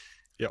was.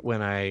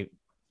 When I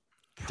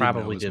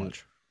probably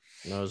didn't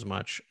know as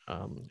much.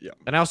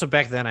 And also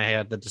back then I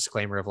had the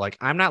disclaimer of like,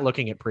 I'm not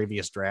looking at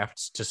previous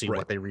drafts to see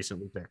what they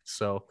recently picked.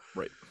 So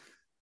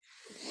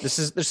this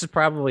is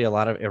probably a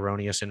lot of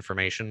erroneous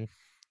information.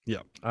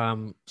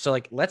 So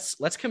like let's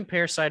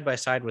compare side by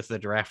side with the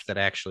draft that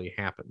actually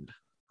happened.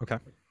 Okay.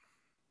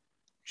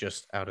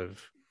 Just out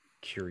of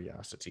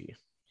curiosity.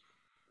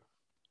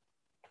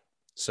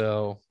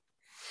 So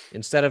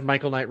instead of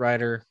Michael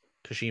Knightrider,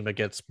 Kashima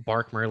gets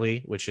Bark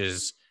Murley, which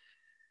is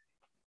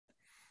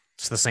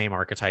it's the same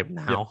archetype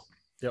now.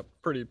 Yep.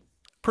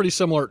 Pretty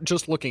similar.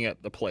 Just looking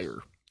at the player,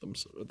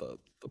 the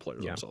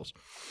players themselves.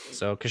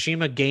 So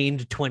Kashima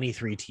gained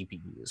 23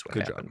 TPE is what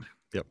Good happened.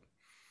 job.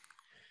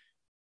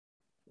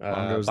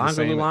 Yep.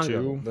 Bongo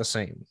Luongo, the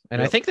same.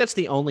 And I think that's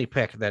the only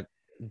pick that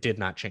did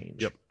not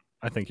change. Yep.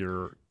 I think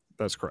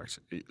that's correct.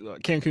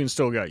 Cancun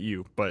still got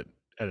you, but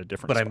at a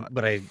different spot.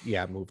 But I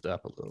moved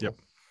up a little. Yep.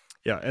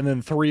 Yeah, and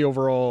then 3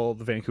 overall,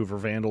 the Vancouver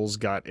Vandals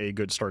got a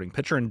good starting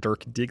pitcher in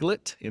Dirk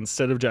Diglett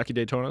instead of Jackie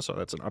Daytona, so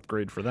that's an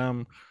upgrade for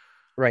them.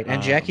 Right,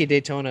 and Jackie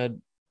Daytona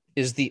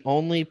is the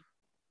only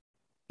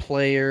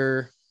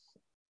player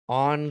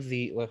on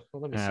the.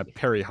 Let me see.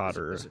 Perry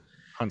Hodder,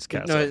 Hunts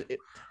Castle. No,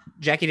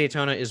 Jackie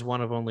Daytona is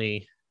one of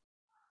only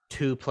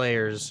 2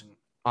 players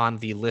on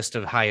the list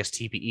of highest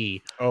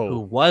TPE Oh, who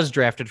was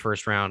drafted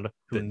first round,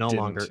 who That no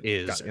longer didn't.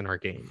 is Got it. in our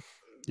game.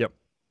 Yep.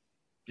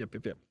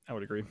 I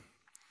would agree.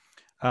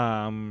 4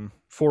 Or, wait,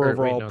 overall,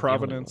 no, the only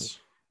Providence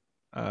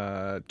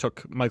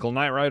took Michael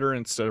Knightrider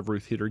instead of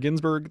Ruth Heater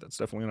Ginsburg. That's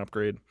definitely an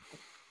upgrade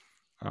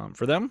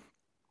for them.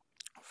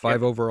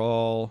 5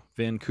 overall,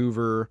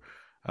 Vancouver,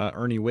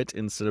 Ernie Witt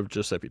instead of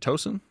Giuseppe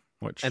Tosin,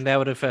 which And that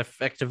would have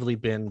effectively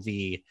been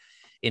the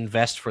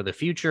invest for the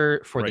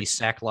future for the Right.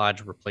 Sack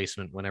Lodge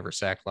replacement whenever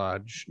Sack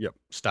Lodge Yep.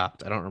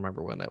 stopped. I don't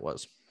remember when that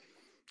was.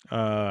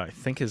 I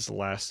think his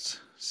last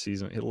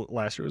season,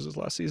 last year was his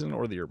last season,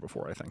 or the year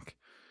before, I think.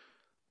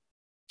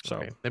 So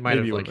Okay. They might have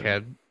maybe it like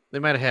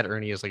would've had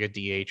Ernie as like a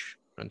DH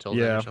until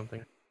then Yeah. or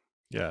something.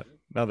 Yeah.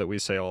 Now that we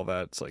say all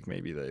that, it's like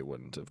maybe they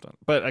wouldn't have done.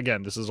 But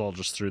again, this is all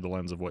just through the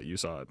lens of what you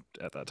saw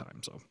at that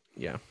time, so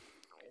Yeah.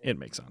 it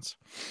makes sense.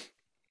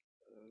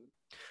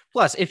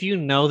 Plus, if you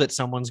know that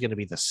someone's going to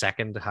be the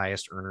second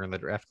highest earner in the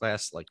draft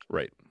class, like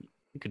Right.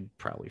 you could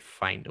probably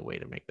find a way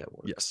to make that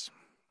work. Yes.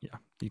 Yeah.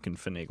 You can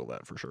finagle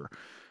that for sure.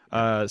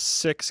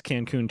 6,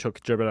 Cancun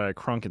took Jebediah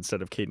Crunk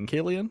instead of Caden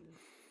Kalian.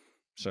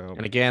 So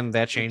And again,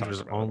 that change talked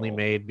was about it only all.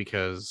 made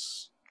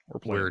because we're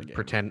playing we're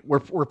the game.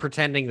 we're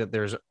pretending that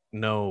there's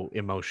no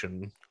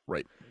emotion.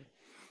 Right.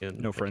 In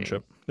No the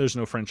friendship. game. There's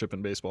no friendship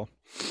in baseball.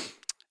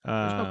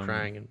 There's no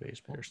crying in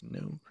baseball. There's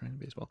no crying in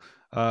baseball.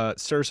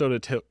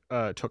 Sarasota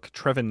took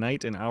Trevin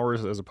Knight in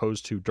ours as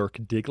opposed to Dirk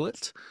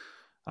Diglett.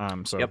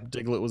 So Yep.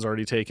 Diglett was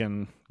already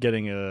taken.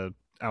 Getting a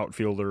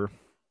outfielder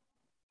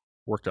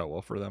worked out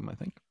well for them, I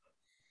think.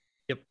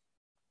 Yep.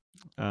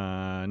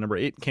 Number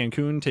 8,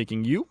 Cancun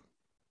taking you,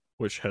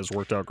 which has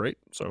worked out great.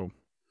 So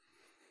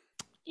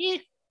Yeah,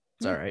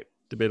 it's all right.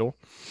 debatable.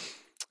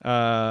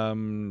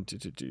 And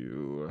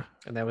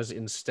that was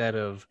instead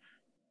of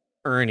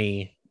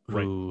Ernie,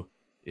 who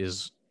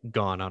is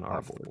gone on our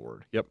off the board.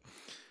 board. Yep.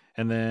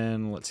 And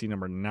then let's see,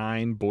 number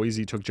 9,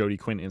 Boise took Jody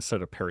Quinn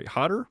instead of Perry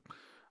Hodder,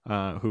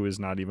 who is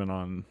not even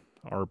on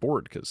our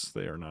board because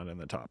they are not in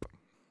the top.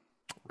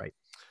 Right.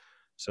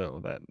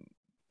 So that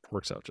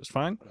works out just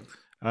fine.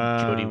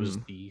 Jody was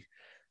the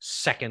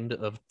second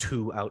of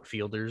 2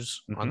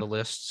 outfielders on the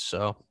list,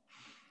 so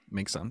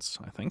makes sense,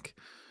 I think.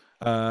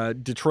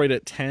 Detroit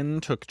at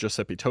 10 took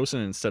Giuseppe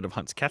Tosin instead of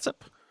Hunts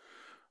Catsup.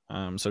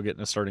 So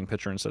getting a starting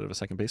pitcher instead of a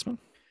second baseman.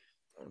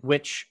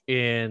 which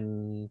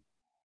in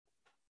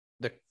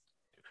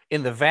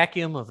the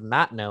vacuum of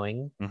not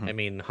knowing, I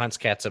mean, Hunts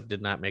Catsup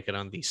did not make it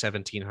on the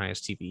 17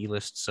 highest TPE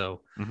list.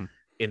 So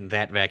in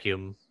that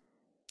vacuum,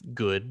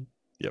 good.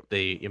 Yep.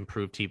 They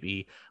improved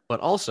TPE. But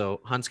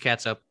also, Hunts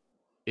Catsup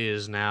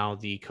is now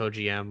the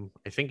co-GM.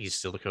 I think he's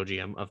still the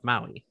co-GM of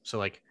Maui. So,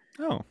 like,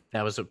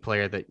 that was a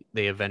player that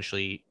they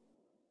eventually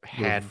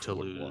had to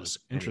lose.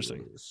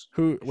 Interesting. anyways.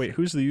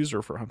 Who's the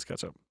user for Hunts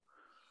Catsup?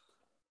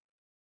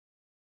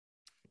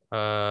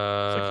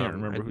 I can't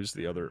remember who's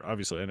the other.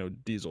 Obviously, I know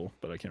Diesel,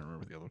 but I can't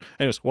remember the other one.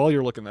 Anyways, while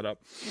you're looking that up,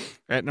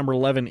 at number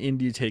 11,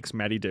 Indy takes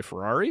Matty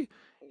DeFerrari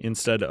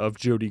instead of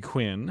Jody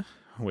Quinn,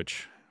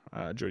 which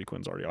Jody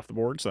Quinn's already off the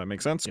board, so that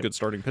makes sense. Yep. Good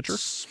starting pitcher.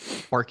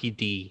 Sparky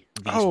D.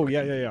 Sparky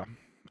D.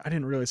 I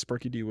didn't realize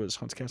Sparky D was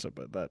Hunts Catsup,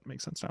 but that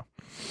makes sense now.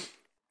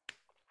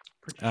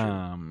 Pretty sure.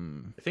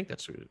 I think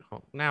that's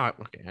now.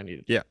 I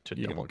need to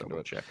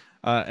double check.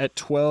 At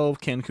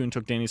 12, Cancun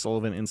took Danny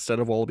Sullivan instead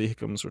of Wallaby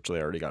Hickams, which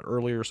they already got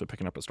earlier, so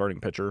picking up a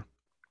starting pitcher,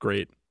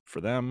 great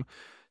for them.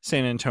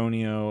 San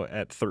Antonio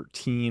at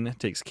 13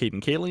 takes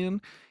Caden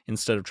Kalian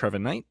instead of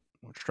Trevin Knight,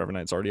 which Trevin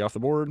Knight's already off the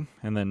board,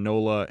 and then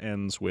NOLA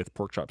ends with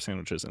pork chop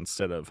sandwiches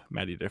instead of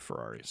Matty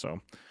DeFerrari. So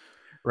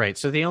right.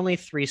 So the only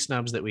 3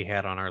 snubs that we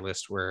had on our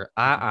list were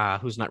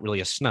who's not really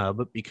a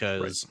snub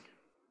because. Right.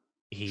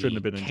 He Shouldn't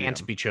have been in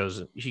can't GM. be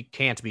chosen. He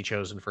can't be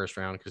chosen first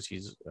round because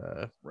he's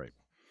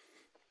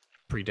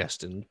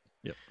predestined.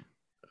 Yep.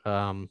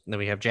 Then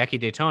we have Jackie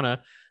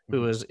Daytona,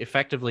 who was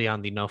effectively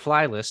on the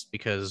no-fly list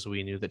because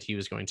we knew that he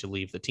was going to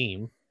leave the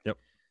team. Yep.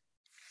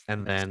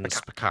 And then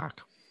Spakak,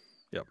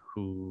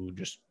 who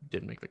just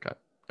didn't make the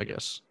cut, I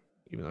guess,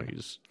 even though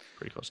he's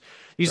pretty close.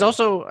 He's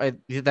also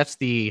that's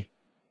the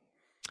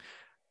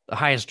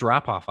highest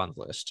drop-off on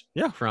the list.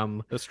 Yeah,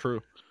 from that's true.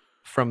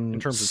 From in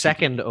terms of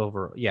second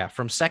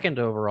from second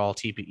overall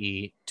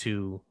TPE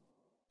to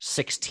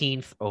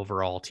 16th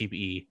overall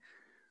TPE,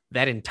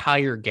 that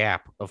entire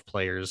gap of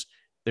players,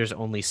 there's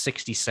only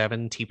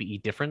 67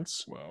 TPE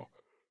difference. Wow.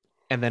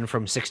 And then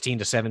from 16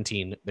 to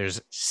 17, there's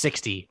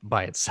 60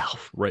 by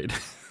itself. Right.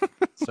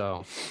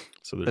 So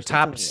the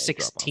top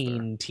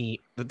 16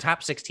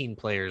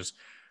 players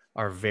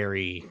are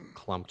very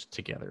clumped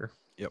together.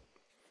 Yep.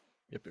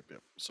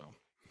 So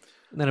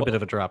and then a bit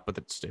of a drop, but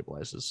it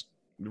stabilizes.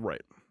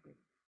 Right.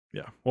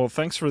 Yeah. Well,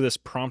 thanks for this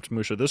prompt,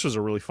 Musha. This was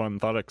a really fun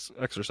thought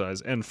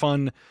exercise, and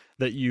fun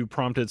that you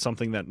prompted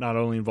something that not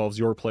only involves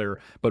your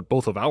player, but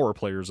both of our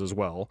players as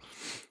well.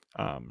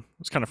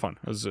 It's kind of fun.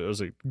 It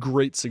was a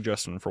great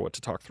suggestion for what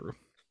to talk through.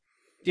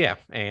 Yeah.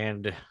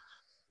 And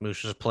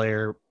Musha's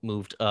player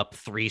moved up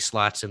 3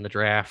 slots in the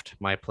draft.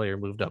 My player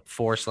moved up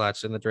 4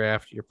 slots in the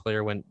draft. Your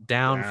player went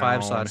down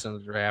 5 slots in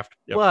the draft.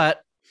 Yep.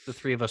 But the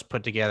three of us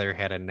put together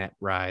had a net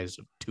rise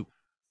of 2.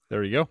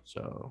 There you go.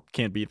 So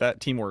Can't beat that.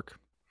 Teamwork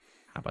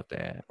how about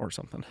that? or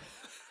something.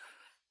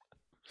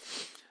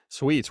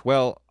 Sweet.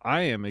 Well,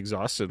 I am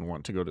exhausted and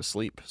want to go to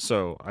sleep.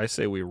 So I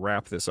say we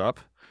wrap this up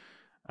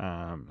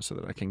so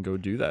that I can go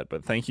do that.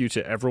 But thank you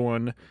to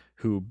everyone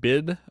who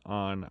bid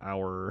on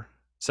our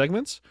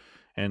segments.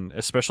 And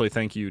especially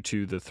thank you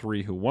to the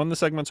 3 who won the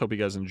segments. Hope you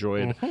guys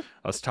enjoyed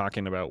us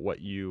talking about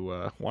what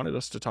you wanted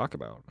us to talk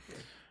about.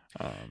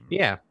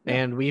 Yeah.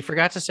 And we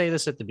forgot to say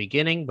this at the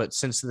beginning, but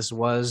since this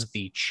was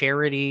the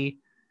charity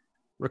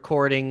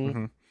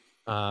recording,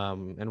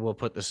 and we'll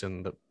put this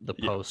in the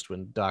post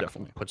when Doc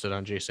definitely puts it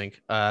on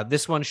JSync.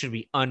 This one should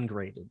be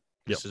ungraded.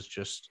 This is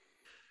just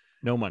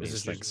no money. This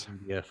is just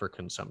media for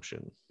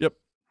consumption. Yep.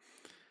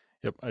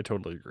 I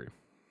totally agree.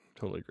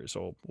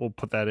 So we'll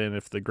put that in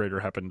if the grader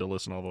happened to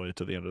listen all the way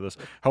to the end of this.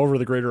 However,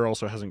 the grader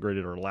also hasn't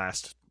graded our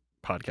last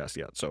podcast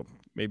yet, so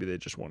maybe they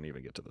just won't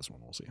even get to this one.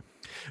 We'll see.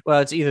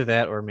 Well, it's either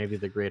that or maybe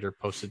the grader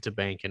posted to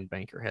bank and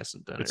banker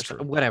hasn't done It's it.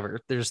 true.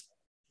 Whatever. There's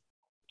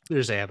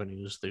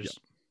avenues. There's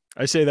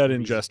I say that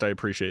in jest. I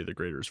appreciate the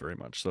graders very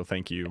much. So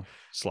thank you,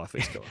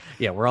 Slothface Killer.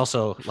 Yeah, we're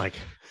also like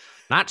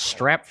not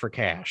strapped for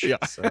cash.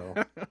 Yeah. So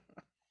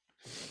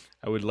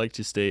I would like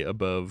to stay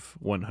above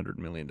 $100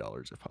 million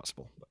if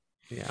possible. But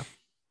yeah.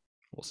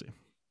 We'll see.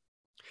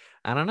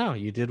 I don't know.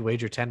 You did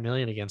wager 10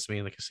 million against me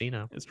in the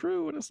casino. It's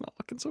true, and it's not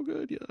looking so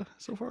good,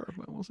 so far.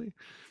 But we'll see.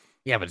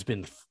 Yeah, but it's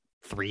been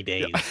 3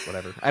 days,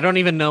 whatever. I don't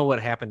even know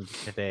what happened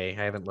today.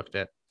 I haven't looked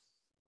at.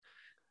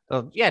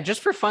 Oh, yeah,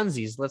 just for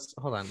funsies, let's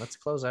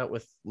close out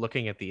with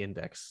looking at the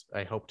index.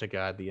 I hope to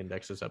God the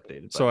index is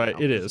updated. So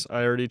it is.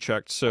 I already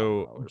checked.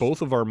 So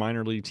both of our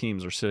minor league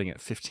teams are sitting at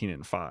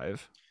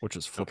 15-5, which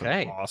is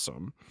flipping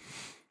awesome.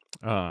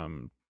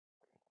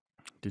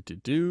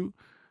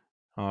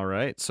 All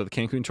right. So the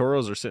Cancun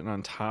Toros are sitting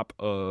on top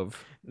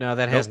of. No,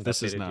 that hasn't.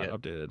 This is not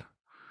updated.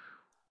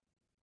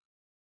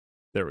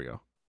 There we go.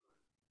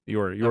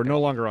 You are no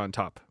longer on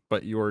top,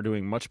 but you are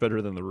doing much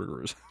better than the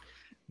Rougarous.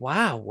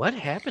 Wow, what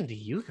happened to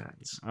you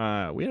guys?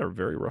 We had a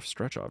very rough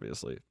stretch,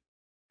 obviously.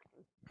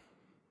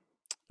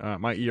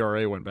 My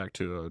ERA went back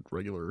to a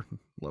regular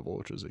level,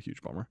 which is a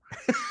huge bummer.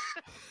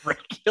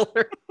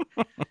 Regular?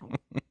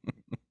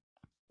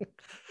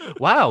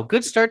 Wow,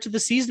 good start to the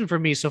season for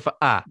me so far.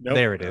 Nope,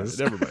 there it is.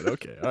 Never mind.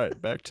 Okay, all right,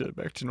 back to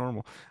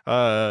normal.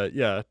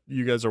 Yeah,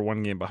 you guys are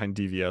 1 game behind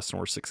DVS, and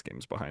we're 6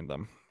 games behind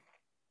them.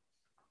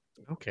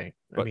 Okay,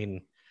 but I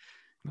mean,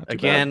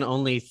 again,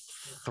 only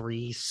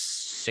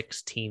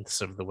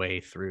 3/16 of the way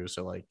through,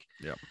 so like,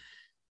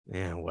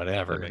 yeah,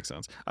 whatever. That makes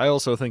sense. I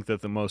also think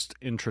that the most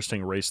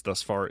interesting race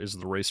thus far is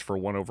the race for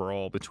 1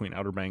 overall between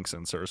Outer Banks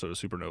and Sarasota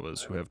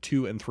Supernovas, who have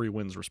 2 and 3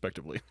 wins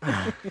respectively.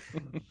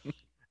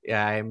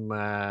 Yeah,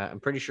 I'm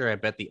pretty sure I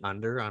bet the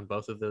under on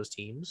both of those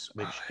teams,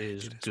 which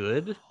is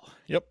good.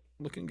 Yep,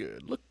 looking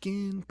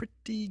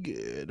pretty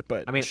good.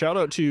 But I mean, shout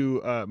out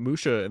to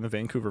Musha and the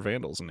Vancouver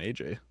Vandals and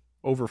AJ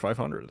over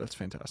 500. That's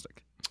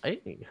fantastic.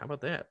 Hey, how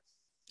about that?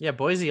 Yeah,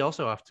 Boise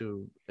also off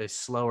to a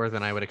slower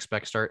than I would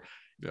expect start.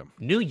 Yeah,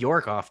 New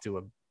York off to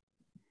a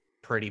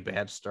pretty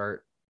bad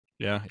start.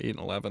 Yeah,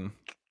 8-11.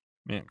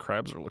 Man,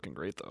 Crabs are looking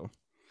great though.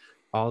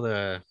 All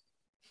the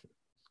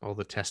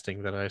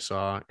testing that I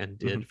saw and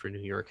did for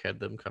New York had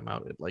them come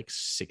out at like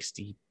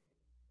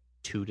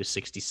 62 to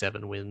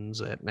 67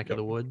 wins at Neck of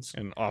the Woods.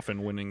 And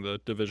often winning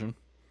the division.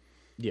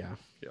 Yeah.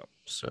 Yep.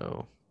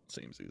 So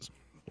samesies.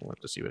 We'll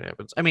have to see what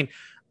happens. I mean,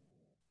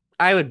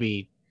 I would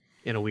be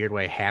in a weird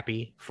way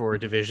happy for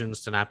divisions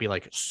to not be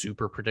like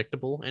super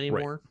predictable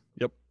anymore. Right.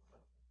 Yep.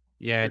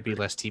 Yeah, it'd be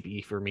less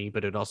TPE for me,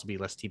 but it'd also be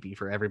less TPE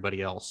for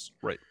everybody else.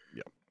 Right.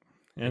 Yep.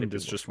 And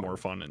it's just more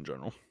fun in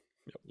general.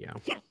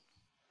 Yep. Yeah.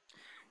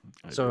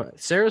 So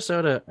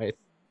Sarasota,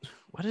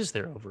 what is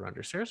their over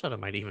under? Sarasota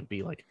might even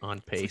be like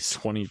on pace.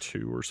 Like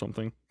 22 or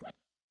something.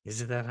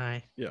 Is it that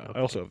high? Yeah. Okay.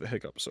 I also have the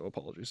hiccup, so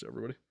apologies to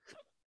everybody.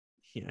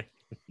 Yeah.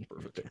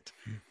 Perfect.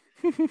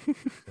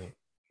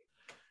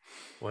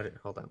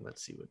 Hold on.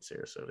 Let's see what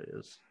Sarasota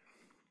is.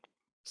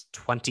 It's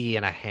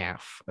 20.5.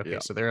 Okay.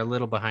 So they're a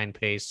little behind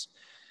pace.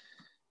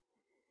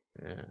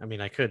 I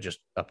mean, I could just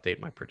update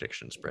my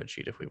prediction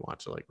spreadsheet if we want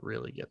to like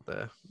really get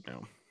the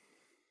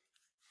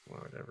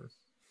whatever.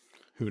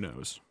 Who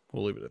knows?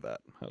 We'll leave it at that.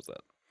 How's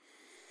that?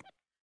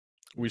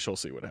 We shall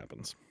see what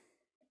happens.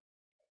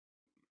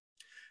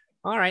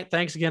 All right.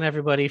 Thanks again,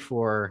 everybody,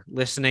 for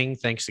listening.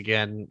 Thanks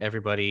again,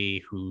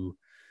 everybody who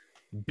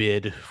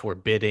bid for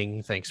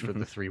bidding. Thanks for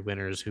the 3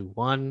 winners who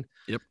won.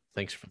 Yep.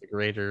 Thanks for the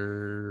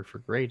grader for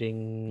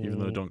grading. Even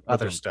though don't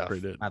other stuff,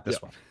 not this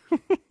one.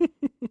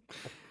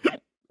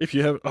 If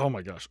you have, oh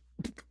my gosh,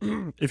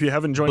 if you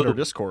haven't joined our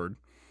Discord,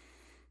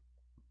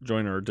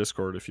 join our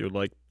Discord if you'd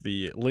like.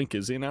 The link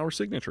is in our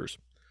signatures.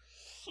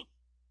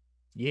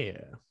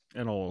 Yeah.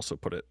 And I'll also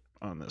put it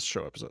on this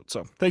show episode.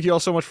 So thank you all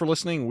so much for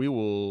listening. We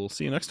will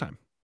see you next time.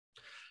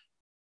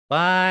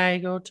 Bye,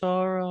 go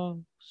Toros.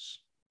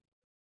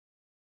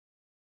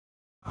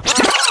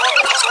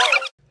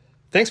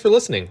 Thanks for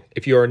listening.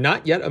 If you are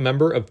not yet a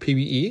member of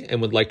PBE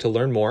and would like to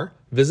learn more,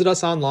 Visit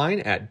us online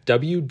at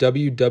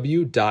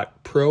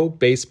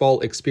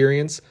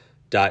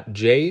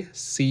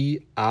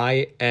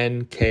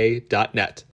www.probaseballexperience.jcink.net.